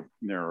narrow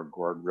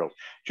guardrails.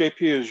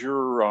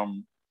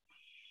 JP,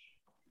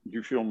 do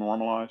you feel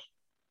normalized?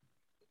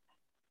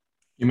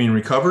 You mean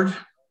recovered?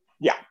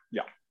 Yeah.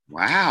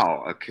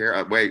 Wow, a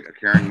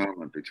caring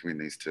moment between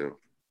these two.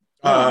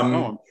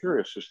 I'm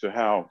curious as to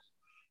how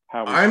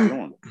it's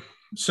going.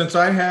 Since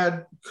I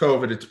had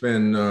COVID, it's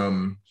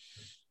been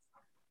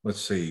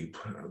let's see,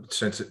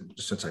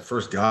 since I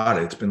first got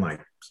it, it's been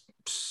like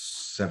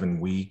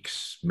 7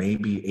 weeks,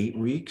 maybe 8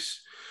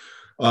 weeks.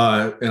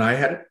 And I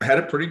had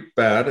it pretty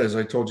bad. As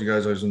I told you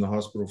guys, I was in the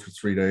hospital for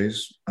 3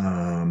 days.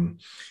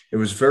 It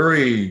was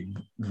very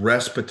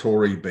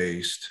respiratory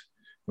based.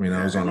 I mean,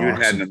 I was on oxygen.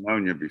 You had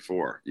pneumonia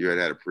before. You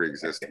had a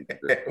pre-existing.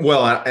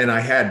 Well, and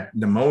I had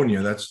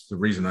pneumonia. That's the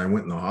reason I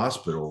went in the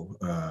hospital.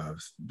 No,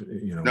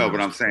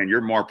 but I'm saying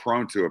you're more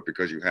prone to it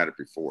because you had it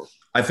before.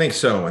 I think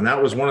so. And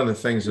that was one of the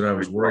things that I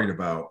was worried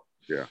about.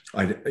 Yeah.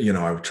 I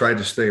tried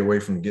to stay away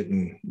from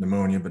getting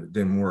pneumonia, but it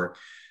didn't work.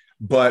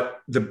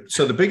 But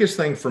the biggest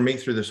thing for me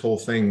through this whole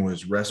thing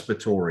was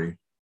respiratory.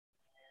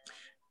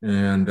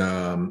 And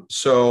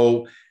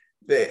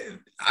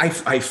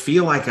I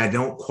feel like I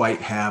don't quite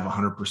have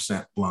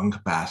 100% lung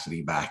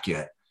capacity back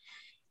yet.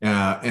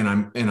 And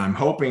I'm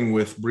hoping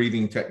with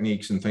breathing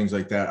techniques and things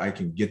like that, I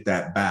can get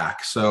that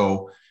back.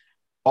 So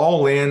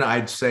all in,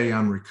 I'd say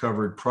I'm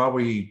recovered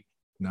probably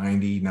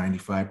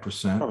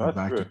 90-95%. Oh,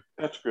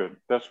 that's good.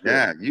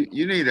 Yeah,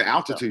 you need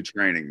altitude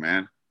training,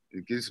 man.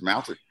 You get some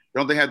altitude.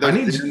 Don't they have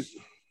those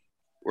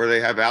where they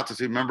have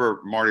altitude?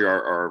 Remember, Marty,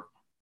 our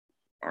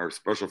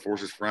special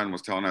forces friend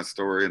was telling that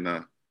story in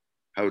the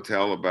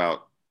hotel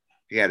about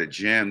he had a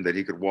gym that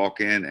he could walk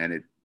in and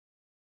it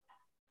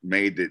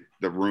made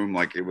the room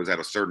like it was at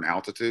a certain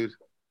altitude.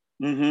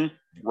 Mm-hmm.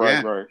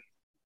 Right.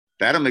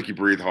 That'll make you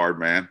breathe hard,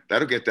 man.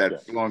 That'll get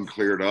that lung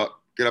cleared up.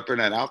 Get up in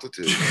that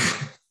altitude.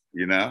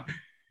 You got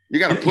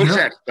to push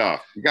that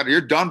stuff.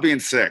 You're done being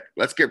sick.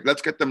 Let's get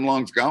them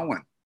lungs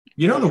going.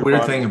 The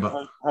weird thing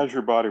about how's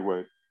your body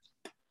weight?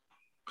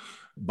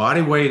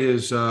 Body weight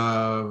is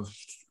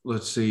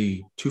let's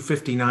see,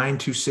 259,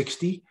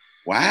 260.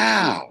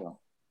 Wow.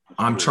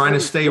 I'm trying to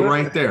stay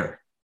right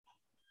there.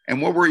 And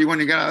what were you when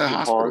you got out of the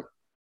hospital?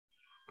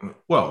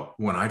 Well,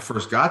 when I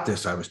first got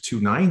this, I was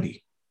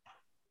 290.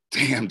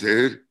 Damn,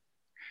 dude.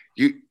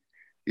 You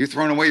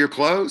throwing away your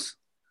clothes?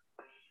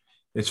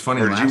 It's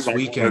funny. Last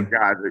weekend,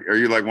 are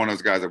you like one of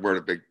those guys that wear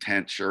the big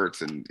tent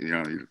shirts and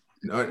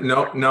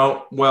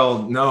No.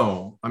 Well,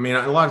 no. I mean,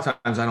 a lot of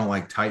times I don't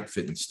like tight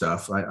fitting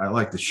stuff. I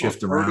like to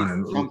shift around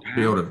and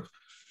be able to.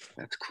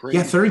 That's crazy.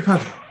 Yeah, 30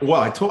 pounds.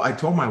 Well, I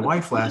told my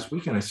wife last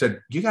weekend, I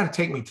said, you got to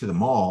take me to the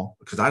mall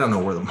because I don't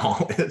know where the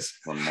mall is.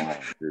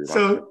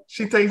 So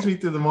she takes me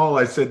to the mall.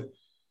 I said,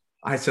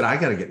 I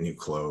got to get new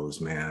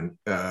clothes, man.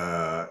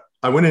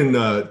 I went in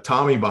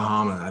Tommy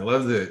Bahama. I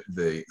love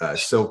the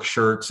silk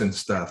shirts and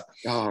stuff.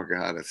 Oh,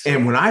 God.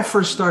 And when I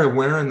first started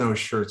wearing those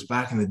shirts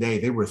back in the day,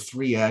 they were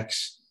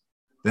 3X.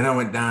 Then I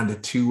went down to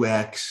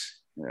 2X.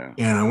 Yeah.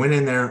 And I went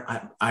in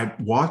there. I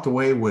walked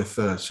away with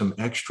some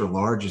extra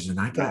larges, and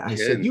I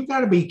said, "You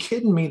got to be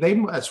kidding me! They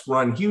must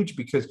run huge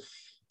because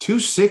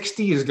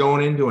 260 is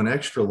going into an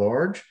extra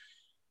large,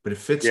 but it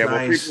fits nice."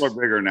 Well, people are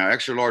bigger now.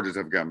 Extra larges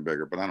have gotten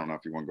bigger, but I don't know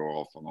if you want to go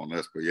off on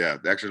this. But yeah,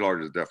 the extra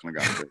larges definitely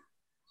gotten bigger.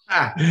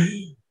 Yeah.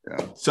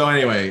 So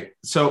anyway,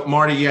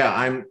 Marty,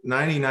 I'm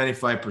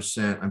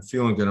 90-95%. I'm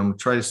feeling good. I'm gonna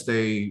try to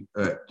stay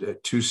at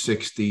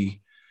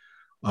 260.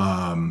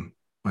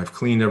 I've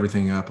cleaned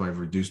everything up. I've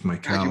reduced my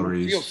God, you must feel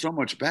calories. so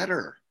much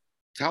better.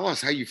 Tell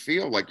us how you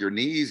feel, like your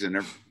knees and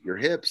your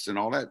hips and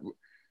all that.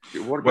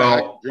 What about how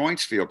Well, your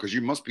joints feel? Because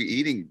you must be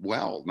eating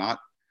well.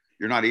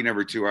 You're not eating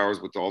every 2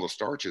 hours with all the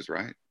starches,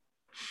 right?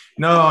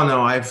 no,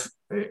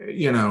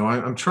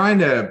 I'm trying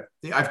to,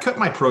 I've cut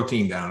my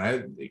protein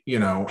down.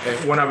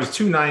 When I was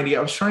 290,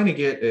 I was trying to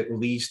get at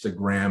least a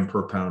gram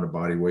per pound of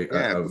body weight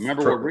Yeah. of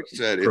Remember what Rich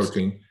said?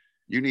 protein.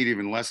 You need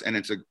even less, and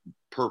it's a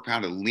per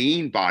pound of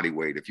lean body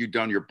weight if you've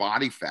done your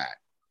body fat.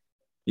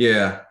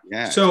 Yeah.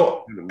 Yeah.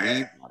 So lean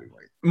body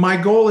weight. my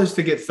goal is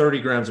to get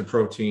 30 grams of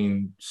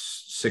protein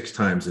 6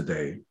 times a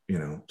day,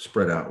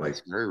 spread out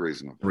like very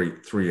reasonable.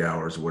 3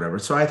 hours or whatever.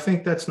 So I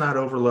think that's not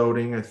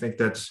overloading. I think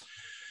that's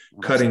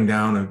cutting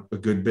down a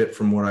good bit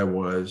from what I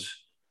was.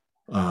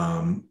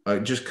 I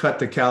just cut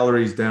the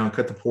calories down,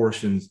 cut the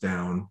portions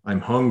down. I'm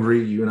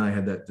hungry. You and I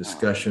had that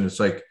discussion. It's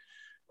like,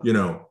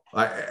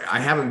 I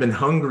haven't been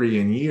hungry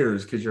in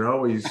years because you're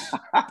always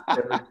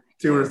every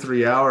 2 or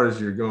 3 hours,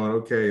 you're going,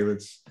 okay,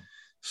 let's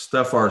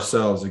stuff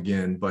ourselves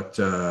again. But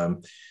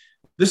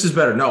this is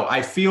better. No,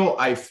 I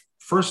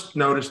first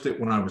noticed it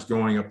when I was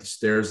going up the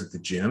stairs at the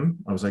gym.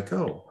 I was like,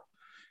 oh,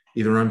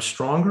 either I'm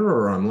stronger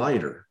or I'm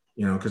lighter,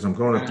 because I'm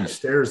going up these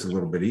stairs a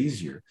little bit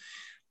easier.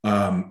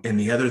 And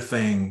the other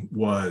thing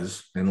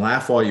was, and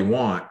laugh all you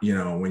want,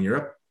 when you're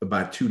up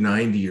about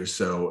 290 or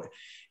so,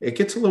 it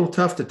gets a little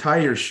tough to tie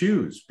your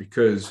shoes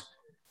because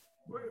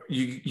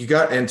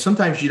and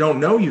sometimes you don't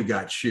know you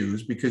got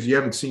shoes because you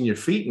haven't seen your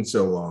feet in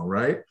so long,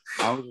 right?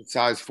 I was a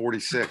size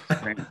 46 at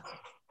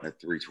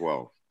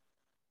 312.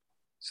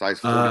 Size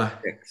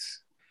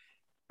 46.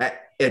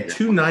 At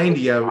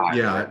 290,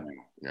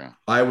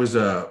 I was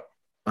a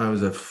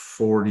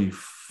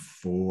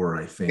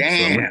 44, I think.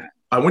 Damn. So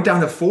I went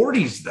down to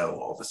 40s though,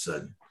 all of a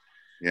sudden.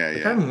 Yeah. I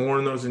haven't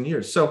worn those in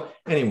years. So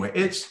anyway,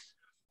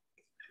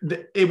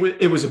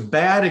 it was a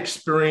bad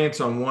experience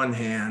on one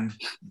hand,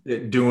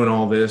 doing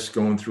all this,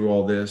 going through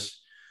all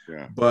this.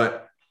 Yeah.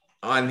 But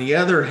on the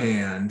other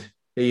hand,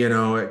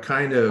 it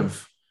kind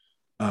of.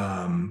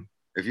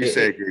 If you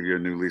say it gave you a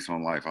new lease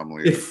on life, I'm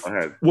leaving. Go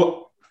ahead.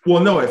 Well,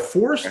 no, it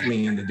forced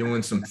me into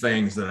doing some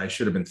things that I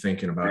should have been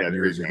thinking about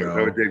years ago.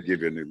 So it did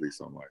give you a new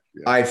lease on life.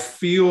 Yeah. I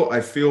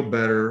feel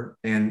better,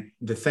 and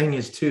the thing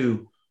is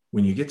too,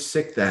 when you get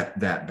sick that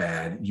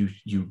bad,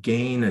 you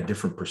gain a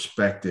different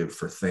perspective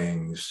for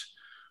things.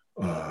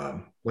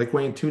 Like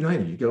weighing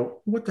 290, you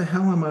go, what the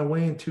hell am I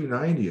weighing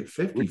 290 at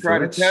 50? We try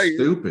to tell you,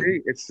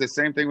 stupid. It's the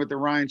same thing with the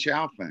Ryan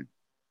Chow thing.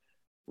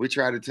 We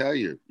try to tell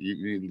you,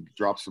 you need to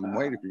drop some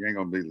weight if you ain't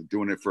going to be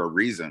doing it for a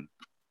reason.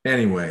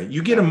 Anyway,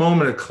 you get a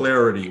moment of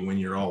clarity when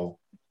you're all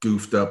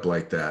goofed up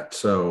like that.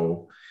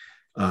 So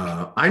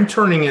I'm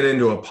turning it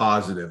into a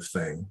positive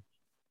thing,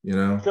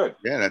 Good.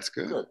 Yeah, that's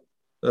good.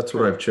 That's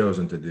what I've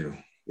chosen to do.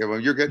 Yeah, well,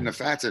 you're getting the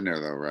fats in there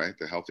though, right?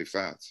 The healthy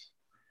fats.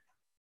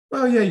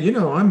 Well, yeah,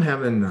 I'm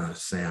having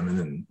salmon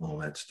and all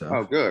that stuff.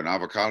 Oh, good.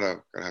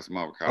 Avocado. Gotta have some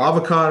avocado.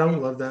 Avocado,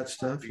 love that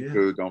stuff. Yeah.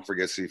 Seafood. Don't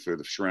forget seafood,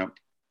 the shrimp.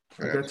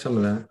 I got some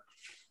of that.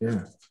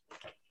 Yeah.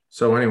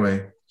 So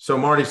anyway,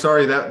 Marty,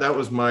 sorry that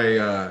was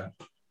my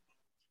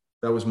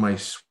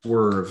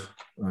swerve.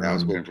 I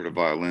was waiting for the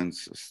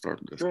violins to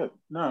start. Good.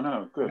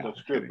 No, good.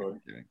 That's good, buddy.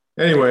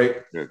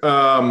 Anyway, visit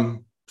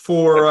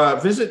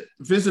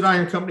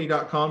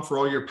ironcompany.com for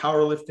all your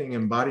powerlifting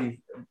and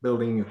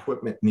bodybuilding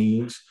equipment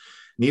needs.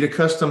 Need a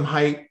custom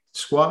height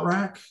squat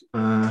rack?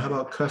 How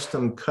about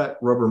custom cut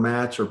rubber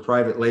mats or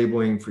private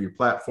labeling for your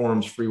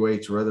platforms, free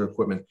weights, or other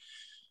equipment?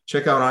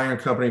 Check out Iron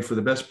Company for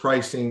the best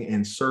pricing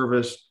and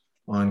service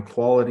on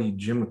quality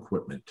gym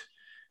equipment.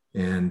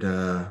 And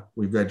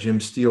we've got Jim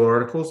Steele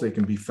articles. They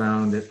can be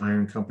found at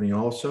Iron Company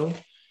also.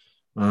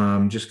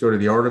 Just go to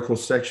the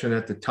articles section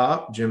at the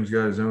top. Jim's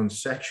got his own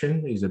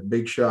section. He's a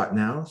big shot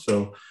now,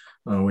 so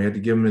we had to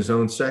give him his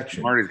own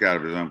section. Marty's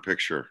got his own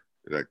picture,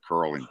 that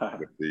curling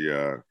with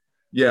the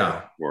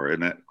or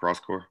isn't it cross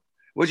core?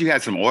 Well, you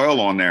had some oil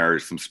on there,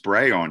 some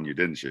spray on you,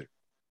 didn't you?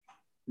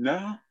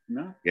 No.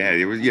 Yeah,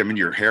 it was. Yeah, I mean,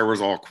 your hair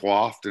was all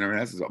coiffed and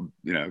everything.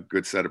 That's a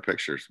good set of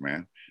pictures,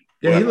 man.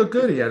 Yeah, he looked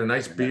good. He had a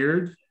nice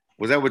beard.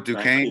 Was that with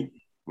Duquesne?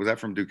 Was that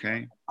from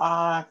Duquesne?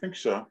 I think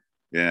so.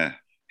 Yeah,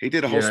 he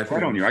did a whole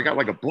spread on you. I got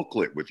like a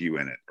booklet with you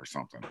in it or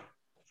something.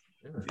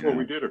 Well,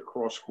 we did a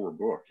cross core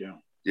book. Yeah.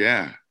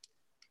 Yeah.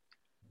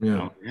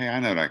 Yeah. Hey,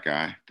 I know that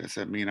guy. That's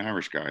that mean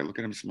Irish guy. Look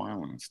at him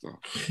smiling and stuff.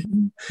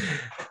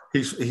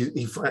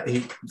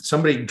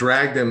 Somebody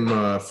dragged him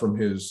from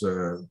his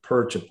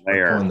perch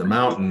on the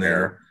mountain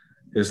there,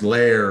 his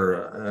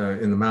lair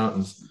in the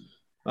mountains.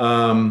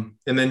 And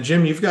then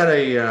Jim, you've got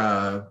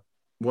I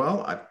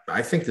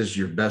think this is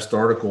your best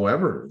article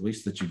ever, at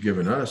least that you've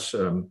given us.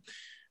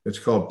 It's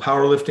called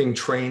Powerlifting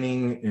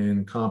Training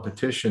and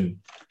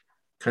Competition.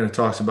 Kind of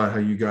talks about how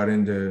you got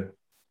into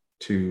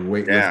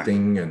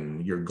weightlifting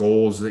and your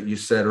goals that you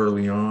set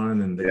early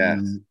on and that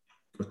you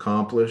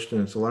accomplished.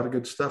 And it's a lot of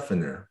good stuff in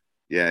there.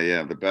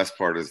 Yeah. The best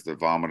part is the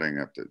vomiting.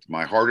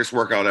 My hardest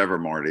workout ever,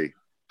 Marty.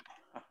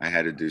 I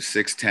had to do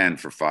 610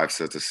 for 5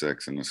 sets of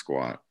 6 in the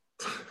squat.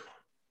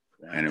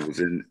 And it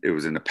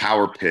was in the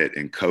Power Pit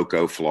in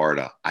Cocoa,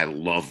 Florida. I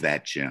love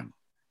that gym.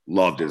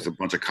 Loved it. It was a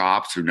bunch of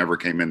cops who never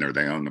came in there.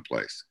 They owned the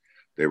place.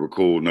 They were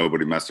cool.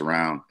 Nobody messed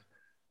around.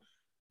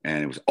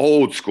 And it was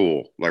old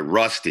school, like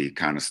rusty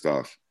kind of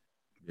stuff.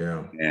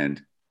 Yeah.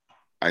 And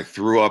I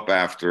threw up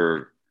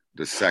after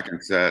the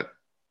second set,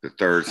 the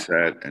third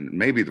set, and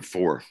maybe the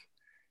fourth.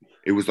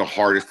 It was the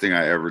hardest thing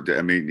I ever did.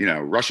 I mean, you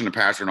know, rushing the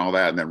passer and all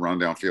that, and then run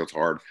downfield's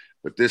hard.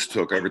 But this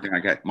took everything I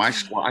got.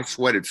 I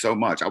sweated so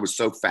much. I was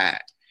so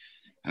fat,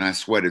 and I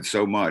sweated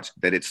so much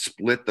that it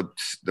split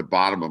the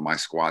bottom of my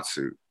squat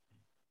suit.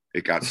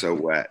 It got so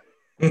wet.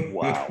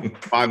 Wow.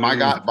 By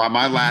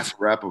my last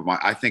rep of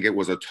I think it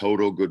was a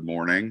total good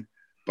morning,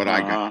 but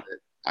I got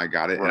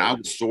it. Right. And I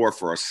was sore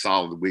for a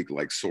solid week,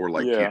 like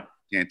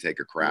can't take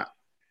a crap.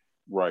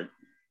 Right.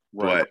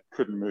 But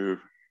couldn't move.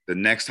 The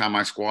next time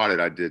I squatted,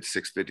 I did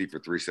 650 for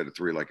 3 sets of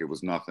 3, like it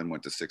was nothing,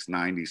 went to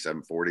 690,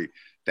 740.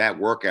 That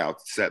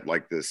workout set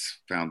like this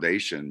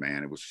foundation,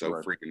 man. It was so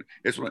freaking,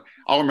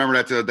 I'll remember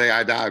that to the day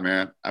I die,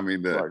 man. I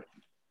mean,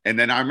 and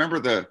then I remember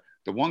the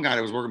one guy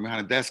that was working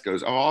behind a desk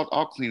goes, "Oh,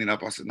 I'll clean it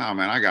up." I said, "No,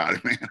 man, I got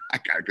it, man. I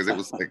got it." Cause it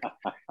was like,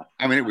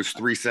 I mean, it was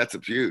 3 sets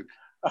of puke.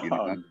 You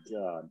know? Oh,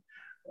 God.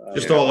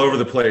 Just all over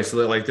the place.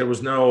 Like there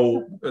was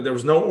no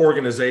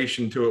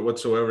organization to it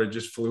whatsoever. It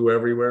just flew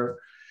everywhere.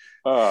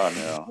 Oh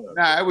no!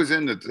 Nah, I was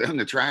in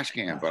the trash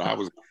can, but I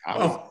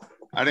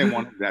didn't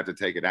want to have to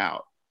take it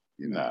out.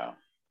 You know? No.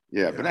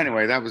 Yeah, but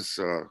anyway, that's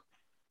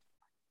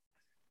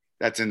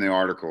in the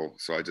article,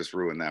 so I just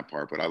ruined that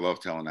part. But I love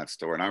telling that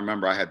story. And I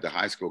remember I had the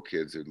high school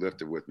kids who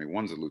lifted with me.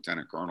 One's a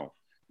lieutenant colonel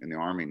in the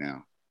Army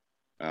now.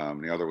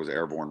 The other was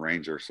airborne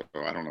ranger. So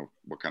I don't know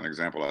what kind of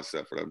example I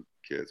set for them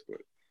kids, but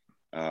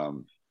I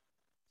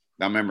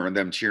remember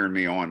them cheering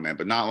me on, man,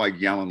 but not like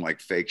yelling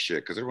like fake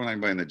shit because there wasn't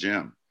anybody in the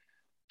gym.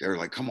 They were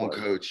like, "Come on,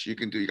 coach, you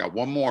got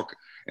one more."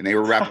 And they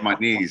were wrapping my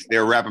knees. They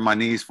were wrapping my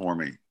knees for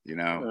me, you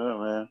know.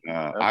 Oh,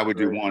 man. I would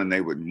do one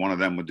and one of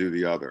them would do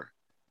the other.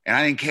 And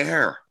I didn't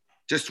care.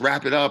 Just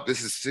wrap it up.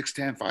 This is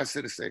 6'10", 5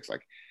 set of 6.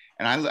 Like,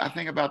 and I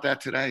think about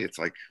that today. It's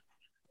like,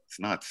 it's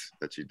nuts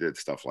that you did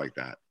stuff like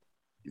that.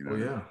 You know? Oh,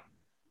 yeah.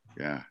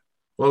 Yeah.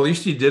 Well, at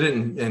least you did it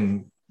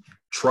and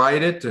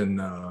tried it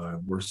and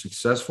were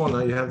successful.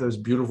 Now you have those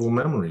beautiful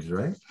memories,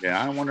 right? Yeah.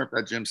 I wonder if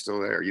that gym's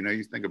still there. You know,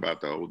 you think about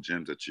the old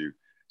gyms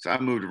so I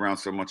moved around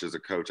so much as a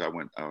coach. I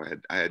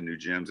had new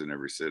gyms in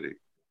every city.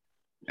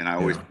 And I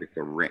always picked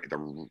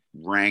the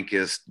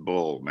rankest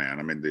bull, man.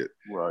 I mean,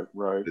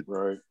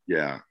 right.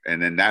 Yeah. And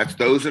then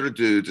those are the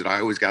dudes that I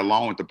always got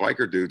along with. The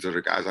biker dudes are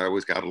the guys I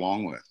always got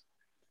along with.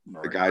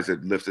 Right. The guys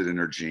that lifted in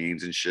their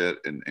jeans and shit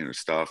and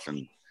stuff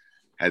and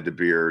had the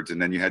beards.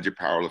 And then you had your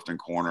powerlifting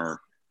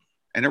corner.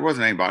 And there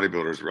wasn't any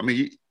bodybuilders. I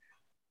mean,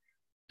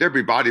 there'd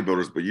be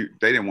bodybuilders, but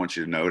they didn't want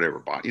you to know they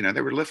were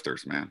they were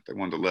lifters, man. They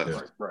wanted to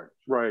lift.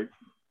 Right.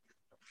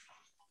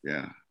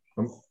 Yeah.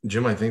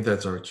 Jim, I think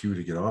that's our cue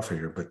to get off of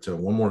here. But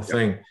one more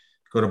thing,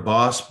 go to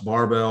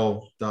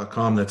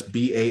bossbarbell.com. That's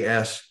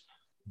BAS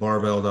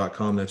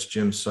barbell.com. That's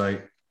Jim's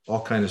site. All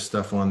kinds of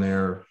stuff on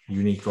there,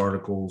 unique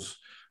articles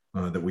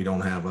that we don't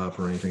have up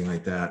or anything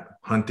like that.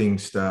 Hunting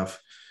stuff,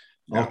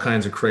 all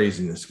kinds of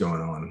craziness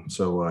going on.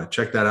 So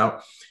check that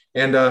out.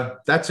 And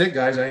that's it,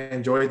 guys. I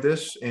enjoyed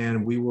this,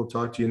 and we will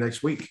talk to you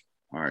next week.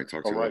 All right.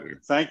 Talk to you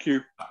later. Thank you.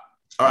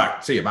 All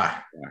right. See you. Bye.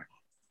 Bye.